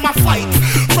rasta them a fight.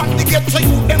 From the get to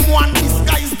you them one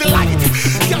disguise the light.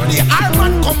 Carry the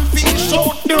iron come feed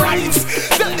show the rights.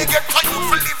 Then they get to you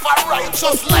to live a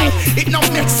righteous life. It no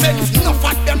make sense, enough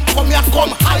of them come here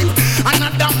come hype.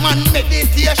 Another man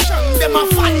meditation them a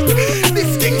fight.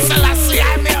 This King Selassie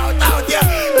I me out here.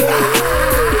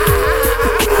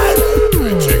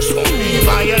 Critics won't leave I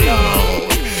alone.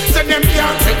 Say them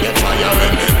can't take the fire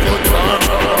when they put on.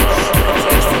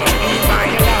 Critics won't leave I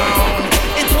alone.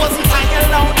 It wasn't I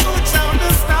alone who chose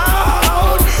the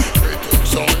stone.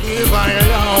 Critics won't leave I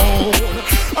alone.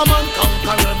 A man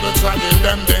conquerable trying in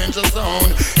them danger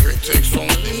zone. Critics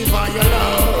won't leave I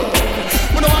alone.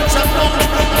 When I watch and know,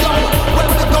 yo, when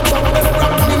we go back to the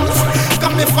rap news,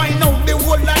 come me find out the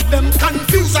whole of them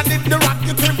confused. I did the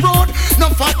rocket road.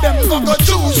 None of them go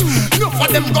choose. None of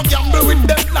them go gamble with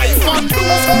them life and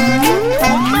lose.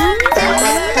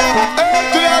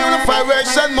 To the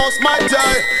vibration most mighty.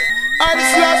 I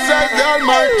slash the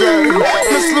Almighty.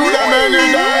 Me slew them any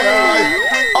day.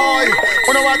 I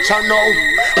wanna watch I know.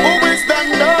 Who is them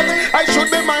not? I should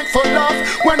be mindful of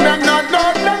when them not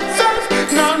know themselves.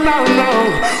 No.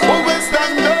 Who is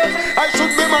them not? I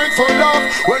should be mindful of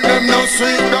when them not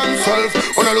see themselves.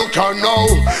 Wanna look I know.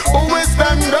 Who is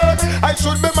them not? I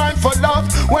should be mindful of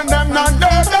when them not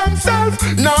know themselves.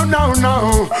 No.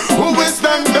 Who is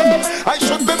them not? I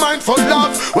should be mindful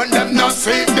of when them not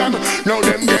see them. Now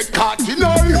them get caught in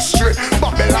our history.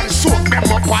 Babylon soak them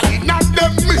up all in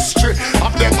them mystery.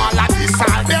 Of them all at this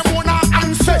all them own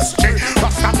ancestry.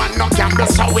 Rasta man no gamble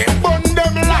so we burn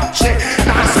them latchy.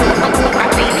 Now smoke no coke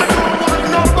and me don't want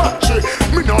no battery.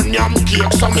 Me no yam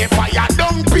cake so me fire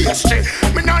down pastry.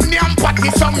 Me no yam patty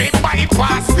so me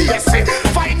bypass Stacy.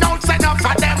 Find out enough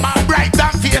of them are bright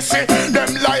and facey.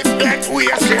 Them life get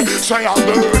wasted, so I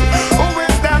burn. Who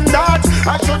is them that?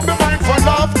 I should be mindful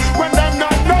of when them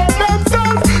not know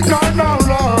themselves. No.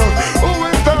 Who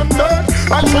is them that?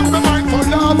 I should be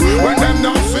mindful of when them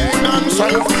not see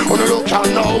themselves. Wanna look out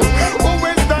now. Who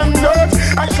is them that?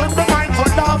 I should be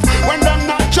mindful of when them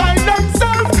not try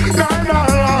themselves. No.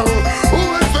 Who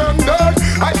is them that?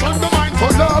 I should be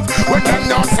mindful of when them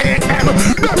not see them.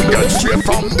 Them get straight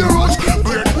from the roots.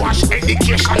 Brainwash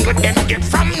education with them get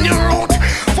from the root.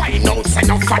 Find out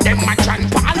enough for them a John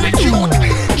Paul with youth.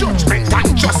 Judgment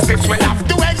and justice will have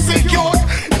to execute.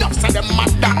 Enough say them a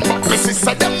damn, but me see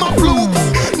say them a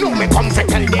flukes. No me come to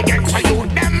tell they get to you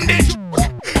them the truth.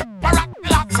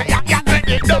 Parallax say I get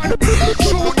ready done.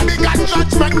 Shoot big and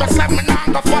judgment, me say me nah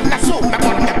go fall asleep me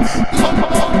burn them.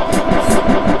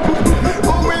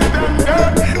 Who is them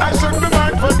dead? I should be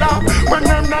mindful of when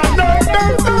them not know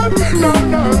themselves. No.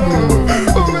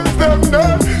 Who is them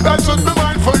dead? I should be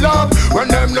mindful of when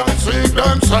them not see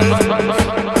themselves.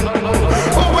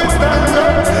 Who is them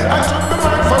dead? I should be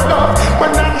mindful of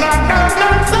when them not know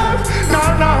themselves. No.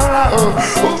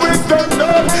 Who is them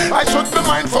dead? I should be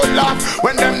mindful of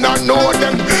when them not know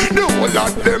them. The whole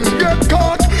of them get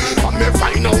caught. And me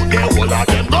find out the whole of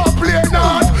them go play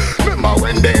not. Remember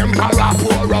when the emperor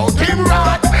pour out him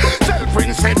wrath.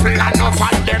 Self-principle enough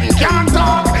of them can't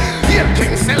talk. Here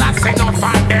King Selassie enough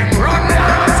of them run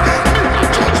last.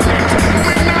 Judgment,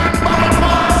 me not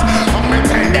bypass. And me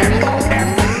tell them about them.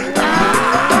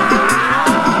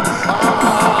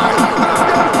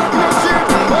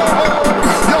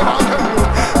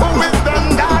 Who is them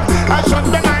that I should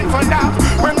be mindful of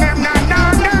when them not know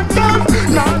themselves?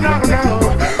 No.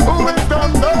 Who is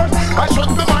them that I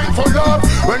should be mindful of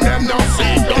when them not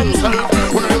see themselves?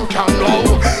 When you can know.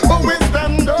 Who is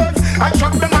them that I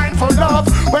should be mindful of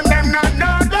when them not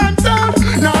know themselves?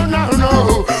 No.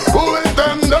 Who is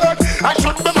them that I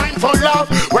should be mindful of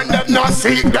when them not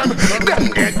see them? Them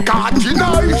get caught in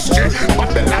a history.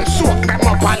 Babylon soak them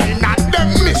up all in them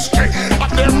mystery.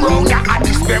 But them round the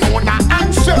addicts, them own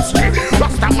ancestry.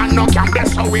 Rasta man no can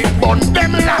bless so we burn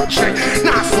them latchy.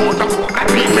 Now smoke the coke and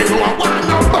me no want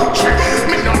no battery.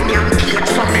 Me no yam cake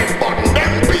so me burn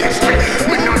them pastry.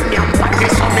 Me no yam patty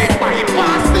so me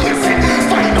bypass Stacy.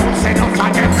 Find out enough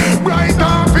of them bright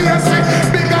and facey.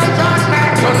 Big and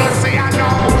judgment, so no see I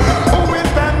know. Who is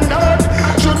them not?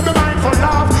 Should be mindful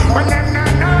of when them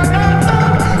not know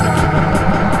themselves.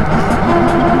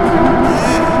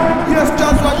 Yes,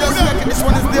 just one just second. This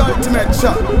one is the ultimate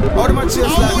shot. How them a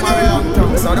chase like Marion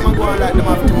tongues? How them a go on like them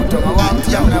have two tongues? I want to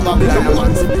and a Babylon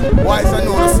ones. Why is I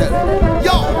know yourself?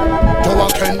 Yo!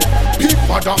 Joaquin,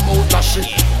 people that mouth a shit.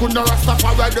 Couldn't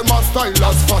Rastafari them a style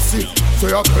as fussy. So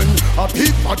you can a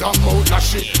people that mouth a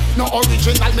shit. No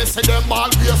original, me say them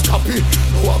always copy.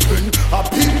 Joaquin, a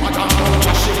people that mouth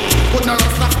a shit. Couldn't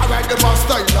Rastafari them a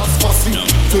style as fussy.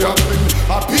 So you can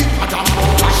a people that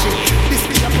mouth a shit. This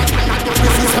is a pattern I do.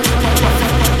 This is a pattern.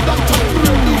 Don't tell me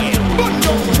ready, but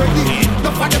don't ready.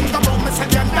 The for them come out, me say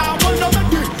them now, but not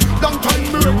ready. Don't tell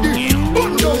me ready,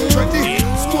 but don't ready.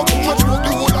 Smoke too much, smoke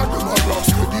the whole of them a rock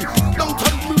steady. Don't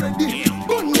tell me ready,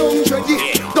 but don't ready.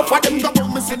 The for them come out,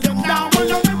 me say them now, but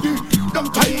not ready. Don't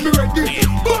tell me ready,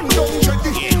 but don't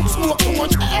ready. Smoke too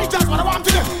much, hey, that's what I want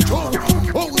to do.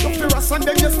 Oh, the ferrous and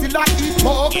then you still a eat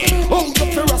pork. Oh, the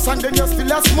ferrous and then you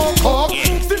still a smoke coke.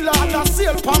 Still a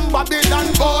sail pan Babylon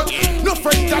boat. No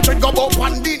friend that we go up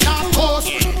on the north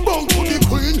coast. Bow to the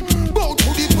queen, bow to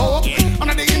the top.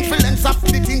 Under the influence of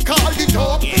the thing called the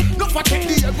top. No for take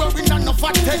the air wearing and no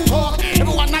for take talk.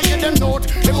 Everyone I hear them note,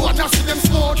 everyone I see them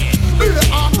snort. Be the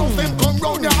arm of them come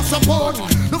round their support.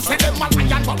 No say them a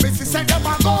lion, but basically say them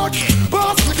a god.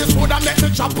 Pass with this wood and let me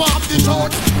chop off the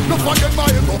short. No for them I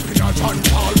am up in a John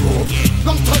Paul road.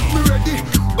 Don't touch me ready,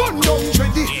 gun down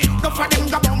ready. No for them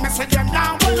go down, me say them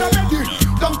now well ready.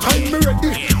 Don't time me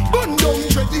ready, gun down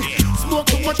ready. Smoke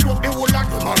too much smoke, the whole of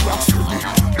them a rock.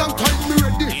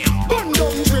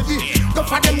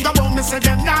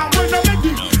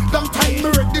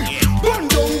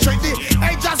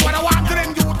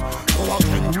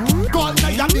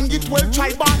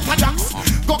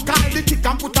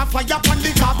 on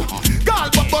the top. Girl,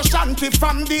 bubble shanty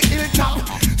from the hilltop.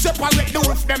 Separate the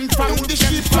wolf them from the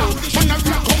sheep flock. On a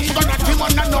rock, gonna team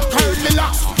on a no curly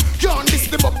locks. Can't this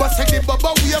the bubble, say the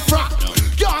bubble we a frack.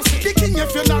 Can't see the king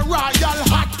if you're not royal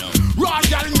hot.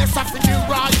 Royalness of the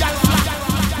royal flag.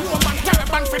 Roman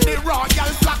turban for the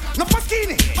royal flag. No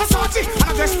Pasquini, Versace, and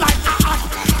I just like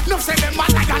no say them a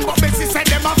lion, but Bessie say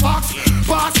them a fox.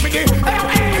 Pass me the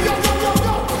hey, yo.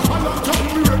 I love time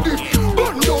me ready,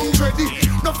 gun down ready.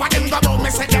 No for them go about me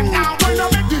say them now when I'm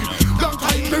ready. Long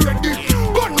time me ready,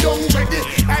 gun down ready.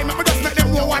 Hey, me just let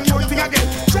them know one more thing again.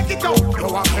 Check it out, you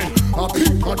a pen, a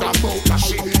pig, but a boat a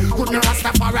shit. Couldn't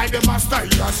Rastafari them a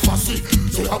style as fussy.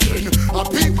 Say a pen, a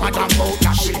pig, but a boat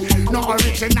a shit. No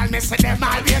original, me say them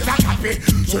always a copy.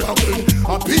 Say a pen,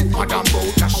 a pig, but a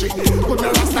boat a shit.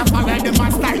 Couldn't Rastafari them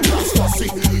a style as fussy.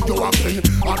 You a pen,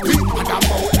 a pig, but a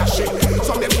boat a shit.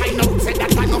 So me find out say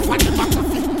that I know for them a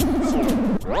coffee.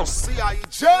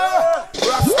 C.I.J.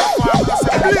 Rastafari,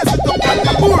 say blaze it up like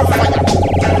a more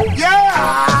fire. Yeah!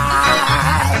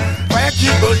 Why you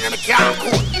keep burning the can't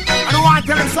cool? I don't want to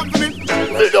tell him something.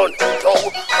 We don't know.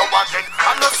 No one can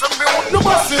understand me with no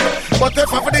bossing. But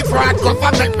if I for the fraud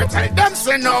government, me tell them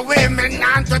say no way, me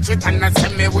not touch it and not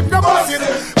say me with no bossing.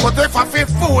 But if I feel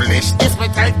foolish, this me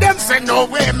tell them say no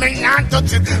way, me not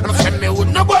touch it and say me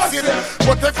with no bossing.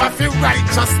 But if I feel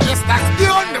righteousness, that's the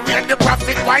only way the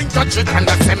prophet won't touch it and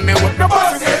not say me with no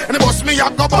bossing. And the boss me, I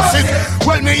go boss it.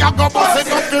 Well, me, I go boss it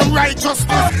up in righteousness.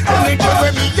 And the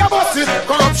way me, I boss it.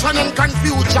 Corruption and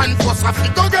confusion, plus I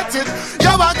feel go get it.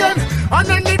 Yo again, and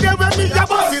then the day when me, I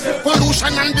boss it.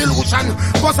 Pollution and delusion,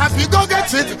 plus I feel go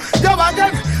get it. Yo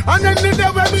again, and then the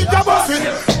day when me, I boss it.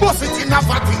 Boss it in a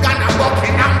Vatican and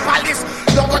Buckingham Palace.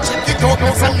 You go check it out, no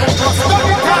some no trust.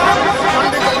 And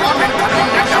the government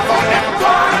coming and you found them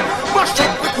gone. Mash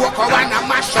up with cocoa and a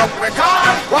mash up with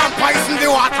all. One poison the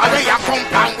water where you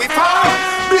compound with all.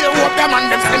 They hope them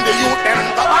and them send the youth them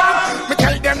go on. Me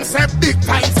tell them say big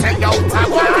time say out a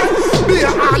one. Be a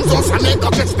arms us and make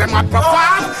up catch them a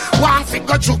perform. One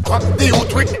figure juke up the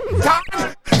youth with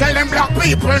time. Tell them black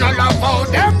people no love how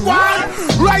them want.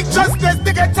 Righteousness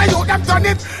they get to you them done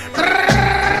it.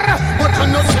 But you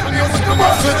know see you see the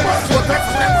bullshit. But if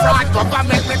them fraud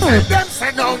government me tell them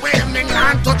say no way me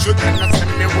not touch you. Can not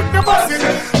send me with the buzzing.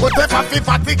 But if I feel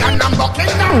fatigue and I'm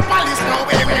Buckingham Palace no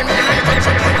way me not touch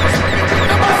you.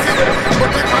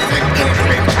 But if I feel guilt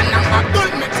and I'm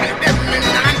Abdul me tell them me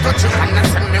not touch you. Can not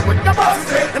send me with the bus.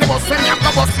 And the bus when you go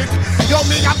bust it. Yo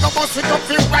me I go bust it up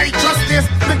in righteousness.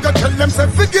 Me go tell them say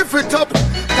forgive it up.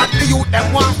 That the youth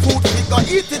them want food we go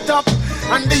eat it up.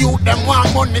 And the youth them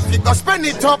want money we go spend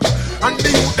it up. And the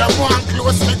youth them want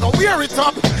clothes we go wear it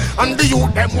up. And the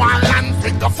youth them want land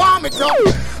we go farm it up.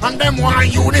 And them want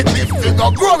unity we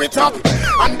go grow it up.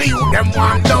 And the youth them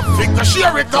want love we go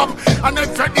share it up. And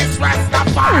if you this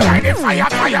Rastafari the fire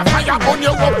burn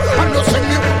you up. And you send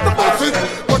me the buses.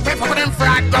 But if I them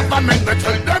fraud government they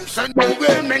tell them send no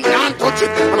way me can't touch it.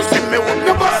 And you send me with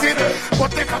the buses.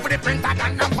 But if I the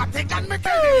Pentagon and Vatican me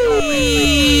tell them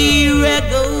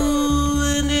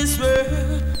REGGAE in this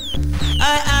world. I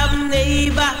have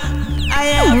neighbor, I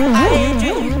have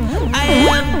hygiene, I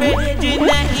have brethren,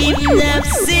 I even have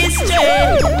sister.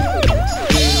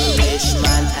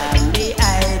 Englishman have me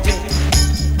hygiene,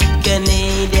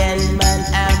 Canadian man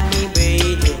have me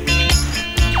brethren,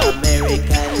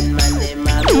 American man them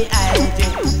have me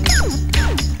hygiene,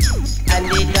 and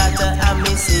the daughter have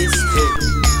me sister.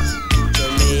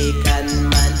 Jamaican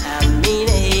man have me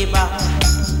neighbor,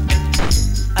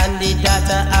 and the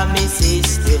daughter have me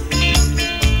sister.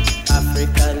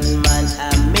 African man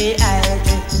and me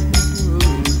idol,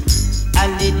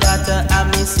 and the daughter and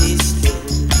me sister.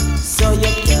 So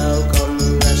you can't come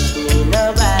rush me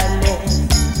no badness.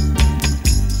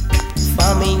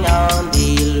 For me now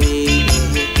deal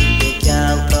with it. You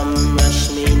can't come rush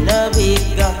me no big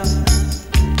gun.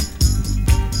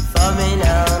 For me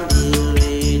now deal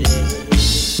with it.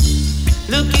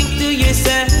 Looking to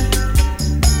yourself,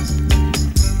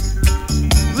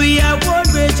 we are one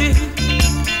regime.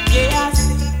 Yes,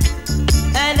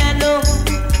 and I know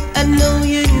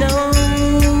you know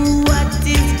what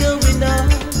is going on.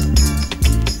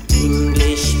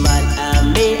 Englishman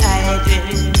and me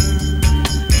hygiene,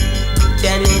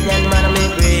 Canadian man me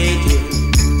breaking,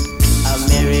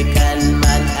 American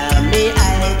man and me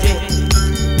hygiene,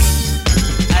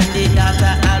 and the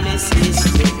daughter and the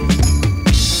sister.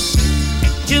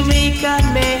 Jamaican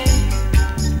man,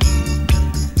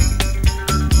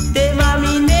 they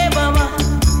mommy neighbor man.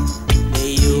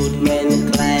 Men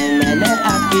climb and a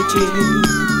happy tree.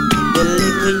 The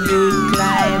little youth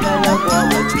climb and a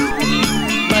power tree.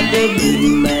 But the big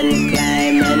men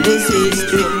climb and this is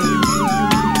true.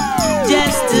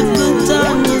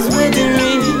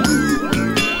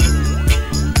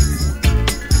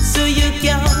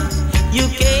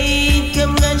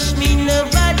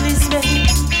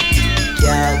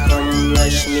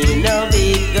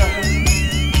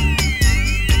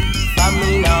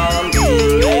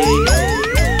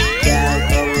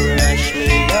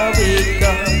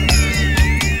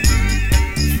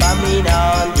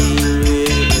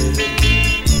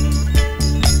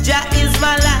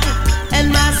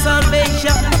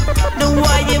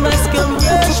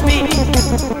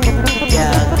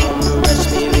 Yeah, come rush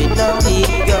me with no big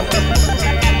gun.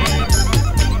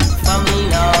 For me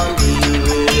on the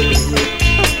way.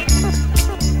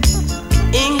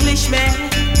 Englishman,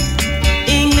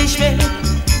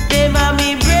 them are me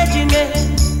brethren.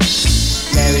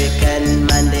 American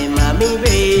man, them are me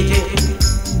brethren.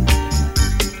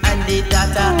 And the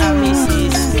daughter of me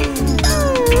sister.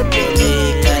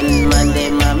 Jamaican man,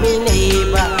 them are me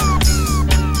neighbor.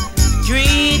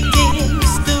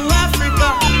 Greetings to Africa.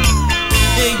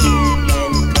 The youth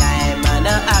can climb on a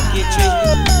hockey tree.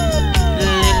 The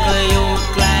little youth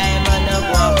climb on a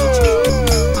walk tree.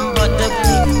 But the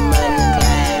big man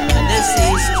climb on the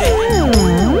six tree.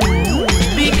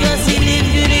 Because he live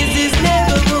good is his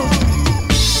neighborhood.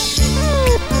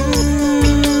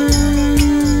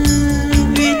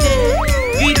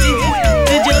 Greetings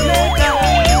to Jamaica.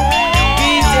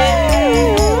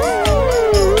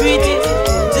 Greetings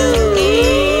to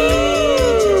Egypt.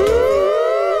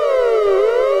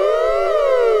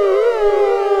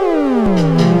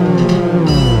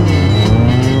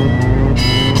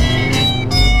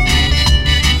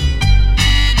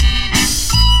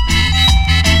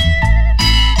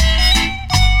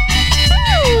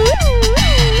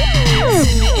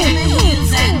 In the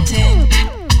heels and ting,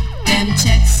 them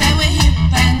checks say we hip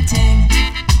and ting.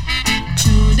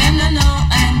 True them no know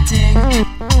and ting.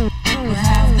 We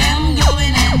have them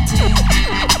going and ting.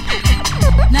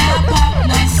 Now pop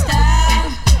no style,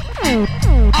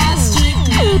 all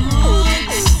strictly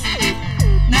roots.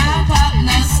 Now pop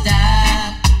no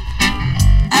style,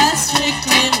 all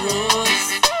strictly roots.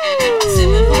 See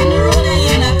me on the road and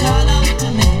you not call out to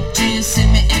me. Do you see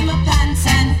me in my pants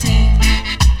and ting?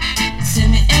 See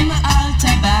me in my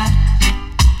altar back.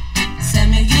 See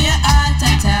me give you heart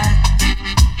attack.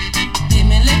 Give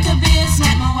me little bass,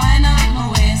 make me wind up my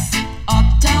waist.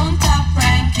 Uptown top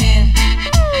ranking.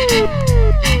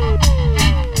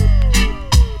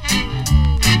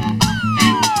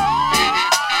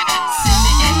 See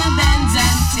me in my Benz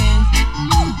and ting.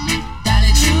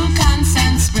 Dolly True,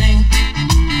 Constant Spring.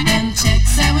 Them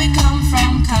checks say we come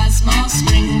from Cosmo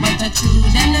Spring, but the true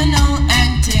them no know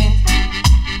anything.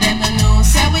 Them no know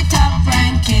say we top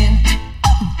ranking.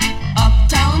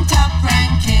 Uptown top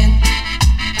ranking.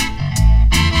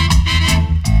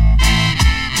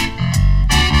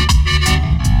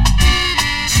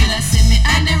 Should I see me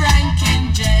on the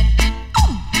ranking dread?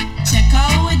 Check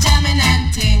out we jamming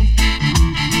and ting.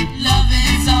 Love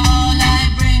is all I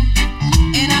bring.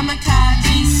 In a my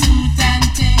khaki suit and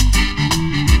ting.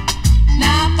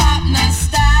 Now pop no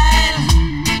style,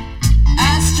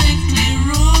 I strictly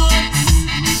roots.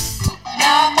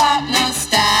 Now pop no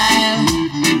style,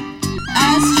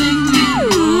 I strictly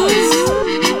roots.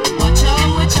 Watch out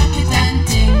we chuck it and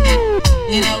ting.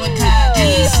 In our khaki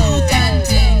suit and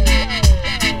ting.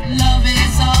 Love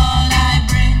is all I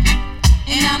bring.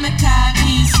 In a my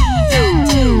khaki suit and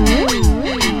ting.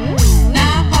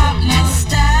 Now pop no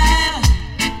style,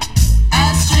 I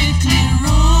strictly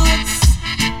roots.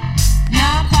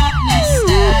 Now pop no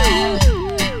style,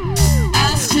 I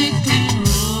strictly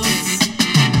roots.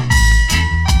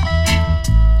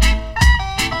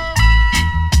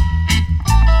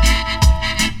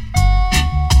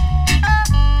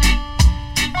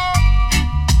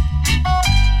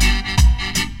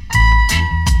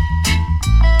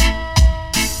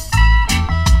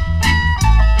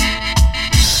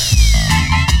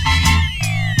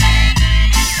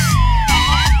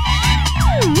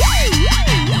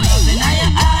 Loving how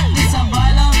your heart this a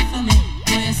boil out for me.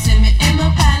 When you see me in my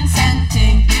pants and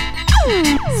ting.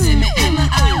 See me in my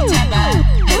altar back.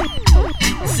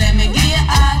 See me give you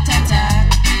heart attack.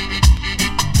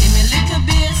 Give me little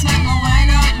bass, make me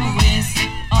wind up my waist.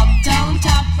 Uptown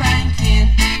top ranking.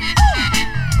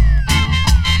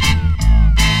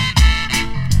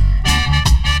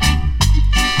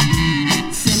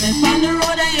 See me on the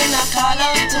road and you not call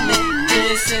out to me. Do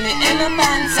you see me in my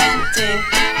pants and ting?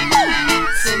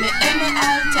 See me in my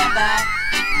altar back.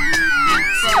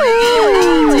 See me give you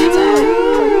heart attack.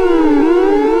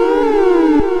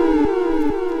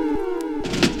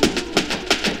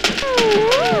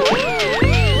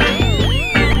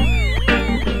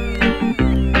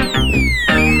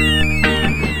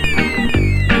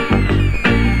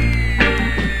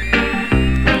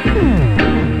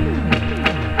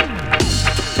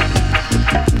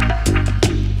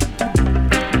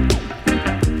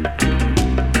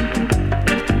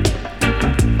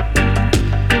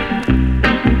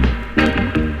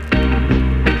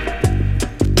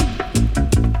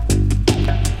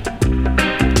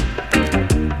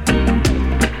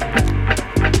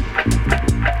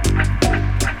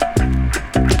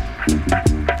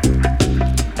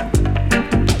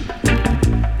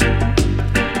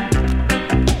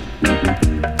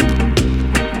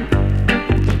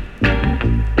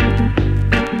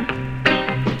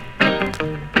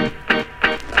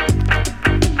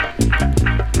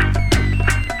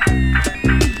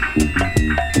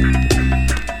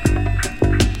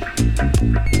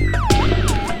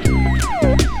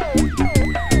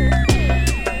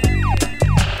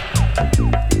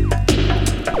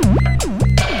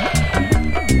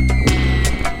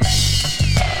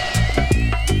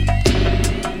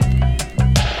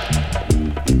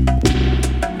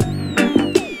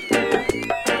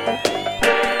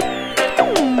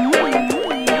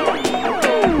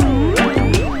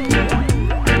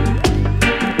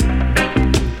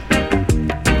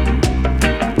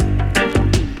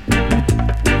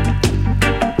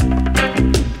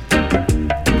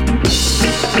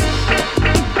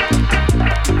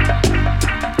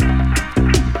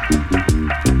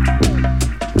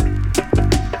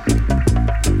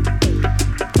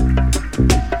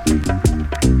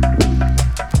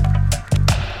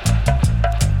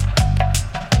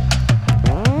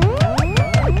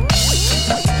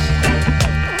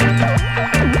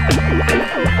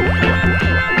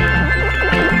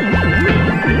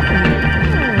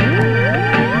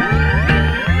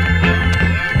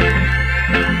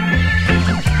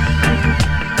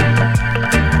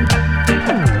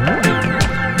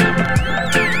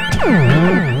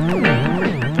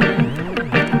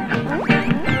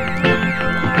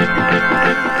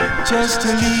 just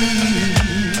to leave.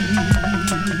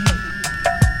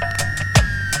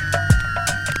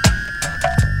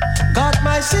 Got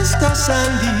my sister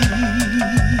Sandy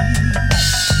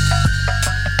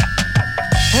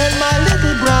and my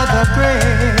little brother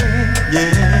Craig,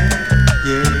 yeah,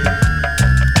 yeah.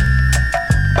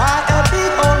 Buy a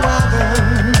big old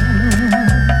wagon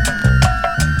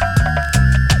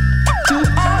to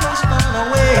almost run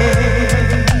away,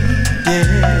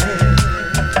 yeah.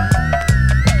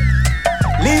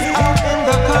 Live out in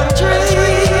the country.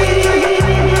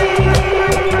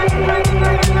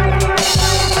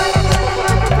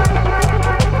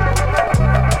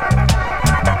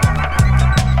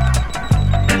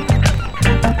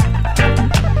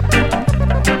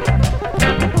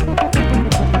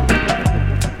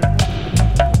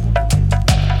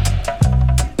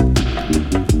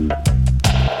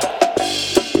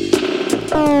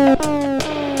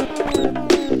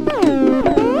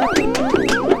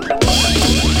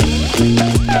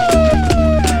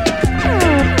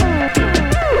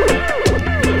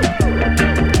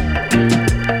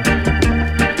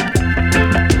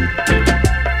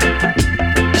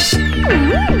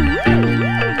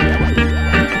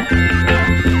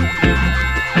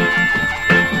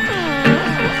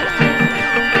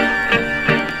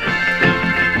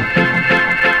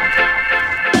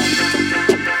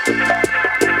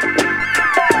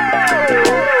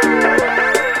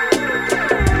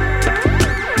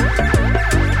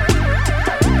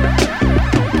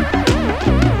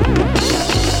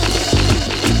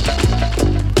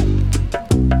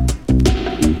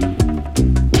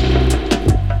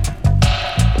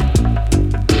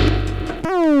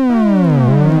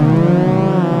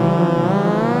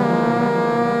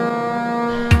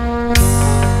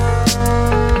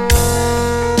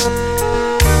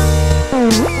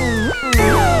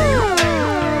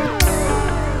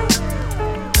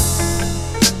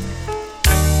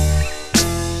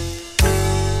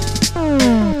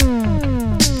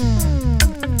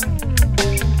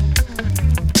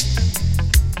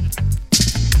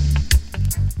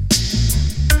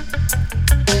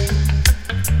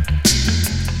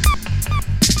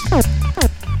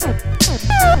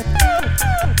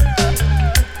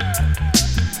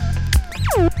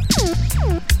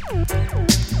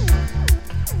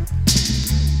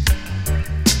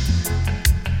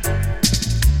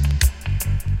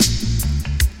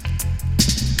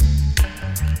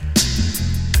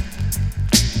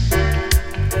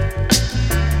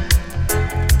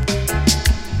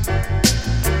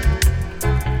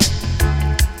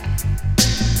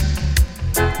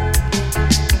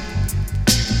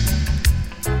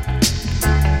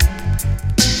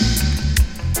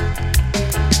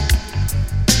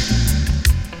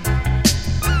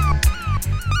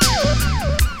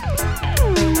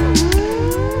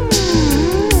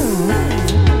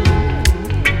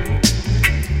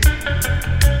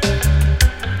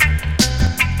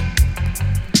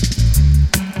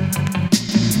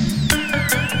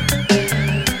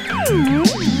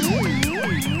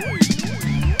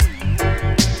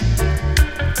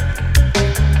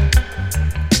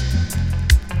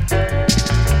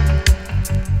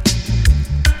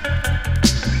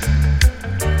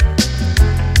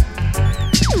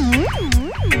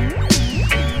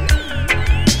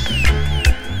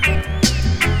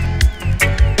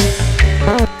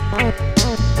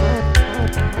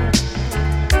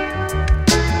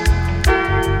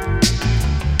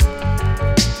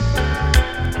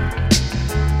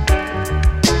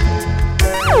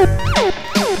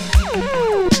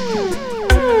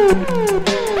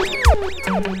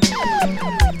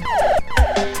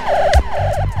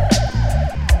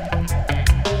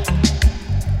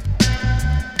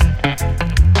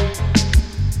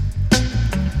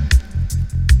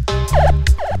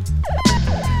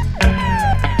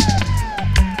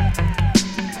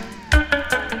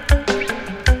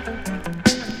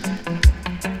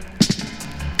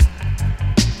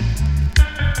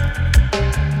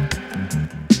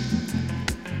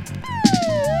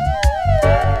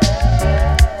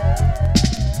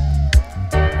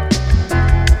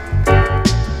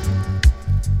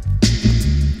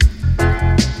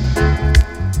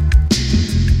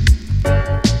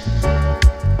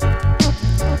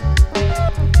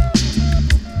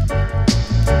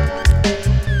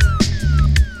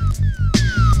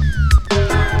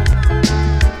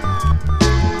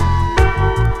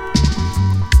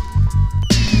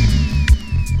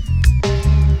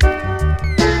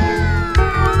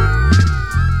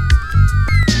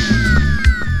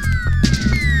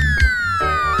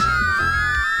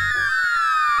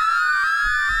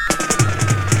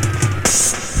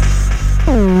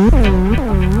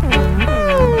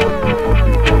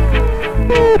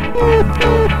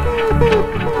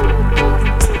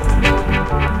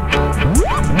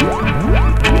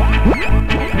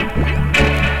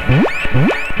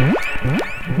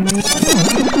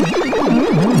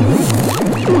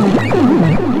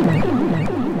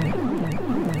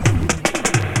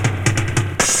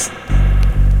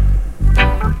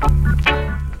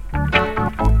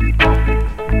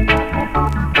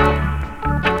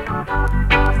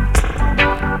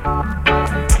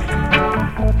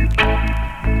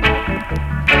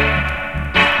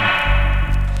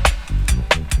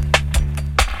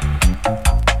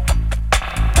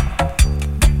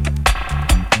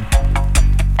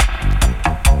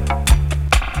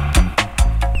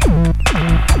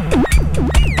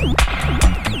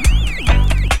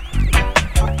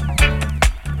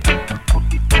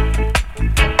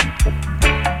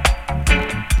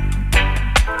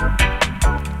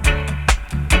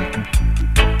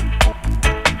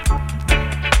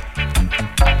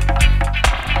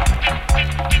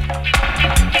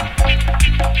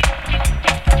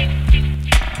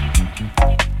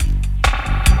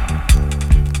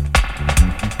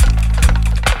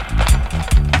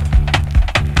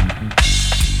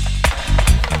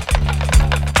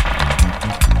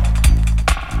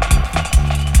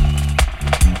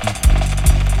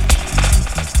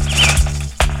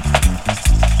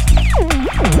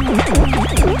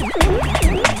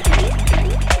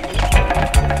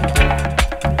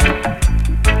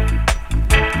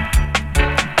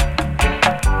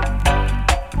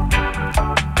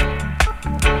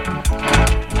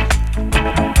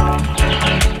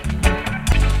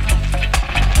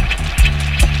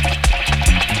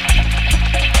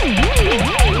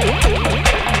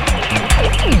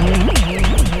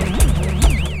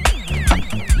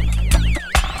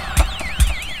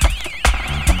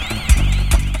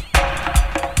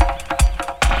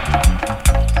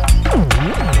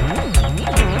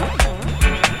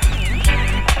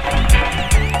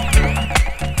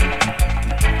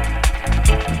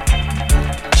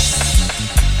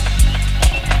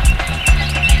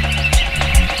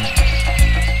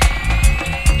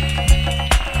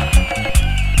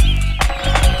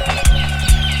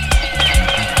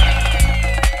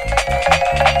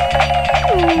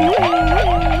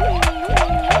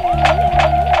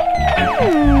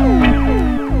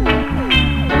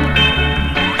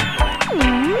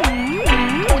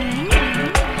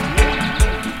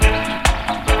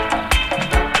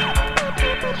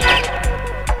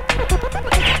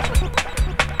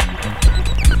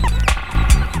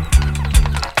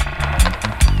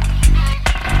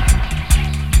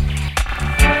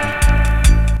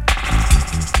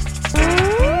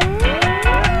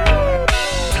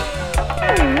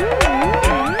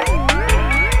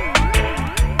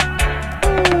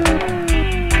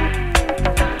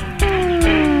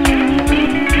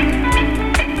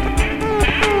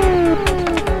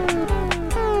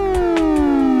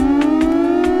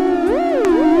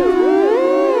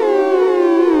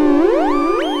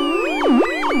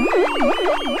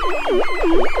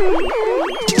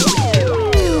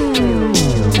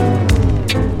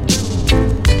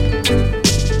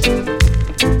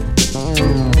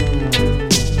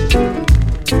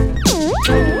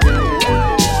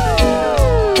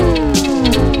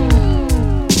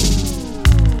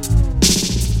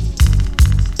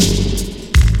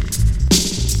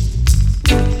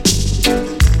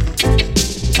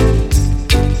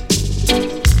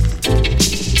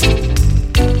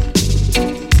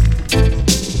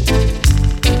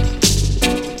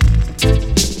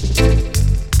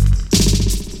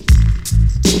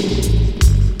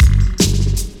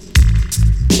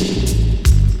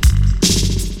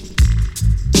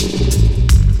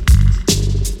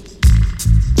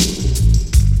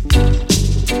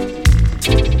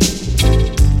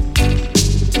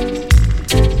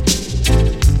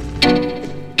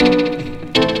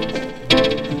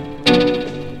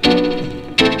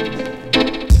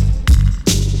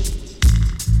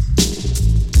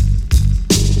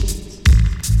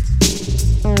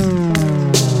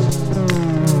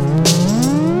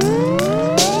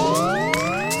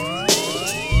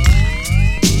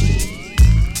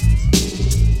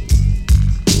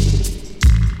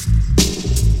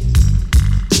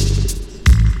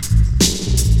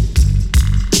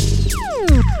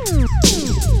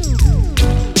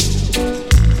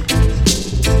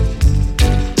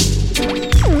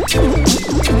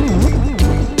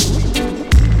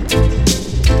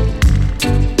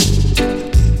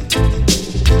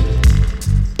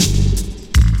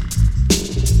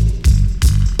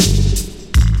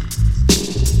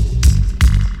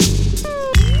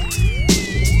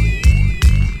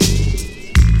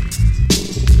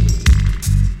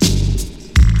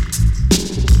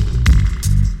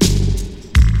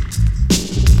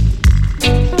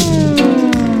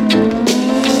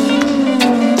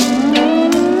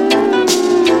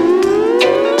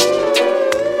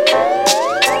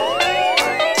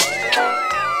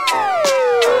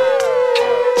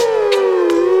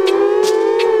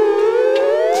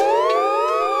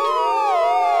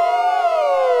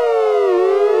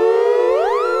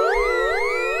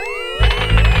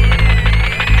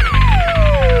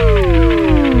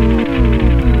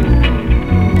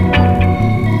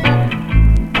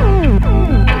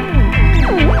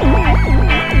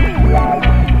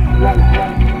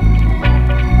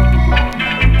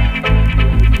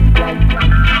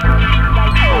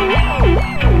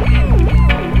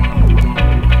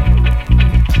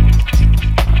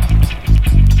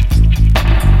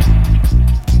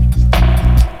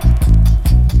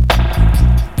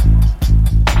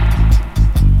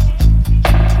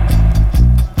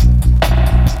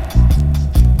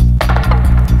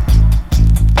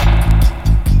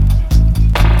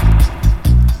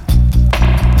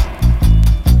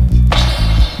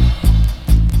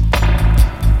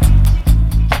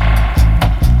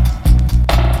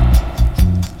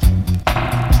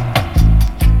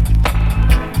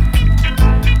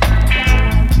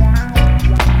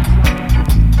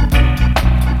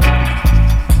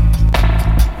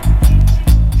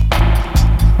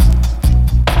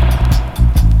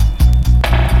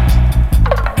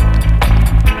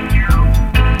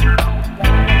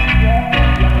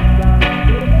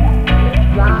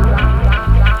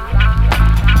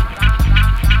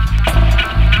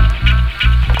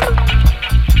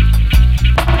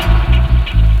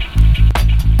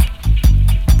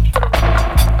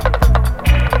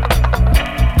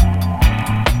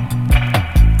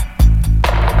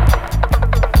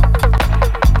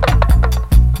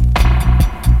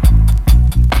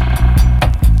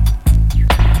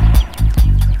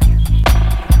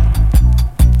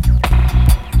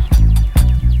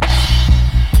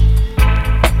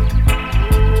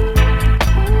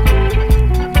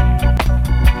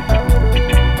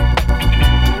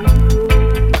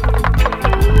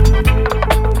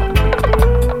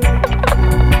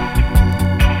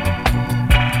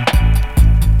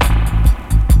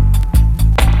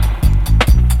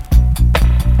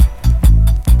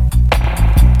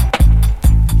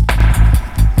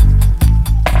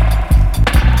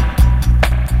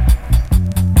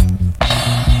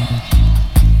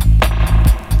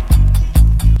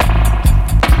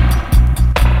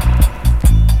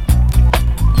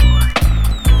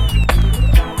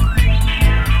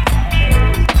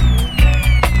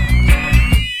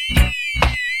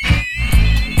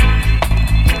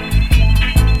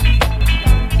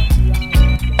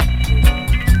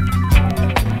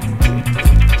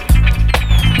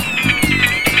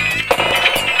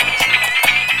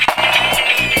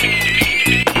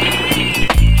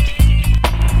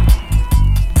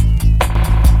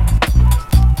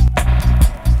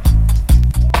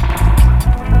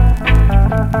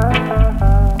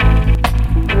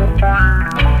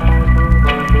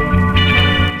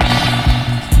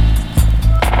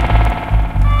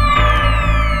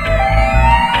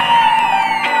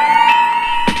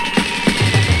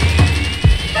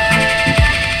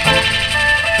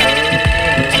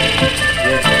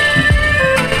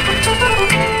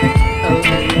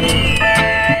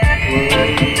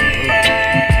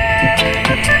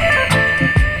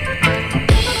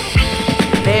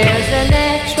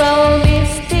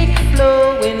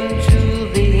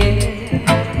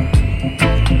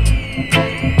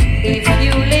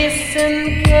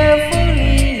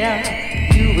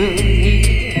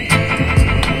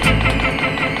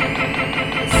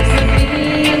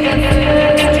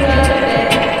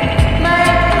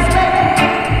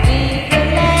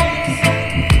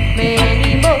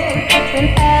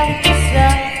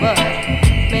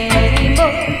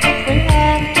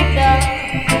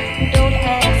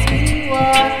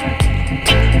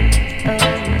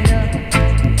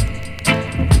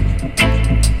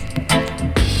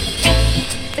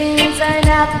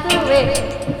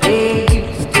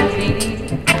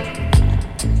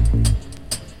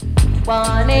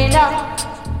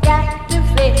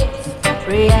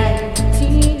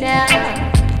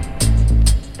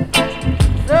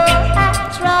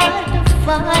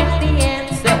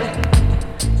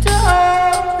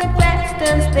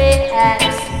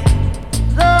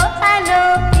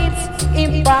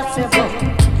 possible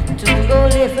to go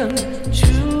living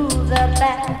through the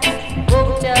past.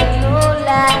 Won't tell no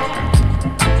lie.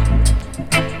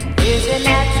 It's a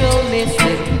natural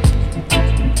mystic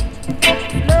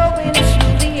flowing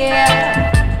through the air.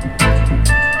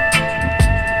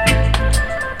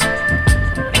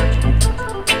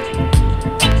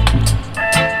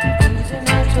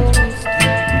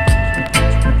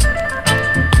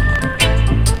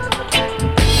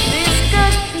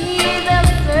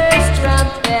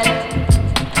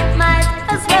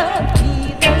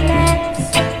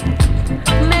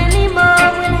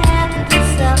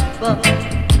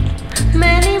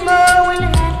 Many more will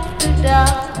have to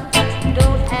die.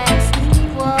 Don't ask me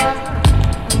why.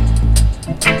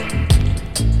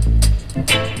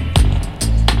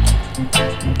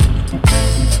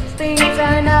 Things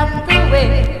are not the way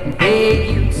they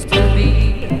used to be.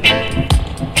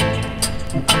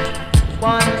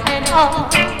 One and all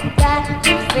got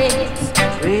to face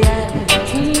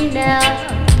reality now.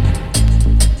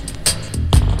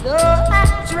 Though I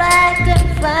try to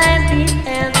find the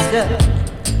answer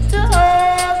to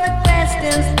all the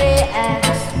questions they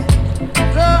ask,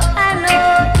 though I know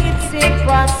it's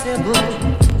impossible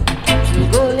to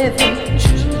go living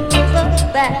through the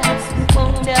past.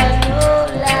 Won't tell no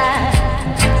lie.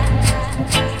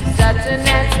 Such a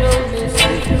natural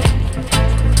mystery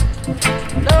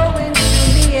flowing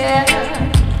through the air.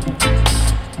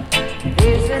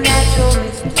 There's a natural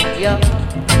mystery, yeah,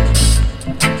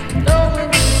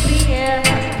 flowing through the air.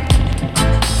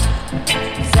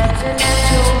 Such a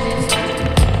natural mystery.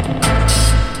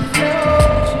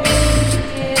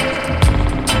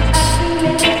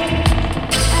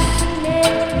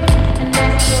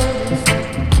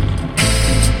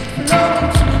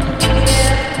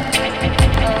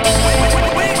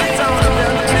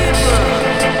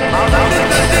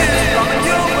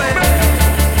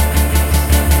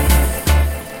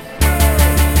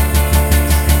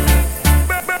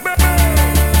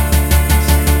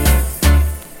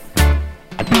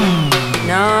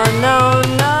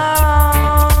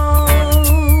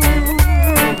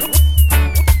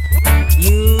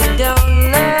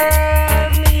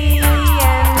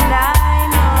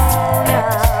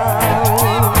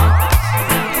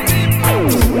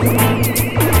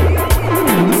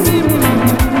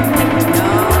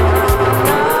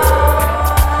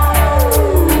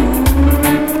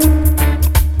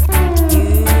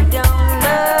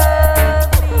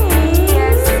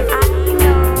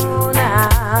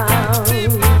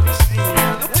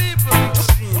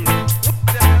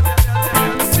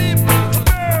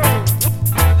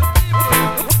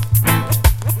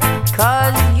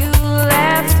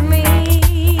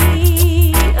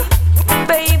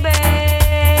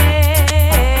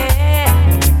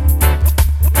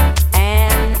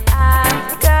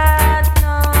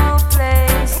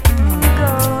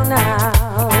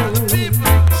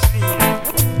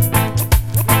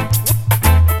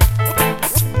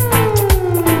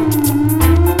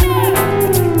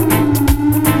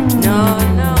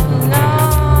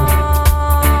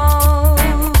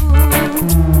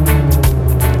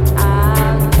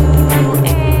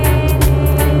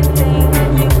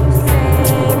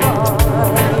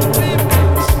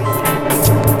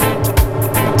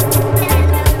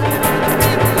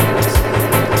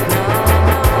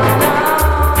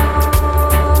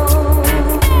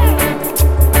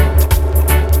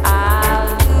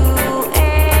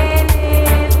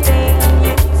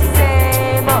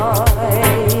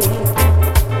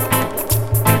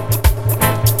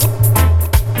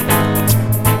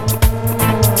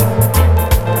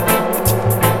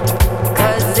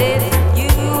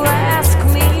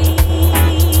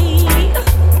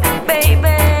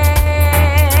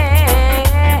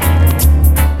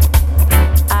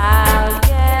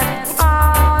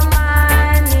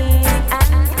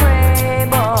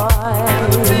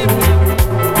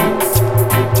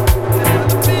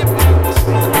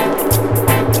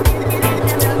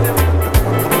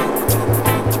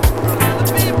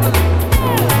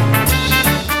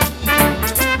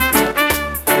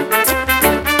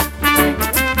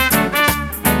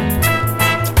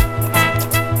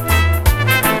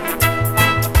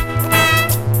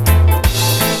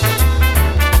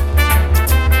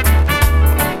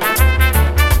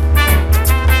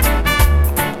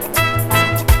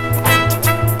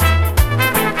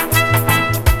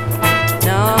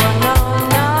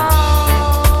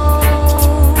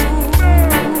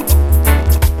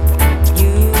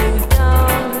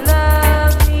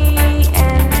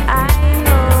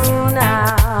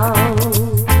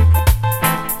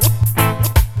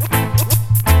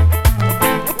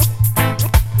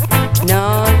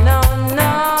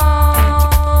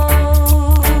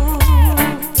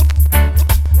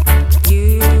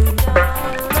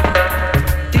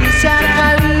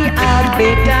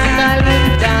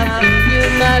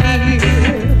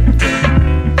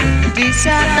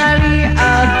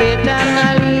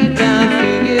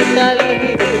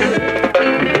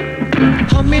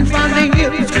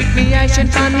 action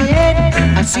on the head.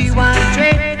 I see one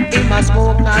trade. He must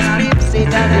smoke a split, say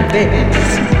that the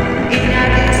best. In a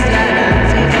this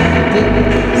land, say that the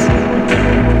best.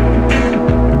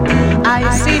 I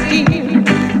sit in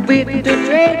with the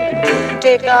trade.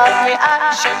 Take off my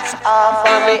actions off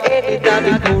of me head. It a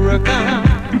the hurricane.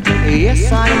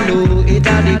 Yes, I know it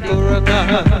a the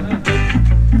hurricane.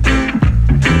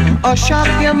 Oh, shut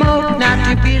your mouth, not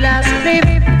to be last flip.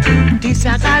 This a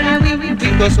Halloween, we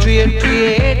go straight to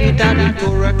your head. It a the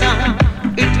hurricane.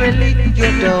 It will lick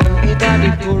you down. It a the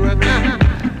hurricane.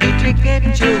 It will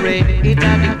get you red. It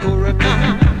a the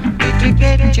hurricane. It will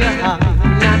get you high,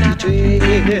 not to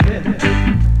dread.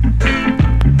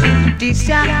 This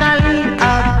a Kali,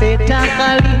 a better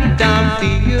Kali, than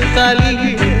for you Kali.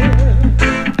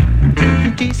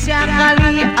 This a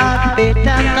Kali, a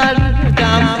better Kali,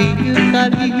 than for you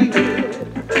Kali.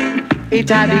 It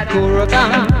a the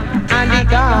hurricane and the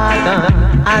garden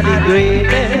are the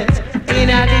greatest in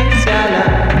a this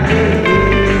land.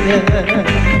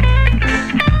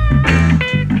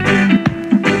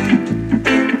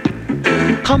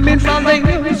 Coming from the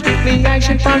hills with me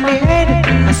action from the head.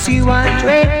 I see one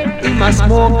trade. He must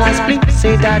smoke a split,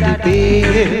 say that the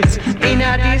best. In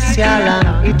a this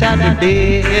land, it a the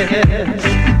best.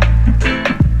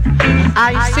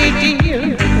 I sit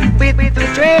here with the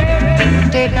trade.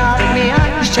 Take out me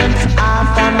actions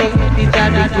off of me. It a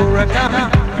the hurricane.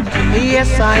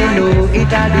 Yes, I know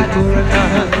it a the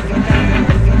hurricane.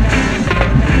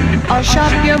 Oh,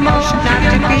 shut your mouth, not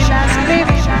to be last clip.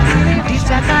 This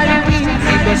a Halloween,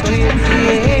 we go straight to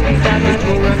your head. It a the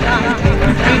hurricane.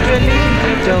 It will leave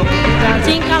me down.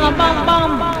 Think all about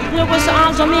bomb. Look what's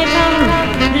all Jamaican.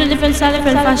 Little different style,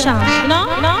 different fashion. You know?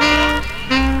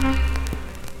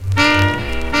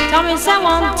 Tell me say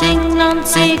one thing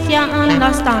Nancy can't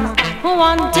understand.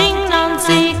 One thing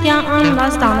Nancy can't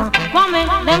understand. What make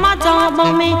them a talk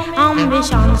about me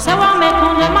ambition? Say what make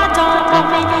them a talk about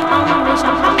me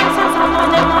ambition? Come and say some of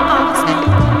them a ask me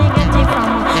where me get it from.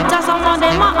 Just some of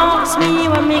them a ask me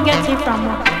where me get it from.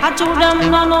 I told them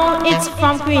no it's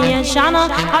from creation.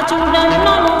 I told them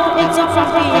no it's from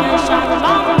creation.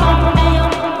 Bam bam hey yo,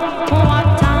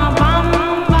 what a bam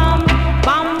bam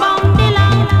bam bam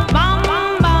dilang, bam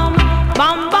bam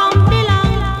bam bam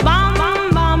dilang, bam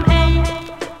bam hey,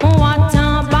 what a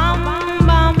bam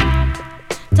bam,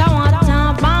 ta what a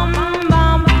bam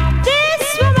bam. This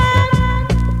woman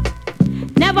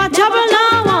never trouble no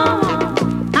one.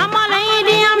 I'm a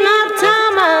lady, I'm not a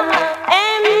man.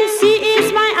 MC is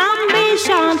my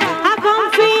ambition. I come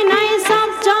free nice up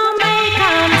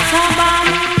Jamaican. So bam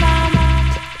bam,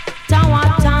 ta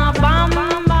what a bam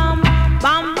bam,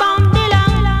 bam bam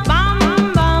dilang, bam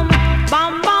bam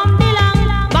bam bam dilang,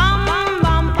 bam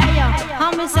bam hey yo.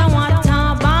 Tell me say what a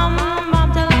bam bam,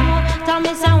 tell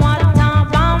me say what a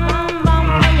bam bam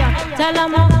hey yo. Tell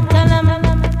 'em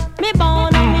me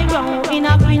born and me grow in a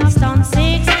Princeton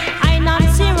 6. I not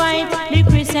see right the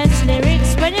Christian's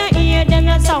lyrics. When you hear them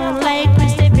you sound like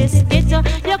Christy Biscuit.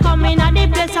 You come in at the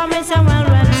place and me say well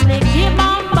slick. Hey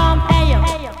bam bam hey yo.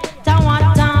 Ta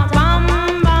what a bam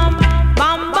bam,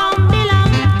 bam bam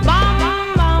dilang, bam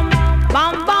bam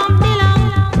bam bam dilang,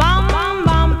 bam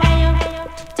bam hey yo.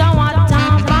 Ta what a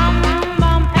bam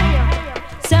bam hey yo.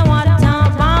 Say what a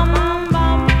bam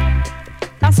bam.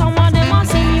 That's some of them a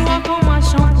say me want come and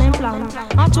shut them plan.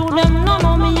 I told them no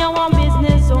me a one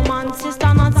business woman.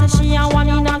 Sister Nancy she a 1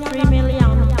 in a 3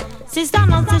 million. Sister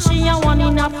Nancy she a 1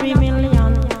 in a 3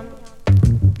 million.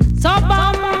 So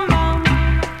bam bam,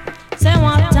 say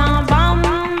what a bam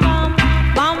bam,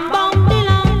 bam bam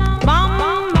dilang, bam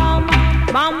bam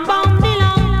bam bam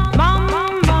dilang, bam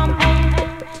bam hey.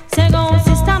 Say go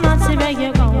Sister Nancy make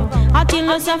you go. I tell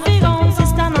you say fi go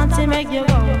Sister Nancy make you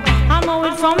go. I know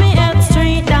it from me head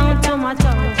straight down to my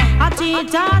toe. I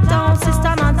teach her down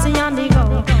Sister Nancy on the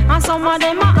go. And some of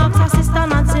them a ask her Sister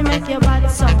Nancy make you bad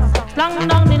song. Long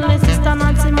down the list Sister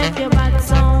Nancy make you bad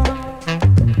song.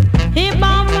 He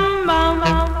bam bam,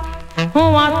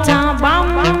 what a bam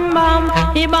bam.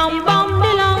 He bam bam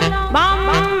dilang,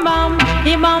 bam bam.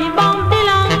 He bam bam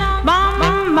dilang,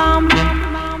 bam bam.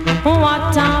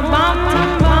 What a bam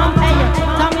bam. Hey,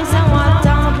 tell me say what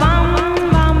a bam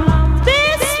bam.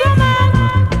 This woman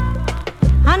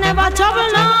I never trouble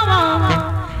no one.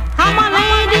 I'm a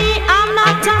lady, I'm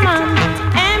not a man.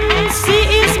 MC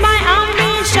is my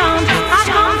ambition. I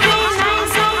come be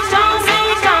nice and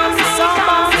Jamaican. So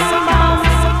bam bam,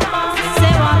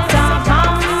 say what a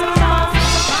bam bam.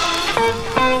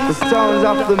 The sounds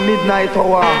of the midnight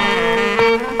hour.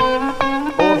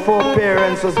 Our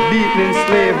foreparents was beaten in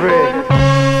slavery.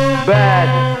 Bad.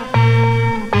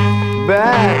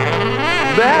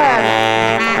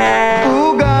 Who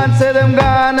gone? Say them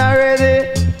gone already.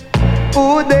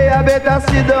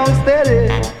 better sit down steady.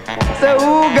 Say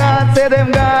who gone, say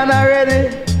them gone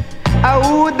already.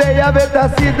 Who they you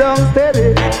better sit down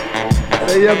steady.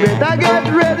 Say you better get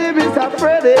ready, Mr.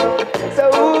 Freddy. Say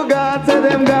who gone, say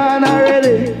them gone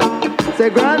already. Say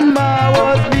grandma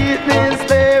was beaten in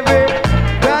slavery.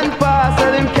 Grandpa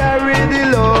said him carry the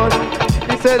load.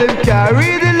 He said him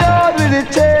carry the load with the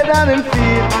chain on him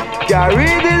feet.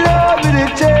 Carry the load with the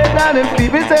chain on him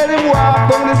feet. He said him walk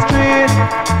down the street.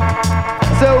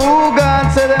 So who gone,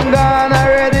 say them gone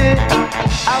already.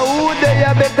 Who they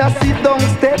you better sit down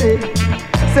steady.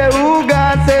 Say who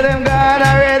gone, say them gone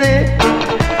already.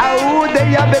 Who they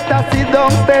you better sit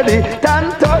down steady.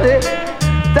 Stand to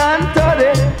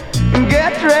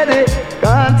get ready.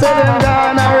 Can't say them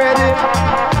gone already.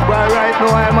 But right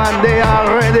now I'm on they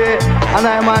already. And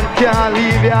I'm on can't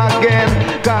leave you again.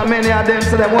 Cause many of them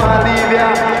say them wanna leave you.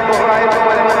 But right now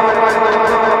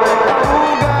who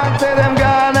gone, say them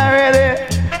gone already.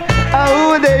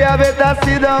 Who they you better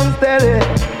sit down steady.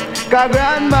 Cause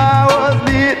grandma was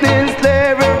beaten in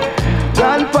slavery.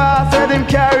 Grandpa said him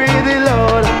carry the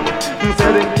load. He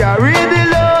said him carry the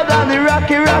load on the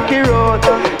rocky road.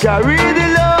 Carry the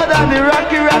load on the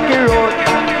rocky road.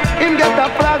 Him get a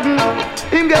flagging.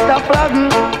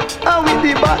 And with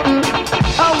the button.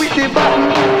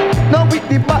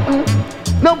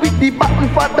 No with the button.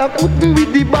 Father couldn't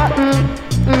with the button.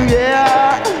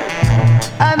 Yeah.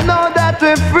 And now that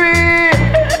we're free.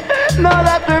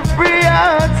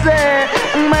 I would say,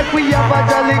 make we have a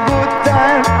jolly good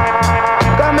time.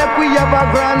 Come make we have a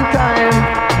grand time.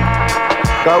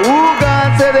 Cause who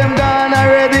gone, say them gone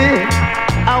already.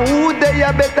 And who they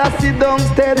you better sit down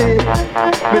steady.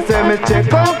 Me say me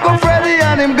check Uncle Freddy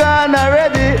and him gone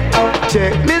already.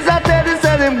 Check Mr. Teddy,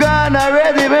 said him gone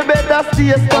already. Me better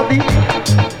stay steady.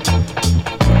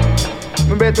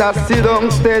 Me better sit down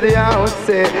steady, I would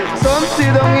say. Some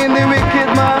sit down in the wicked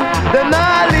man, them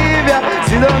not leave ya.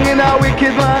 Sit down in a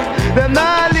wicked man, them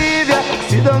not leave ya.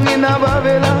 Sit down in a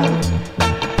Babylon.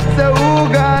 Say who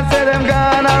gone, say them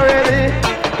gone already.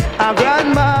 And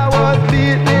grandma was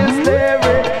beaten in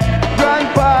slavery.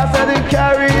 Grandpa said him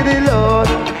carry the load.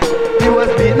 He was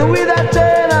beaten with a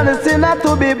chain and the sinner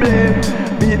to be blamed.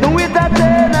 Beaten with a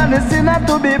chain and the sinner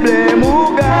to be blamed.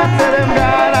 Who gone, say them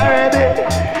gone already.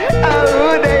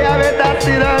 Who they have better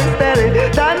sit down steady.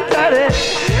 Stand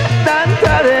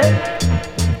ready.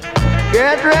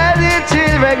 Get ready,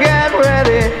 children, get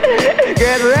ready.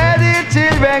 Get ready,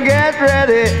 children, get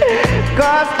ready.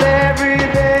 Cause every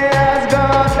day has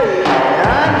gone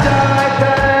and joy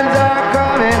times are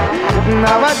coming.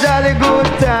 Have a jolly good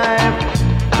time.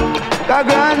 Cause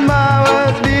grandma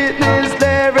was beaten in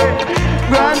slavery.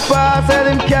 Grandpa said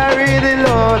him carry the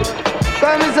load.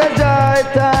 Come and say joy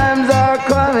times are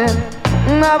coming.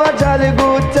 Have a jolly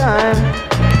good time.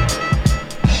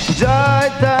 Joy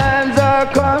times are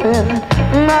coming.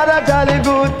 Have a jolly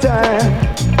good time.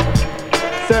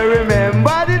 So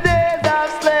remember the days of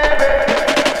slavery.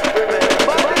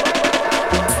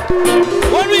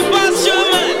 When we pass you,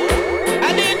 man, I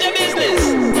did your business.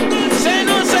 Say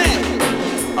no say.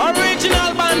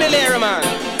 Original bandolero, man.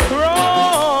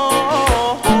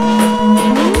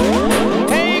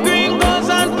 Hey, gringos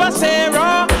and pasero,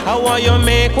 I want you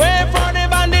make way for the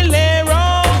bandolero.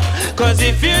 Cause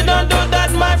if you don't do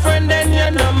that, my friend, then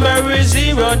your number is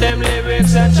 0. Them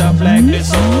lyrics are chop like the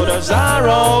soda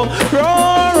Zaro.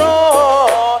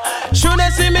 Should they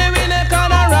see me in a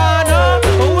Colorado?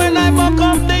 When I buck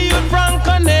up the youth from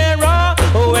Conero.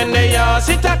 When they all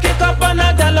sit a kick up and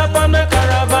a gallop on the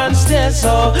caravan stay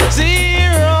so 0.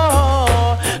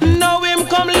 Now him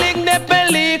come lick the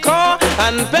Pelico.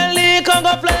 And Pelico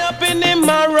go play up in the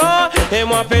marrow. Him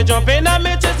want to jump in and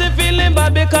me chest him feeling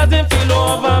bad because him feel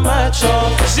over macho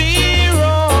 0.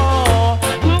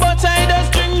 But I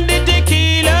just drink the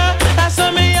tequila. I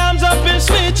saw me arms up in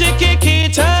sweet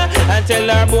chiquita. And tell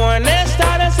her Buenos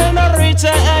Aires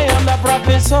senorita, I am the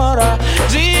professora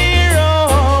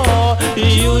 0.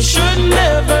 You should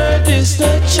never diss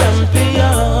the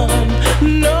champion.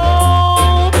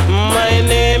 No, my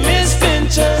name is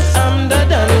Fincher, I'm the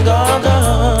Dan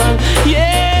Gorgon.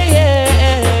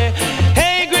 Yeah.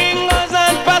 Hey, gringos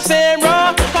and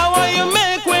pasero, how will you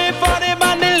make way for the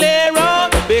bandolero?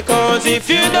 Because if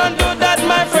you don't do that,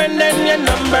 my friend, then your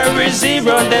number is 0.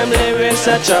 Them lyrics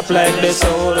are chop like the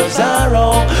soul of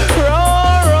Zaro.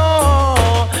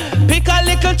 Pick a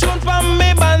little tune from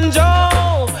me banjo.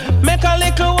 Make a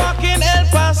little walk in El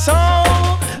Paso.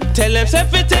 Tell them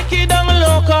if you take it down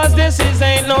low, cause this is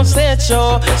ain't no set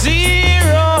show 0.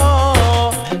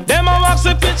 Them a walk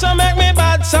the picture make me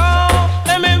bad so.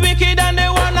 Them me wicked and they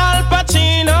want Al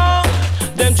Pacino.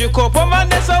 Them juke up over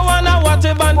there so wanna what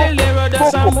a bandolero.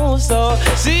 That's a move so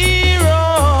zero.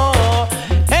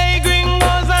 Hey,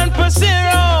 gringos and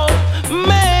Pasero,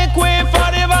 make way for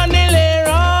the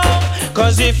Vanillero.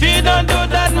 Cause if you don't do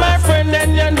that, my friend,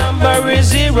 then your number is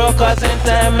zero. Cause in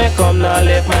time may come, now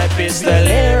let my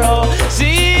pistolero.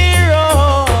 Zero.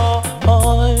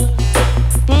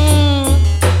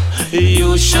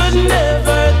 You should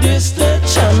never diss the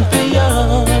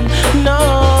champion.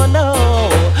 No, no.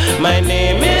 My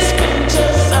name is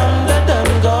Pinchas, I'm the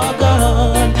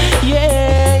Dungogon.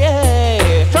 Yeah,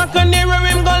 yeah. Franconero,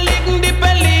 him go lick the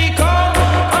pelico.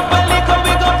 A pelico,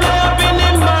 we go fly up in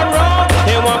him marrow.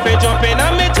 He want to jump in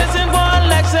and me chest him go and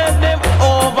like set them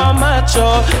over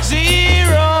macho.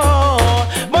 Zero.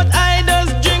 But I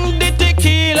just drink the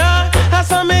tequila. I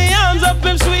saw me hands up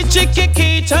him sweet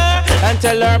chiquita. And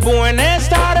tell her buenas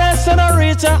tardes,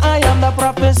 senorita, I am the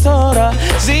professora.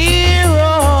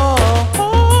 Zero.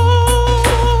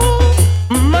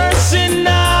 Mercy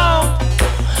now.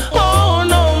 Oh,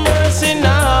 no mercy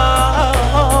now.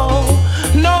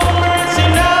 No mercy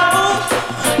now.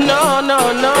 No,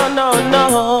 no, no, no,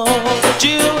 no.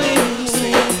 Jewish.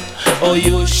 Oh,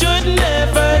 you should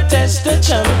never test the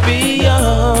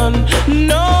champion.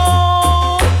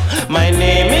 No. My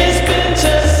name is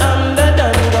Pinchas, I'm the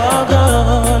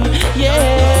Dungogon.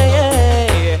 Yeah,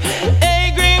 yeah.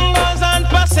 Hey, gringos and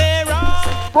Pasero.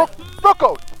 Broke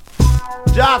out.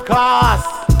 Jackass.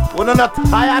 We're not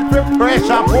tired to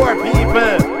pressure poor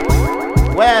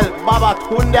people. Well, Baba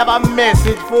Tunde have a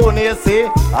message for you, see?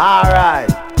 Alright.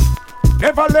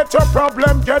 Never let your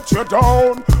problem get you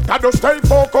down. Gotta stay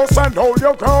focused and hold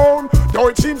your ground. Though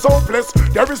it seems hopeless,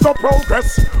 there is no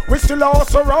progress. We still are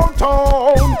around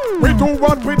town. We do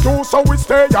what we do, so we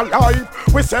stay alive.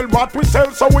 We sell what we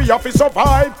sell, so we have to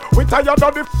survive. We tired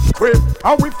of the quit,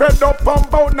 and we fed up from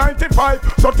about 95.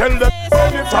 So tell them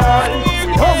anytime.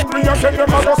 We hungry and tell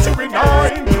them I go see we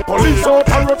nine. Police out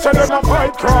and road say them a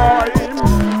fight crime.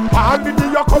 And the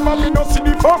day come and we no see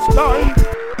the first time.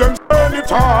 Them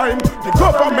anytime. The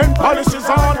government policies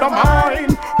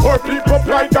undermine. Poor people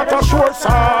plight that a sure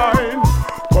sign.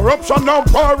 Corruption and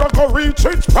power go reach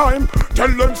its prime. Tell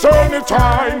them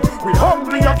anytime. We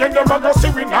hungry again, them a go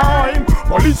see we nine.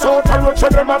 Police out and road say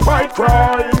them a fight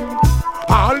crime.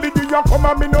 All the day come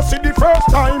and me no see the first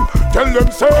time. Tell them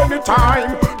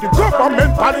anytime. The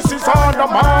government policies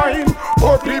undermine.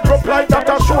 Poor people plight that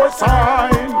a sure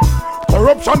sign.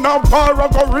 Corruption and power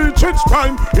go reach its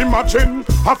time. Imagine,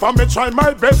 half of me try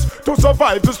my best to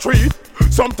survive the street.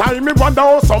 Sometime me wonder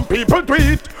how some people do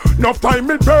it. Enough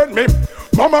time it burn me.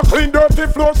 Mama clean dirty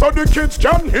floor so the kids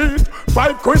can eat.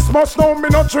 5 Christmas now me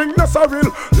no drink no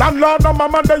sorrel. Landlord and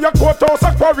mama they a courthouse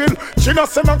a quarrel. She no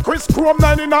send a Chris Chrome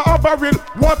 9 in a barrel.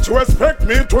 What you expect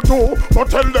me to do? But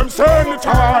tell them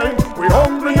anytime. We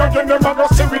hungry again them a go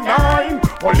see we nine.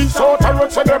 Police out and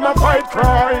road say them a fight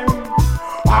crime.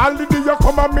 All the day you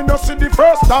come and me no see the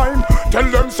first time. Tell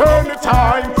them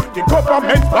anytime. The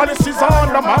government policies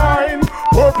undermine.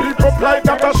 Poor people plight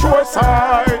that a sure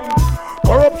sign.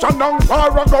 Corruption and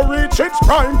power go reach its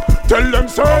prime. Tell them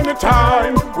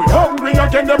anytime. We hungry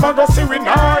again them a go see we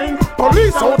nine.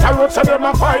 Police out and road say them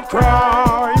a fight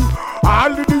crime.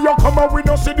 All the day you come and we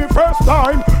no see the first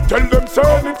time. Tell them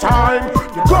anytime.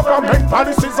 The government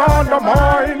policies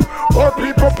undermine. Poor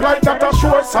people plight that a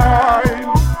sure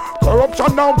sign.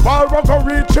 Corruption and power go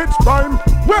reach its prime.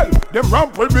 Well, them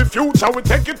ramp with the future, we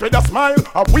take it with a smile.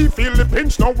 And we feel the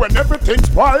pinch now when everything's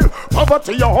wild.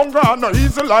 Poverty and hunger and no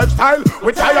easy lifestyle.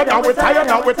 We tired now, we tired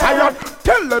now, we tired.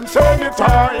 Tell them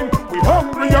anytime. We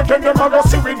hungry again, them a go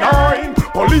see we nine.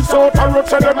 Police out and road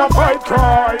say them a fight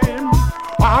crime.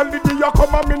 All the day you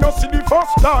come and me no see the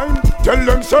first time. Tell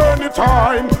them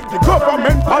anytime. The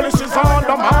government policies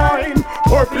undermine.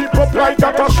 Poor people plight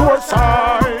that a sure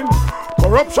sign.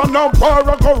 Corruption and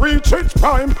power go reach its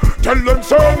prime. Tell them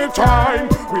anytime.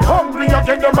 We hungry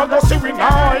again, them a go see we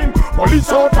nine.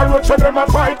 Police out and road say them a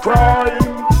fight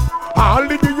crime. All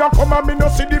the day you come and me no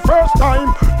see the first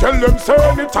time. Tell them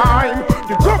anytime.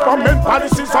 The government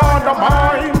policies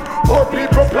undermine. Poor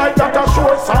people plight that a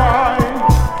sure sign.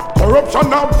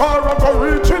 Corruption and power go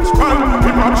reach its prime.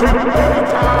 Imagine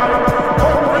anytime.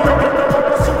 Hungry again, them a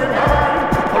go see we nine.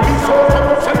 Police out and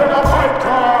road say them a fight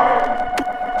crime.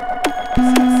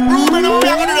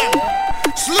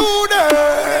 Slew them.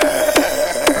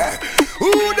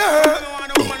 Who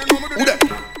them?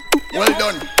 Well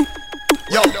done.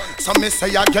 Yo, so me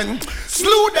say again.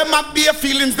 Slew them up bare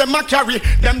feelings them a carry.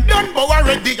 Them done bow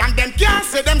already and them can't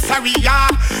say them sorry, yeah.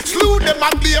 Slew them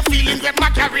up bare feelings them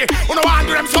a carry. You know I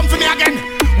do them something again.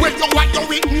 Well, you what you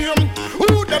with name?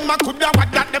 Who them a coulda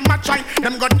what that them a try?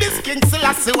 Them got this king still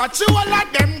I see what you all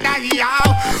of them die, yeah.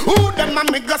 Who them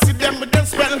a me go see them with them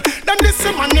spell? Them this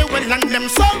money well and them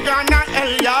so gonna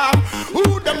hell yeah.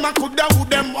 Who them a coulda, who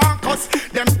them want us?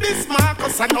 Them this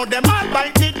Marcus, I know them all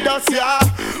bite it dust yeah.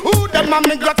 Who them a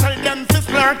me go tell them fist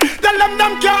flirt? Tell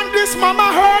them can't this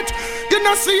mama hurt. You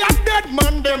know see a dead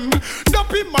man them,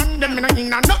 dopey man them,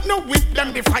 and not no with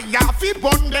them. The fire fi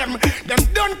burn them. Them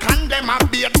don't condemn a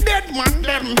be a dead man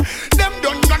them. Them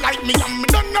don't not like me and me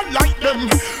don't not like them.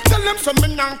 Tell them some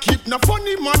me not keep no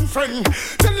funny man friend.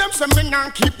 Tell them some me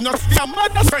not keep no fear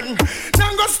mother friend.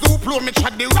 Now go stoop low me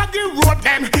chat the raggy road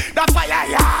them. The fire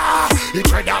yeah, he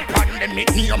tread upon them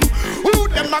name. Who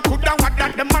them a coulda what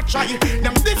that them a try?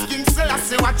 Them this king still I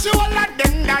say what you all of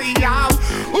them die yeah.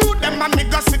 Who them a me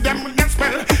go see them with them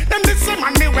spell? Them this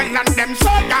money well and them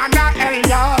so gonna hell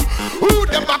yeah. Who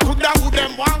them a coulda, who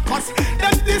them want cause?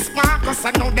 Them this Marcus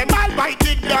I know them all bite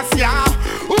it dust yeah.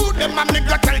 Who them a me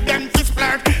go tell them fist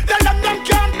flirt? Tell them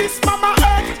can't this mama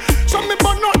earth. So me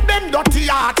burn out them dirty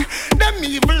heart, them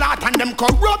evil heart and them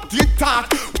corrupted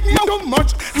thought. No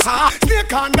much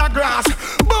snake on the grass,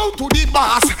 bow to the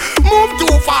boss. Move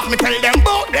too fast, me tell them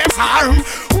about them harm.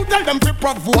 Who tell them to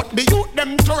provoke the youth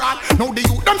them to rock? Now the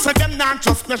youth them say them not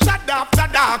trust me shut after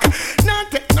dark. Now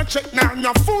take no check now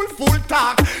no full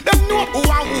talk. Them know who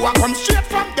I come straight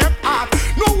from them heart.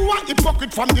 No who a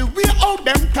hypocrite from the way how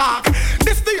them talk.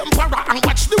 This the emperor and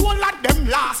watch the whole of them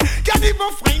last. Can't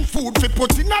even find food for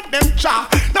put in at them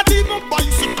chart. Not even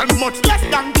bicycle, much less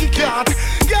than the cat.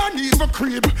 Can't even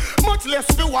creep, much less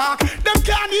to walk. Them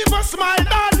can't even smile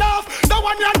or laugh. The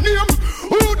one your name.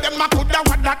 Who them a coulda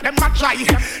what that them a try?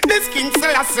 This king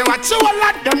say I say what you all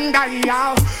of them die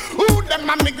out. Who them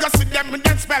a me go see them with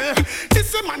them spell?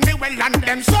 This money well and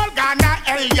them soul gonna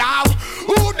hell y'all.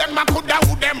 Who them a coulda,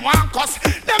 who them want us?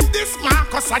 Them this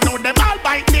Marcus I know them all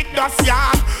bite big dust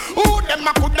yeah. Who them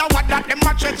a coulda what that them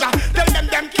a treasure? Tell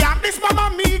them can't this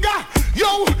mama miga.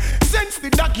 Yo, since the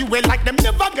doggy way like them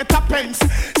never get a pence.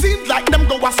 Seems like them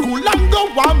go to school and go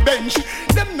on bench.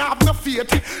 Them not have no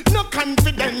faith, no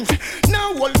confidence.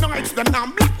 No whole nights them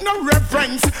not black, no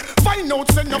reverence. Find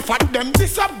out enough of them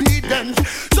disobedient.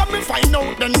 So me find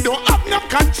out them don't have no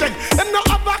conscience. Them not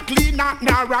have a clean heart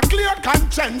nor a clear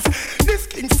conscience. This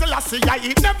king Selassie,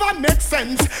 it never makes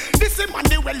sense. This is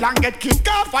money well and get kicked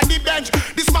off on the bench.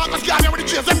 This Marcus guy with the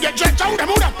chairs them get judged out them.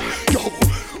 Yo,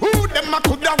 who them a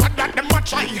coulda what that them a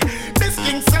try? This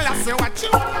king Selassie what you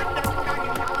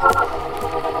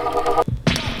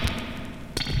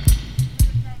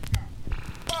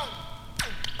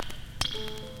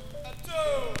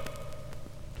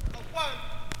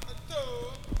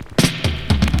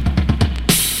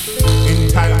in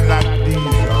times like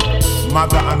these,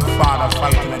 mother and father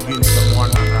fighting against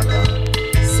one another.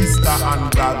 Sister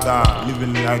and brother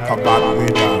living like a bad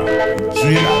weather.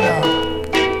 Driller.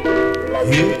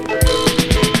 Yeah.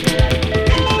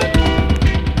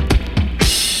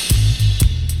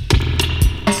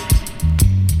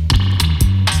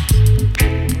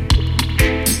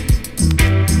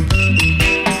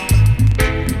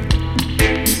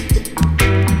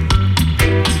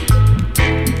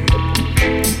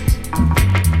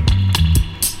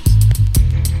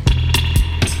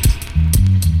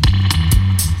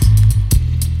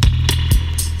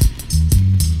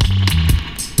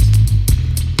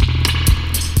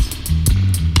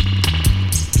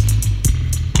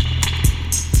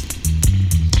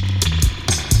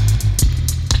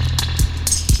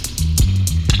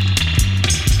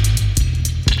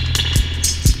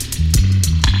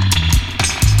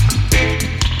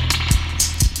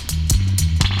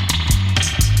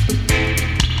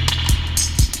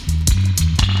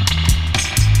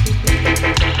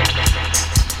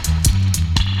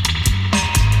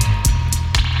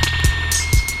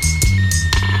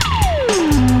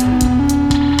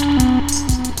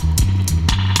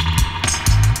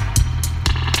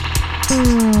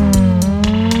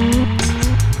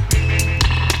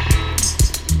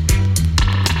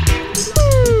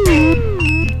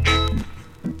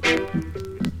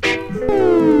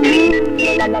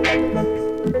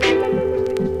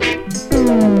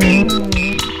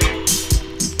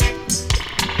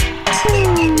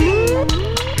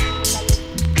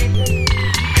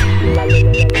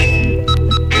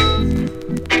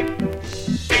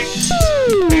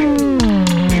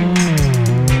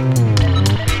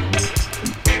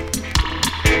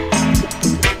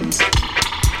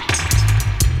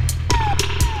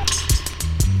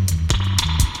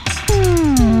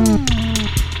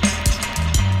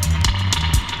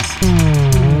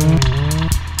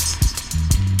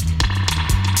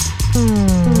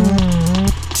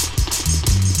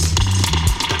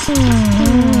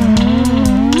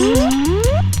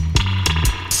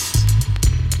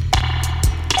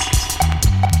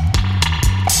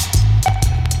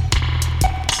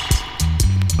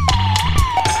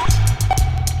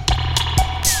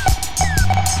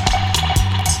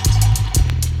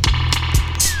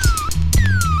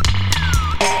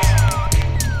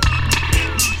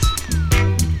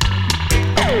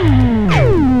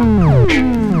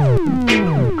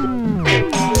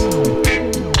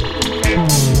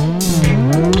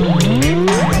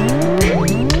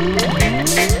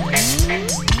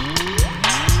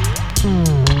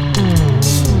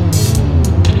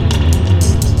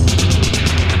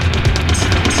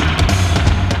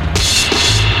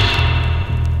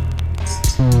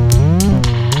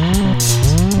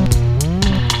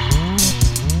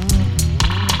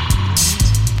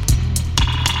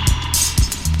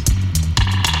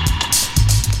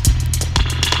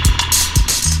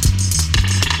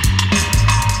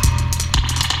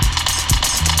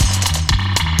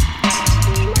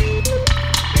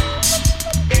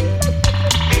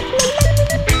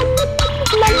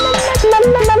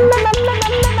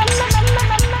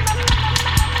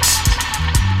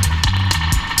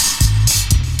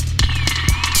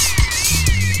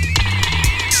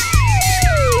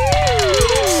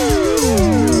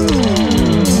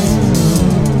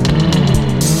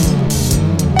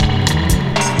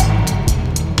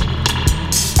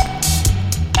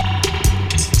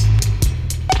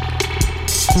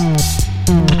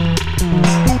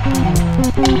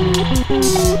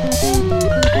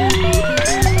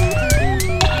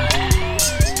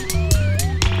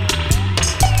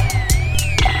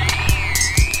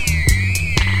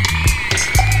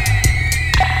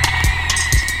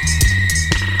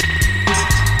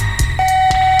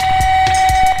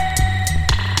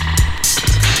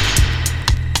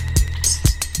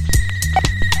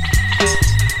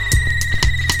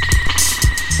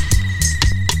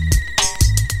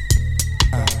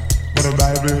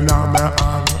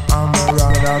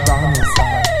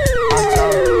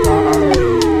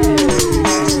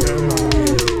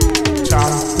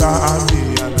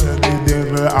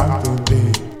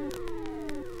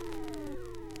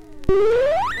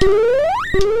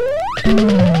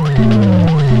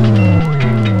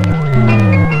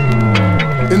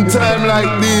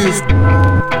 like this.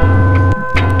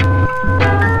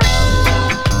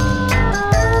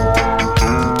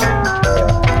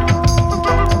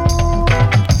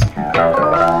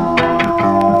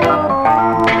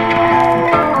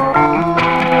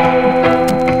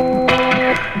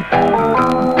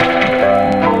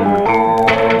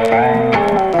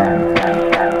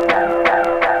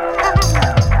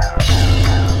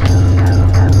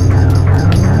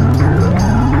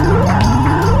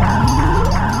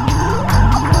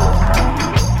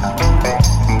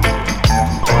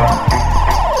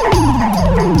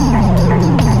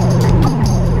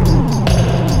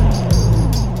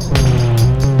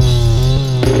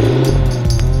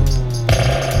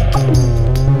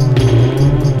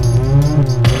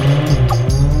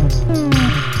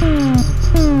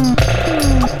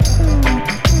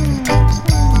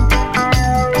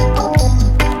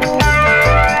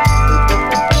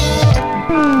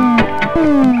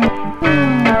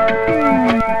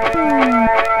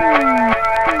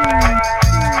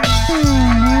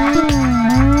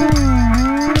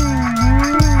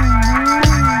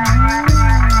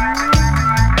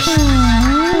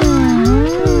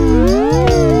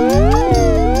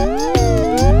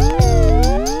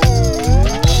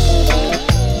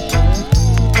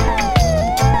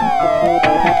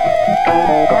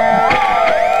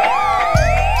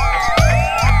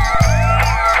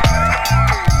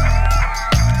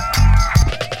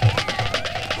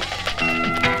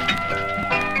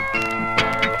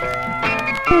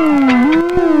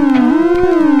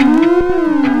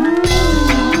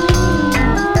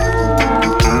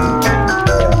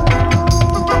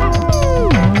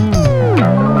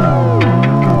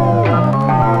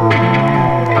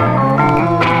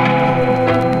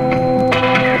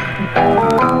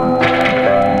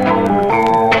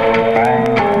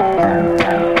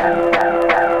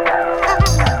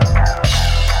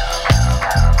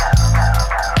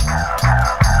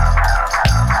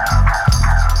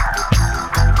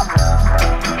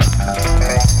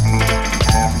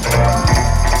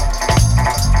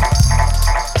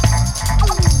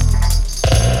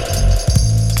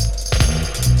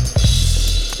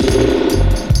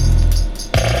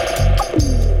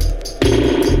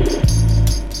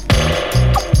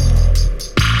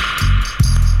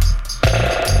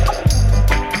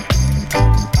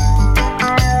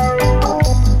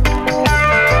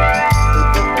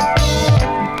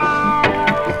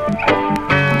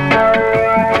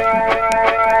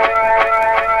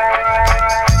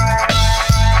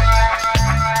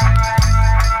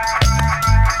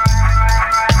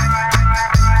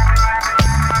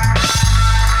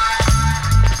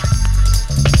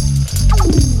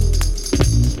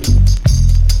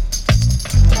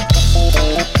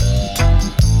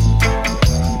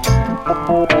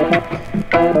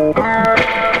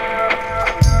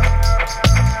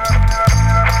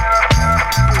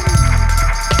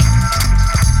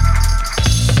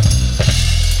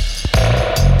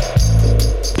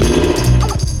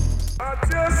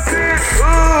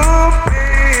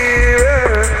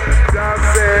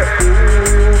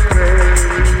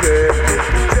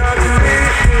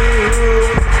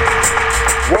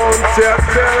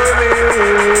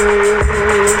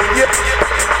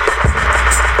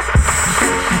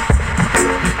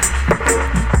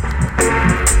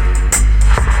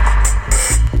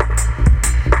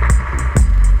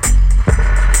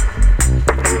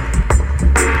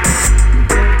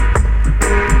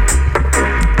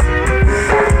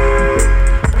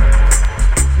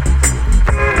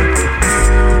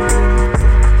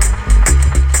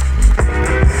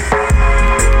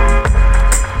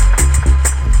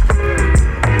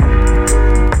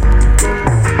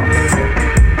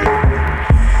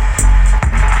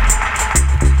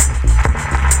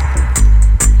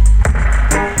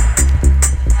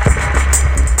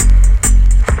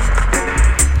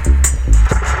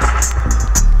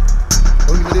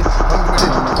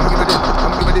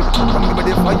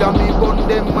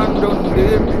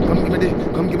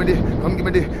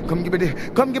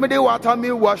 Come give me the water,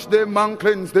 me wash them and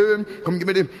cleanse them. Come give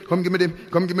me them, come give me them,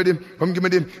 come give me them, come give me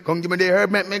them, come give me the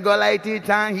herb, make me go light it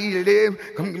and heal them.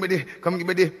 Come give me the, come give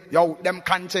me the, yo, them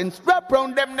conscience wrap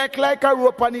round them neck like a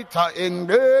rope and it a hang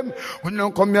them. When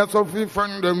you come here so free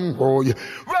friend them, oh yeah.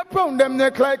 Wrap round them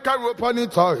neck like a rope and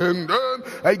it a hang them.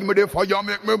 Hey, give me the fire,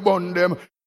 make me burn them.